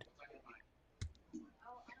your mind?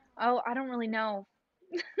 Oh, I don't really know.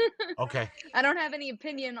 Okay. I don't have any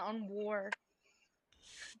opinion on war.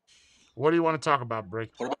 What do you want to talk about, Brie?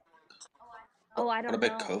 What about Oh, I what don't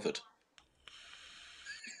about know. COVID?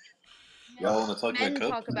 Y'all want to talk about Men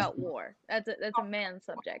talk COVID? about war. That's a man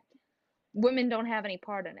subject. Women don't have any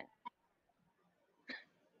part in it.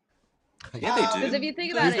 Yeah, they Because do. if you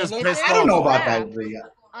think He's about it, just if pissed there's I don't a off. know about that. draft,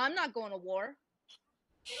 I'm not going to war.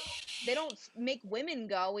 They don't make women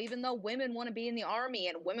go, even though women want to be in the army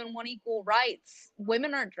and women want equal rights.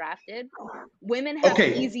 Women aren't drafted. Women have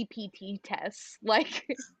Okay, easy PT tests. Like,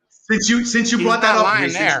 since you She's brought that not up, Bree, lying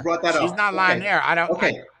since you there. brought that She's up, not lying okay, there. I don't.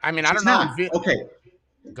 okay, I mean, I she's don't know. not. Okay,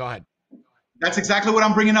 Go ahead. that's exactly what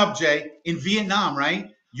I'm bringing up, Jay. In Vietnam,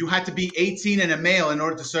 right? You had to be 18 and a male in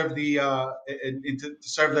order to serve to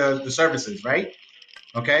serve the services, right?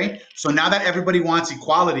 Okay. So now that everybody wants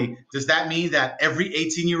equality, does that mean that every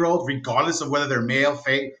 18-year-old, regardless of whether they're male,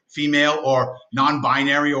 female, or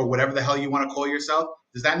non-binary, or whatever the hell you want to call yourself,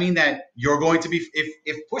 does that mean that you're going to be,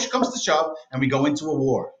 if push comes to shove and we go into a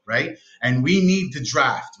war, right? And we need to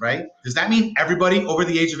draft, right? Does that mean everybody over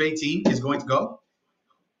the age of 18 is going to go?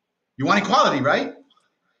 You want equality, right?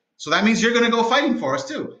 So that means you're going to go fighting for us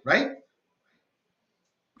too, right?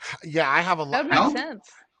 Yeah, I have a lot. that would make No? sense.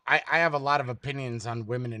 I have a lot of opinions on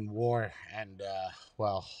women in war, and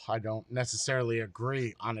well, I don't necessarily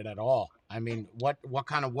agree on it at all. I mean, what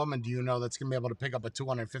kind of woman do you know that's gonna be able to pick up a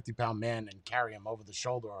 250-pound man and carry him over the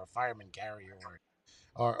shoulder, or a fireman carrier,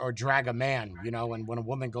 or drag a man? You know, and when a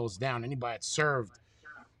woman goes down, anybody that's served,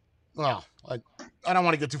 well, I don't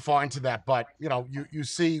want to get too far into that, but you know, you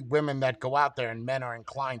see women that go out there, and men are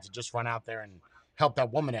inclined to just run out there and help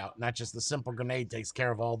that woman out. Not just the simple grenade takes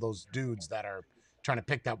care of all those dudes that are trying to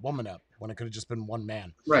pick that woman up when it could have just been one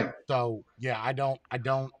man. Right. So yeah, I don't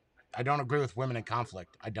agree with women in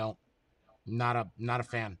conflict. I don't. Not a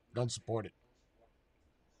fan. Don't support it.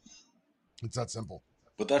 It's that simple.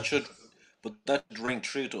 But that should, but that should ring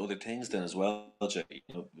true to other things then as well, Jay.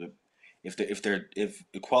 You know, if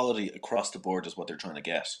equality across the board is what they're trying to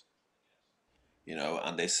get, you know,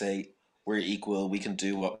 and they say we're equal, we can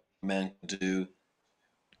do what men can do,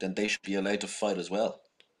 then they should be allowed to fight as well.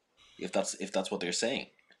 If that's what they're saying.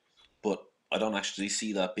 But I don't actually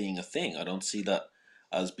see that being a thing. I don't see that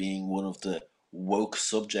as being one of the woke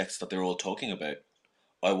subjects that they're all talking about.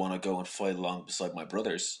 I want to go and fight along beside my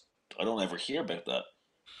brothers. I don't ever hear about that.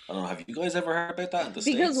 I don't know. Have you guys ever heard about that in the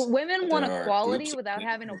Because States? women That want there are equality groups. without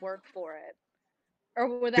having to work for it.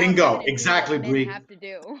 Or without Bingo. having to do what Exactly, men Bree. have to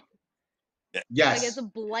do. Like, it's Yes. a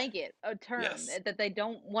blanket, a term Yes. that they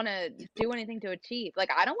don't want to do anything to achieve. Like,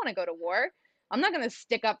 I don't want to go to war. I'm not going to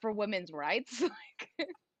stick up for women's rights.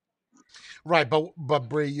 Right, but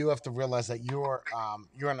Bree, you have to realize that you're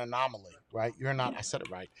an anomaly, right? You're not. I said it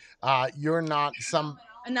right. You're not some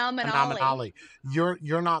Anomaly. anomaly.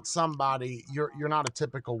 You're not somebody. You're not a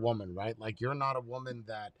typical woman, right? Like you're not a woman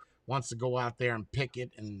that wants to go out there and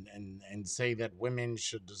picket and say that women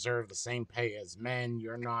should deserve the same pay as men.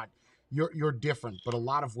 You're not. You're different, but a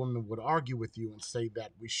lot of women would argue with you and say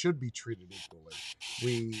that we should be treated equally.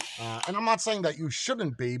 And I'm not saying that you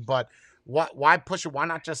shouldn't be, but why push it? Why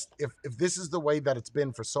not just if this is the way that it's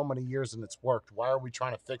been for so many years and it's worked? Why are we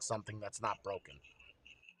trying to fix something that's not broken?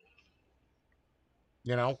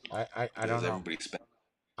 You know, I don't Because know. everybody's special.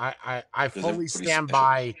 I Because fully everybody's stand special.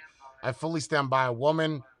 by. I fully stand by a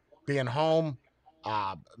woman being home,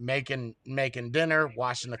 making dinner,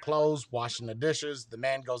 washing the clothes, washing the dishes. The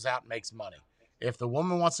man goes out and makes money. If the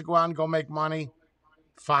woman wants to go out and go make money,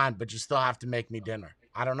 fine, but you still have to make me dinner.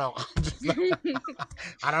 I don't know.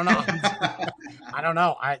 I don't know. I don't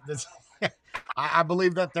know. I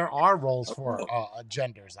believe that there are roles I don't for know.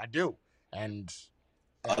 genders. I do, and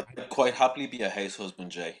I'd quite happily be a house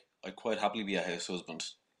husband, Jay. I'd quite happily be a house husband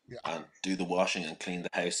yeah, and do the washing and clean the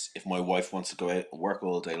house if my wife wants to go out and work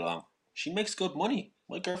all day long. She makes good money.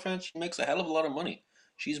 My girlfriend, she makes a hell of a lot of money.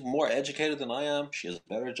 She's more educated than I am. She has a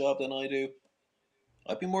better job than I do.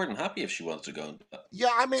 I'd be more than happy if she wants to go and do that. yeah.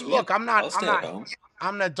 I mean, So yeah, look, I'm not. I'll I'm stay at not. home.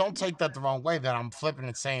 I'm not. Don't take that the wrong way. That I'm flipping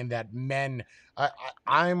and saying that men.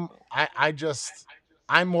 I just.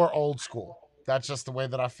 I'm more old school. That's just the way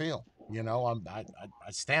that I feel. You know, I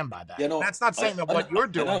stand by that. Yeah, And no, that's not I saying that I what know,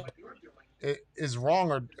 you're I know. doing is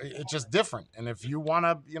wrong, or it's just different. And if you want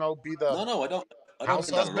to, you know, be the No, I don't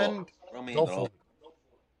house mean that at all. husband, I don't mean go that at for all. it.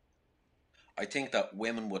 I think that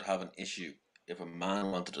women would have an issue if a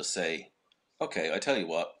man wanted to say, "Okay, I tell you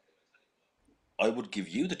what, I would give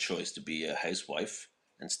you the choice to be a housewife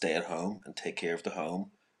and stay at home and take care of the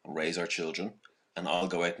home and raise our children, and I'll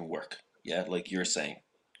go out and work." Yeah, like you're saying.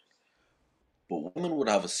 But women would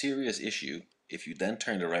have a serious issue if you then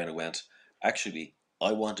turned around and went, "Actually,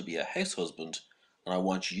 I want to be a house husband and I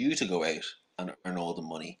want you to go out and earn all the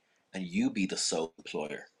money, and you be the sole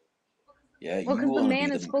employer. Yeah, Well, you because the want to be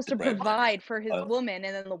man is supposed the to breadwinner. provide for his Uh, woman,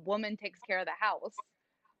 and then the woman takes care of the house.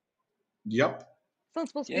 Yep. It's not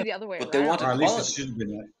supposed to yeah, be the other way but they want Or around. at least it equality. should have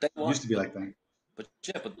been like, They used want, to be like that.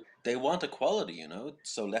 but they want equality, you know.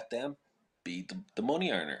 So let them be the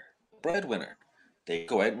money earner, breadwinner. They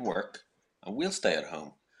go out and work, and we'll stay at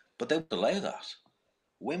home. But they would allow that.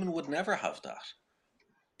 Women would never have that.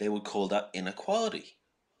 They would call that inequality.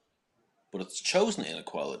 But it's chosen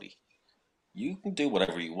inequality. You can do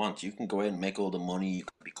whatever you want. You can go out and make all the money. You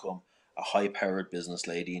can become a high-powered business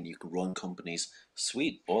lady, and you can run companies.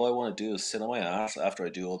 Sweet. All I want to do is sit on my ass after I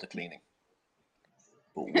do all the cleaning.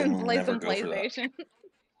 But And women will play never some go for that. PlayStation.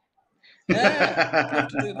 Yeah, love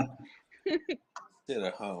to do that. Sit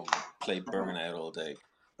at home, play Burnout all day.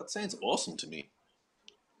 That sounds awesome to me.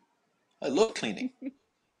 I love cleaning.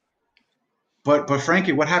 But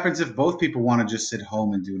Frankie, what happens if both people want to just sit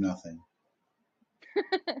home and do nothing?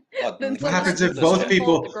 What? Then Then they What get a someone has happens to if sit stimulus on both the check.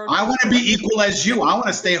 phone at the people? I grocery want to be store. equal as you. I want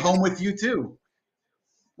to stay home with you too.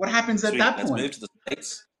 What happens at Sweet. that Let's move point? to the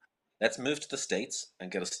States. Let's move to the States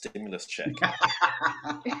and get a stimulus check.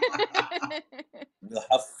 We'll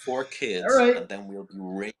have 4 kids, All right. and then we'll be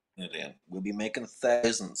raking it in. We'll be making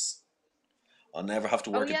thousands. I'll never have to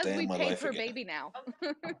Oh work a yes, day in we my pay life per again. baby now.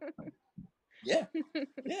 Yeah,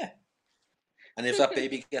 yeah. And if that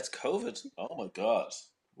baby gets COVID, oh my god,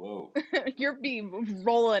 whoa. You're be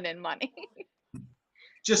rolling in money.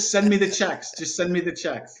 Just send me the checks. Just send me the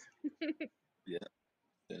checks. Yeah,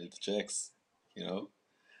 they need the checks. You know,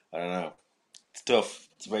 I don't know. It's tough.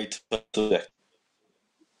 It's a very tough subject.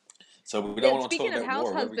 So we don't Yeah, want to talk speaking of about house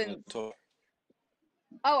war. What are we going husbands. to talk?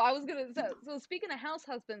 Oh, I was gonna. So speaking of house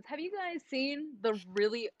husbands, have you guys seen the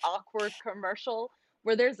really awkward commercial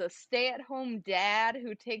where there's a stay-at-home dad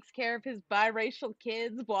who takes care of his biracial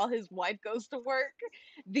kids while his wife goes to work?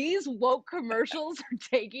 These woke commercials are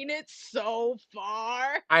taking it so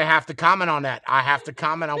far. I have to comment on that. I have to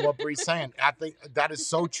comment on what Bree's saying. I think that is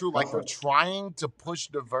so true. Go Like for they're it. trying to push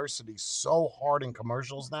diversity so hard in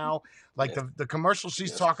commercials now. Like Yes, the commercial she's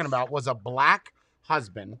yes. talking about was a black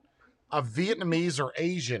husband, a Vietnamese or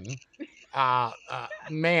Asian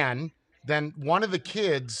man. Then one of the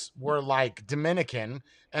kids were like Dominican,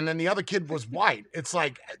 and then the other kid was white. It's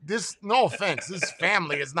like this. No offense, this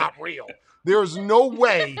family is not real. There's no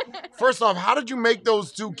way. First off, how did you make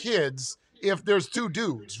those two kids if there's two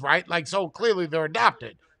dudes, right? Like, so clearly they're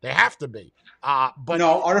adopted. They have to be. But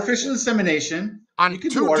No, artificial insemination. on You can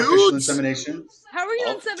do two artificial dudes? insemination. How are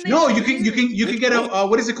you Of No, inseminating you can you twos? can you can with get a what?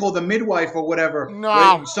 what is it called, a midwife or whatever, where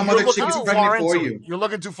No, some you're other looking chick is too Oh, pregnant far for into it. you. You're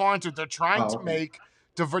looking too far into it. They're trying Oh, to okay. make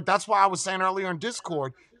divert. That's why I was saying earlier in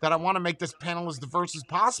Discord that I want to make this panel as diverse as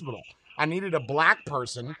possible. I needed a black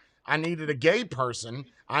person. I needed a gay person.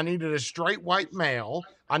 I needed a straight white male.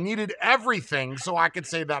 I needed everything so I could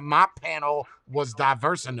say that my panel was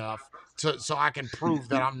diverse enough to so I can prove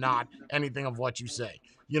that I'm not anything of what you say.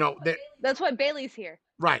 You know, that that's why Bailey's here.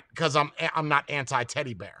 right, because I'm not anti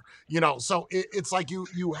teddy bear. You know, so it's like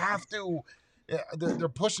you have to. They're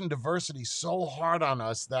pushing diversity so hard on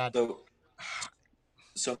us that So,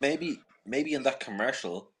 so maybe in that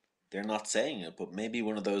commercial they're not saying it, but maybe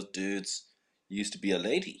one of those dudes used to be a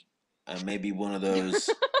lady, and maybe one of those,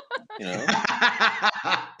 you know,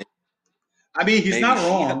 I mean, he's maybe not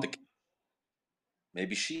she had wrong. the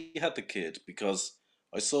maybe she had the kid because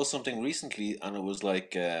I saw something recently and it was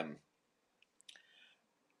like a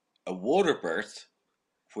water birth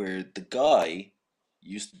where the guy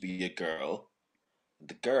used to be a girl, and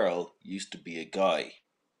the girl used to be a guy.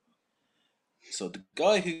 So the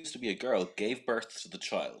guy who used to be a girl gave birth to the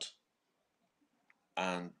child,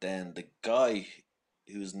 and then the guy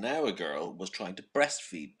who's now a girl was trying to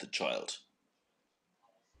breastfeed the child.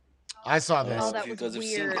 I saw I don't Oh, this. know if that you was guys have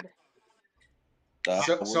seen that. weird. That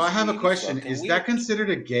So I was have a really question. fucking Is that weird. considered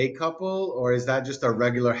a gay couple, or is that just a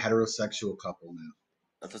regular heterosexual couple now?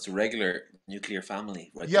 That's a regular nuclear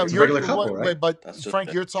family right Yeah, there. It's a regular couple, what, right? wait, but That's just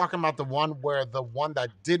Frank, you're talking about the one where the one that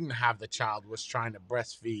didn't have the child was trying to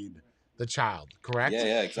breastfeed the child, correct? yeah,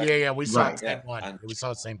 Yeah, exactly. yeah, we saw the Right. same Yeah, one. and We saw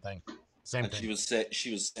the same thing. Same and thing. she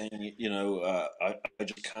was saying, you know, I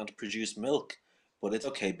just can't produce milk, but it's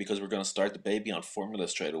okay because we're going to start the baby on formula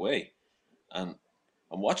straight away. And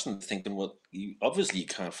I'm watching it thinking, well, you obviously you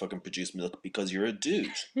can't fucking produce milk because you're a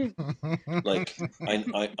dude. Like,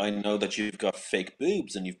 I know that you've got fake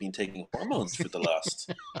boobs and you've been taking hormones for the last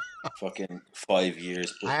fucking 5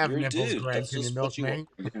 years, I but have you're a nipples, dude. Greg. That's Can you just what milk you are. me?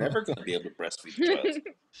 You're never going to be able to breastfeed the child.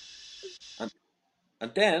 And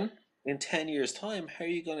and then in 10 years' time, how are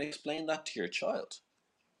you going to explain that to your child?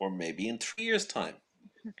 Or maybe in 3 years' time.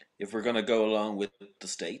 If we're gonna go along with the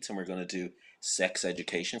states and we're gonna do sex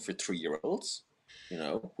education for 3-year-olds,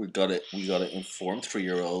 we gotta inform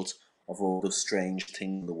 3-year-olds of all the strange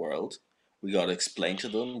things in the world. We gotta explain to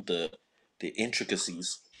them the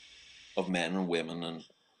intricacies of men and women, and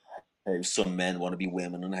how some men want to be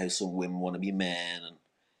women and how some women want to be men, and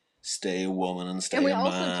stay a woman and And stay we a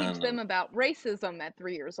also teach man, them and about racism at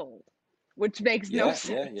 3 years old, which makes no yeah,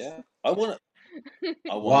 sense. yeah. I wanna be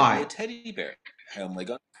a Why? teddy bear. How am I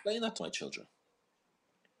gonna explain that to my children?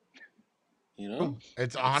 You True. know,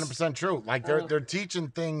 It's it's 100% true. Like uh, they're teaching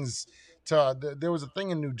things to. There was a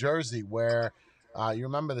thing in New Jersey where you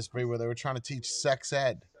remember this, Brie, where they were trying to teach sex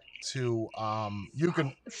ed to you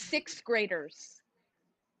can 6th graders.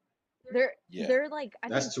 They're yeah, they're like I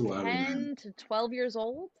think That's too early, man. 10 to 12 years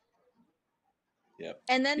old. yeah.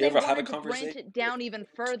 And then You they ever had a wanted to branch conversation it with? down even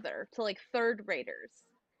further to like 3rd graders.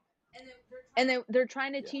 And they're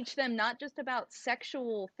trying to Yeah. teach them not just about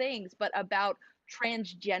sexual things, but about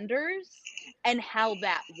transgenders and how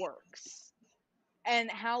that works.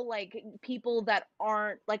 And how like people that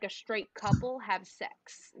aren't like a straight couple have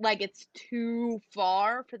sex. Like it's too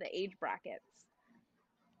far for the age brackets.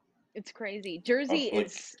 It's crazy. Jersey Like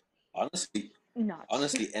is honestly, nuts.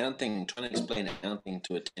 honestly, anything trying to explain anything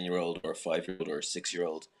to a 10-year-old or a 5-year-old or a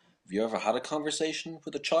 6-year-old. Have you ever had a conversation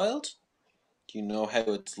with a child? Do you know how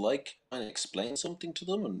it's like trying to explain something to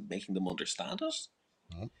them and making them understand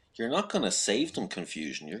it? You're not going to save them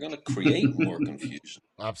confusion. You're going to create more confusion.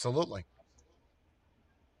 absolutely.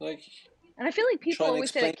 Like And I feel like people trying to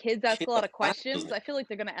always say explain that kids to a ask kid a lot what of that doesn't. questions. I feel like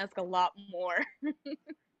they're gonna ask a lot more.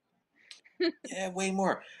 Yeah, way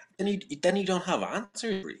more. Then you don't have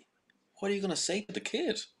answers. What are you going to say to the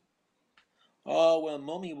kid? Oh, well,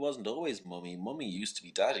 mummy wasn't always mummy. Mummy used to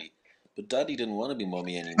be daddy. But daddy didn't want to be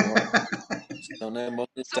mummy anymore. So now mummy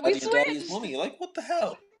is So we daddy and daddy is switched. mummy. Like, what the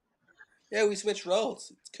hell? Yeah, we switched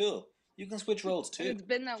roles. It's cool. You can switch roles And too. it's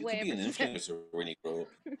been that You way could be ever an since. influencer when you grow up.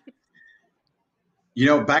 You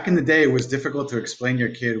know, back in the day, it was difficult to explain your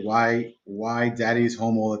kid why daddy's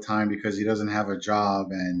home all the time because he doesn't have a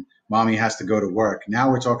job and mommy has to go to work. Now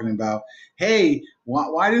we're talking about, hey,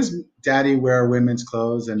 why does daddy wear women's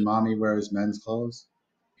clothes and mommy wears men's clothes?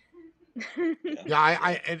 Yeah. Yeah, Yeah.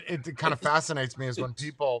 it kind Like, of fascinates me is when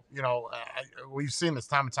people, we've seen this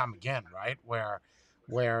time and time again, right? Where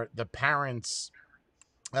the parents,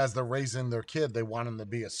 as they're raising their kid, they want them to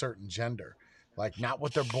be a certain gender, like not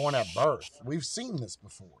what they're born at birth. We've seen this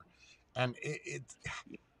before, and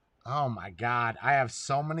oh my god, I have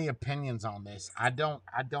so many opinions on this. I don't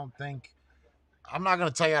think I'm not going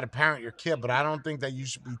to tell you how to parent your kid, but I don't think that you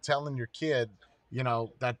should be telling your kid,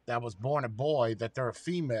 that was born a boy, that they're a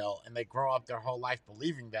female, and they grow up their whole life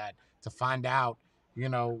believing that, to find out,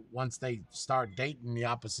 once they start dating the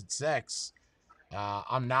opposite sex,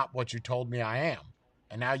 I'm not what you told me I am.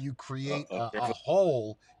 And now you create a careful,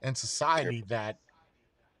 hole in society careful. that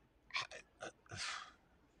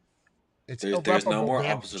it's There's no irreparable more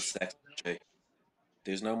opposite damage. sex, Jay.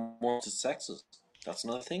 There's no more opposite sexes. That's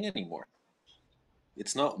not a thing anymore.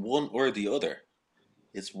 It's not one or the other.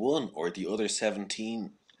 It's one or the other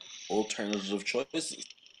 17 alternative choices.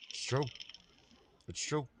 It's true. It's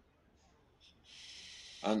true.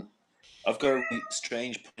 And I've got a really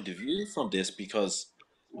strange point of view from this because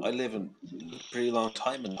I lived a pretty long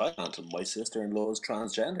time in Thailand and my sister-in-law is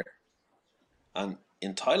transgender. And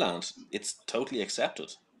in Thailand, it's totally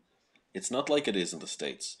accepted. It's not like it is in the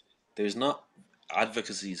States. There's not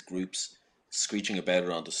advocacy groups screeching about it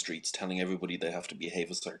on the streets, telling everybody they have to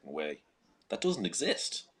behave a certain way. That doesn't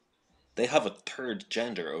exist. They have a third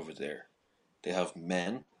gender over there. They have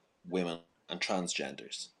men, women, and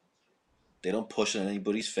transgenders. They don't push in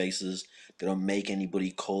anybody's faces. They don't make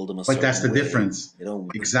anybody call them a But that's certain the way. difference. They don't.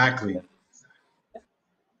 Exactly.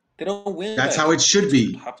 They don't win That's about how it. it should It just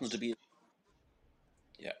be. happens to be.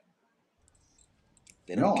 Yeah.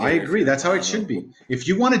 They don't No, I care if agree. you're a That's how it man or a should woman. be. If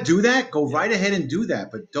you want to do that, go Yeah. right ahead and do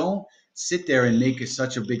that, but don't sit there and make it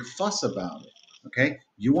such a big fuss about it. Okay?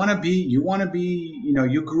 You grew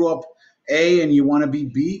up A and you want to be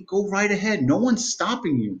B, go right ahead. No one's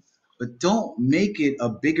stopping you. But don't make it a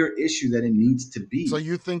bigger issue than it needs to So be.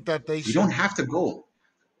 you think that they You don't should have to go.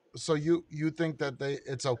 so you think that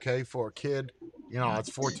it's okay for a kid, that's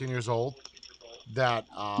 14 years old, that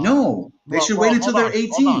No, they well should wait well until they're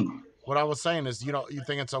hold on. 18. What I was saying is, you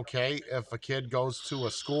think it's okay if a kid goes to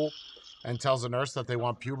a school and tells a nurse that they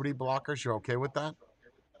want puberty blockers? You're okay with that?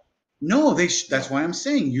 No, that's No. why I'm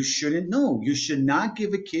saying you shouldn't know. You should not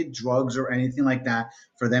give a kid drugs or anything like that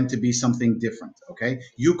for them to be something different. Okay.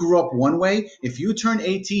 You grew up one way. If you turn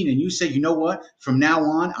 18 and you say, you know what, from now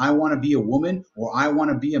on, I want to be a woman or I want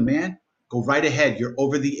to be a man, go right ahead. You're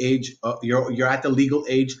over the age. You're at the legal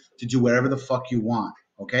age to do whatever the fuck you want.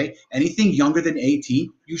 Okay. Anything younger than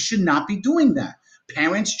 18, you should not be doing that.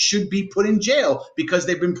 Parents should be put in jail because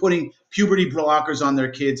they've been putting puberty blockers on their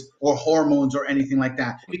kids or hormones or anything like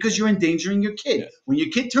that, because you're endangering your kid. Yeah. When your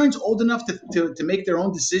kid turns old enough to make their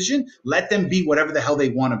own decision, let them be whatever the hell they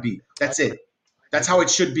want to be. That's it. That's how it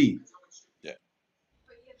should be. Yeah.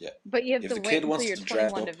 Yeah. But you have If to the wait kid until wants you're to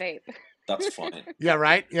dress 21 to up, vape. that's fine. Yeah,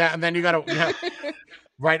 right. Yeah, and then you got to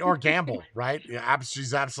right, or gamble, right? Yeah,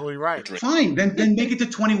 she's absolutely right. Drink. Fine, then make it to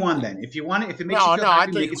 21. Then, if you want it, if it makes you No, feel I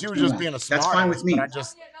happy, make think it she to was just 21. being a That's fine with smartass, me. but I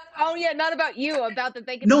just Oh yeah, not about you. About that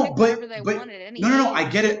they can No, pick whatever but they but want at any no. age I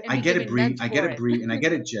get it. and I be get it, given Bree. meds I get for it, it. Bree, and I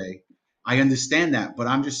get it, Jay. I understand that, but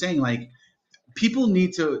I'm just saying, like, people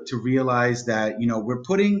need to realize that, you know,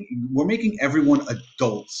 we're making everyone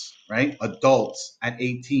adults, right? Adults at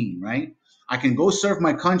 18, right? I can go serve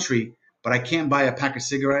my country, but I can't buy a pack of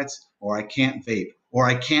cigarettes, or I can't vape, or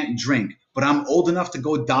I can't drink, but I'm old enough to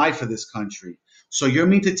go die for this country. So you're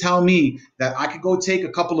mean to tell me that I could go take a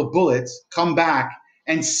couple of bullets, come back,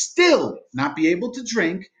 and still not be able to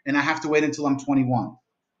drink, and I have to wait until I'm 21?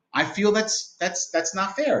 I feel that's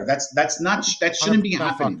not fair. That shouldn't be 100% fucked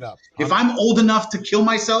happening. up. If I'm old enough to kill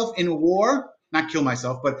myself in war, not kill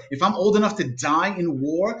myself, but if I'm old enough to die in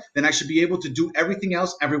war, then I should be able to do everything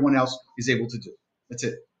else everyone else is able to do. That's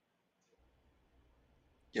it.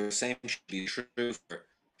 Yeah, the same should be true for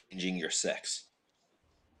changing your sex.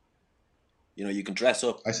 You know, you can dress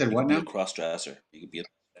up. I said You what could be now? a cross dresser. You could be a.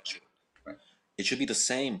 Right. It should be the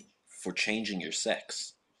same for changing your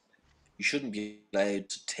sex. You shouldn't be allowed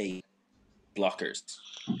to take blockers,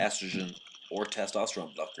 estrogen or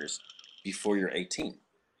testosterone blockers, before you're 18,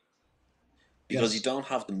 because you Yes. don't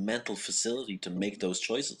have the mental facility to make those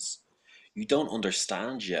choices. You don't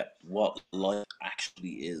understand yet what life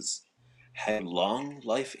actually is, how long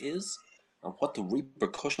life is, and what the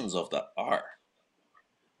repercussions of that are.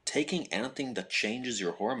 Taking anything that changes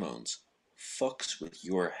your hormones fucks with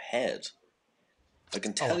your head. I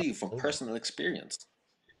can Oh, tell you from absolutely. personal experience.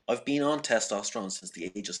 I've been on testosterone since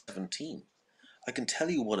the age of 17. I can tell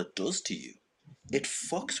you what it does to you. It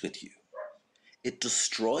fucks with you. It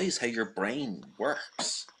destroys how your brain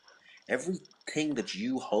works. Everything that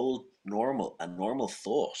you hold normal, a normal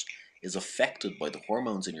thought, is affected by the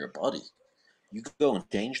hormones in your body. You go and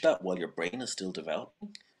change that while your brain is still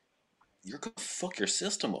developing, you're going to fuck your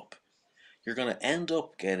system up. You're going to end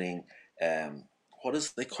up getting, what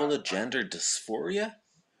is they call it, gender dysphoria,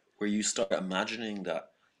 where you start imagining that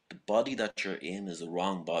the body that you're in is the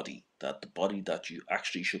wrong body, that the body that you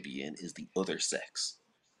actually should be in is the other sex.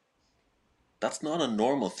 That's not a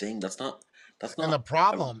normal thing. That's And the not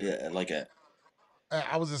problem, like a.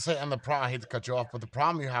 I was gonna say, and the problem, I hate to cut you off, but the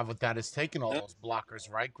problem you have with that is taking all No, those blockers,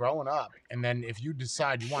 right, growing up, and then if you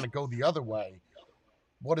decide you want to go the other way,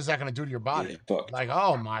 what is that going to do to your yeah, you're body? fucked. Like,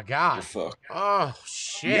 oh my You're god, fucked. oh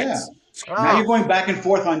shit, Yeah. Now oh you're going back and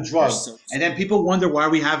forth on You're drugs, so and then people wonder why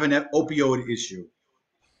we have an opioid issue.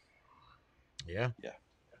 yeah, yeah.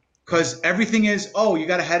 Because everything is, oh, you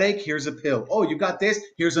got a headache? Here's a pill. Oh, you got this?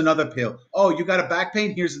 Here's another pill. Oh, you got a back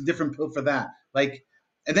pain? Here's a different pill for that. Like,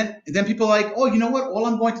 and then people are like, oh, you know what? All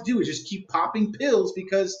I'm going to do is just keep popping pills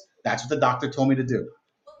because that's what the doctor told me to do.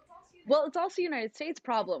 Well, it's also a United States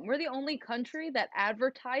problem. We're the only country that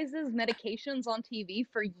advertises medications on TV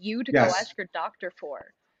for you to go Yes, ask your doctor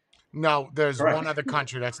for. No, there's one correct. other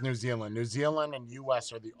country, that's New Zealand. New Zealand and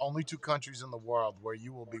US are the only two countries in the world where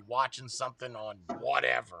you will be watching something on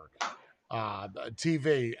whatever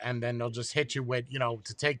TV, and then they'll just hit you with,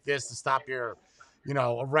 to take this to stop your,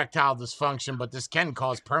 erectile dysfunction, but this can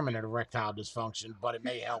cause permanent erectile dysfunction, but it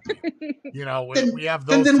may help you. We Then, have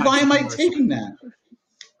then, those then why types of am I commercials. taking that?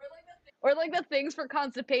 Or like the things for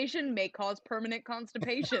constipation may cause permanent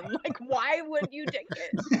constipation. Like, why would you take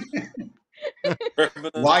it?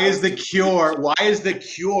 Permanent Why is the constipation. cure? Why is the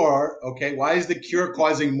cure? Okay, why is the cure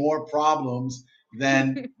causing more problems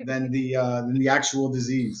than the actual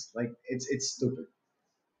disease? Like, it's stupid.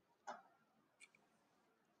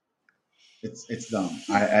 It's dumb.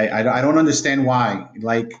 I don't understand why.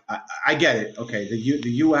 Like, I get it. Okay, the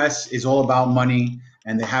U.S. is all about money,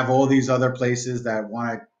 and they have all these other places that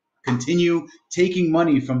want to continue taking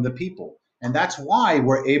money from the people, and that's why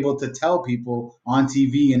we're able to tell people on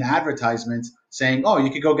TV and advertisements saying, "Oh,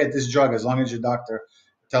 you could go get this drug as long as your doctor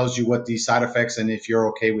tells you what the side effects and if you're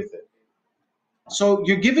okay with it." So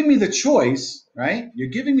you're giving me the choice, right? You're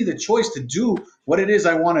giving me the choice to do what it is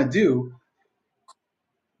I want to do,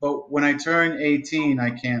 but when I turn 18,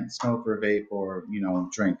 I can't smoke or vape or,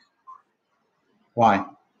 drink. Why?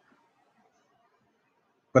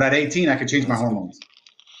 But at 18, I could change my That's a good. hormones.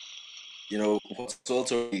 You know, what's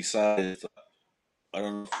also really sad is that I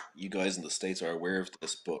don't know if you guys in the States are aware of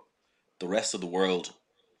this, but the rest of the world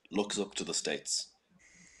looks up to the States.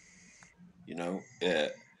 You know,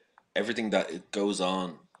 everything that it goes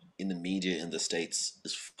on in the media in the States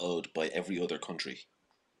is followed by every other country.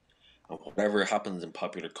 And whatever happens in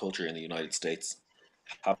popular culture in the United States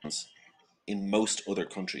happens in most other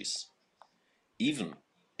countries, even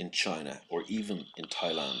in China, or even in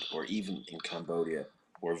Thailand, or even in Cambodia,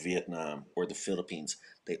 or Vietnam, or the Philippines.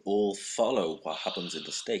 They all follow what happens in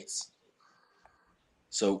the States.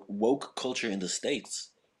 So woke culture in the States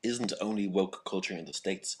isn't only woke culture in the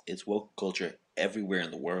States, it's woke culture everywhere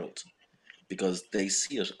in the world, because they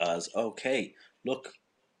see it as, okay, look,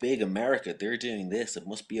 big America, they're doing this, it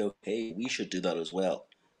must be okay, we should do that as well.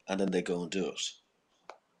 And then they go and do it.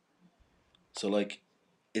 So, like,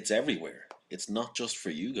 it's everywhere. It's not just for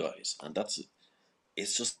you guys. And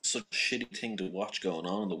it's just such a shitty thing to watch going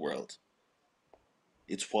on in the world.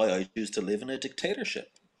 It's why I choose to live in a dictatorship.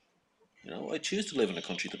 You know, I choose to live in a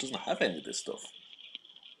country that doesn't have any of this stuff,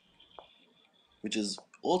 which is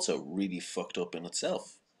also really fucked up in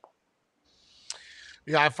itself.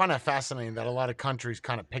 Yeah, I find that fascinating that a lot of countries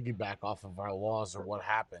kind of piggyback off of our laws or what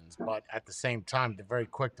happens, but at the same time, they're very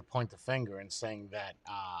quick to point the finger and saying that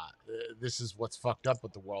this is what's fucked up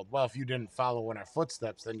with the world. Well, if you didn't follow in our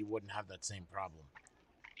footsteps, then you wouldn't have that same problem.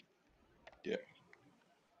 Yeah,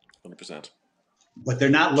 100%. But they're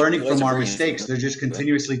not learning You guys from are our very mistakes. They're just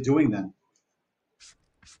continuously doing them.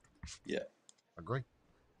 Yeah. Agree.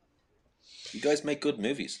 You guys make good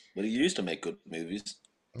movies. But you used to make good movies.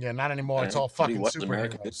 Yeah, not anymore. It's I all really fucking watch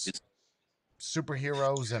American superheroes.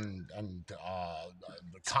 movies. Superheroes and the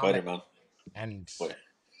comic Spider-Man. and Boy.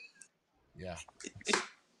 yeah.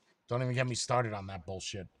 Don't even get me started on that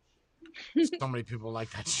bullshit. So many people like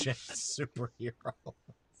that shit. Superheroes.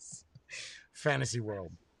 Fantasy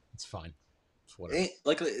world. It's fine. It's whatever.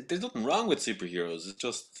 Like, there's nothing wrong with superheroes. It's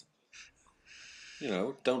just, you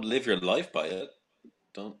know, don't live your life by it.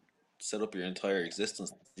 Don't set up your entire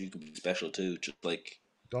existence. You can be special too, just like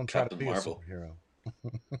Don't try to Captain be Marvel. a superhero.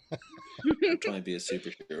 I'm trying to be a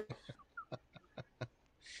superhero.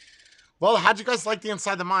 Well, how'd you guys like the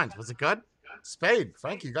Inside the Mind? Was it good? Spade,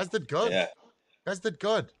 Frankie, you guys did good. Yeah, You guys did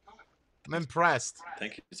good. I'm impressed.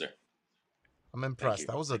 thank you, sir. I'm impressed. you.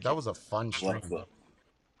 That was Thank a you. fun stream. Well,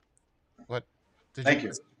 What? Thank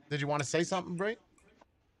you. Did you want to say something, Bray?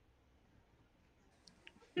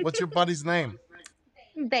 What's your buddy's name?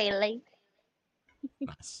 Bailey.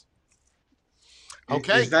 Nice.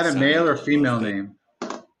 Okay. Is that a male or female name?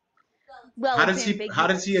 Well, How it's does he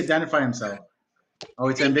ambiguous. identify himself? Oh,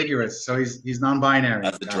 it's ambiguous. So he's non-binary.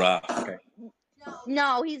 As a Got it. giraffe. Okay.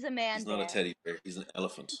 No, he's a man. He's not a bear. teddy bear. He's an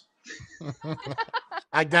elephant.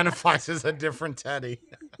 Identifies as a different Teddy.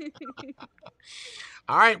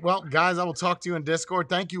 All right, well, guys, I will talk to you in Discord.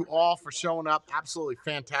 Thank you all for showing up. Absolutely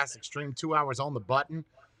fantastic stream. 2 hours on the button.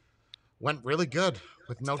 Went really good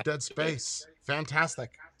with no dead space.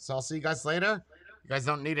 Fantastic. So I'll see you guys later. You guys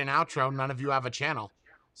don't need an outro. None of you have a channel.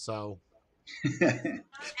 So. And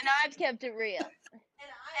I've kept it real.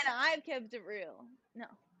 And I've kept it real. No.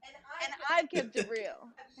 And I've kept it real.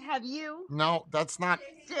 Have you? No, that's not.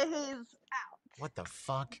 Days out. What the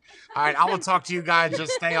fuck? All right, I will talk to you guys.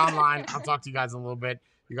 Just stay online. I'll talk to you guys in a little bit.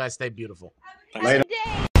 You guys stay beautiful. Thanks. Later.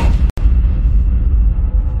 Have a day.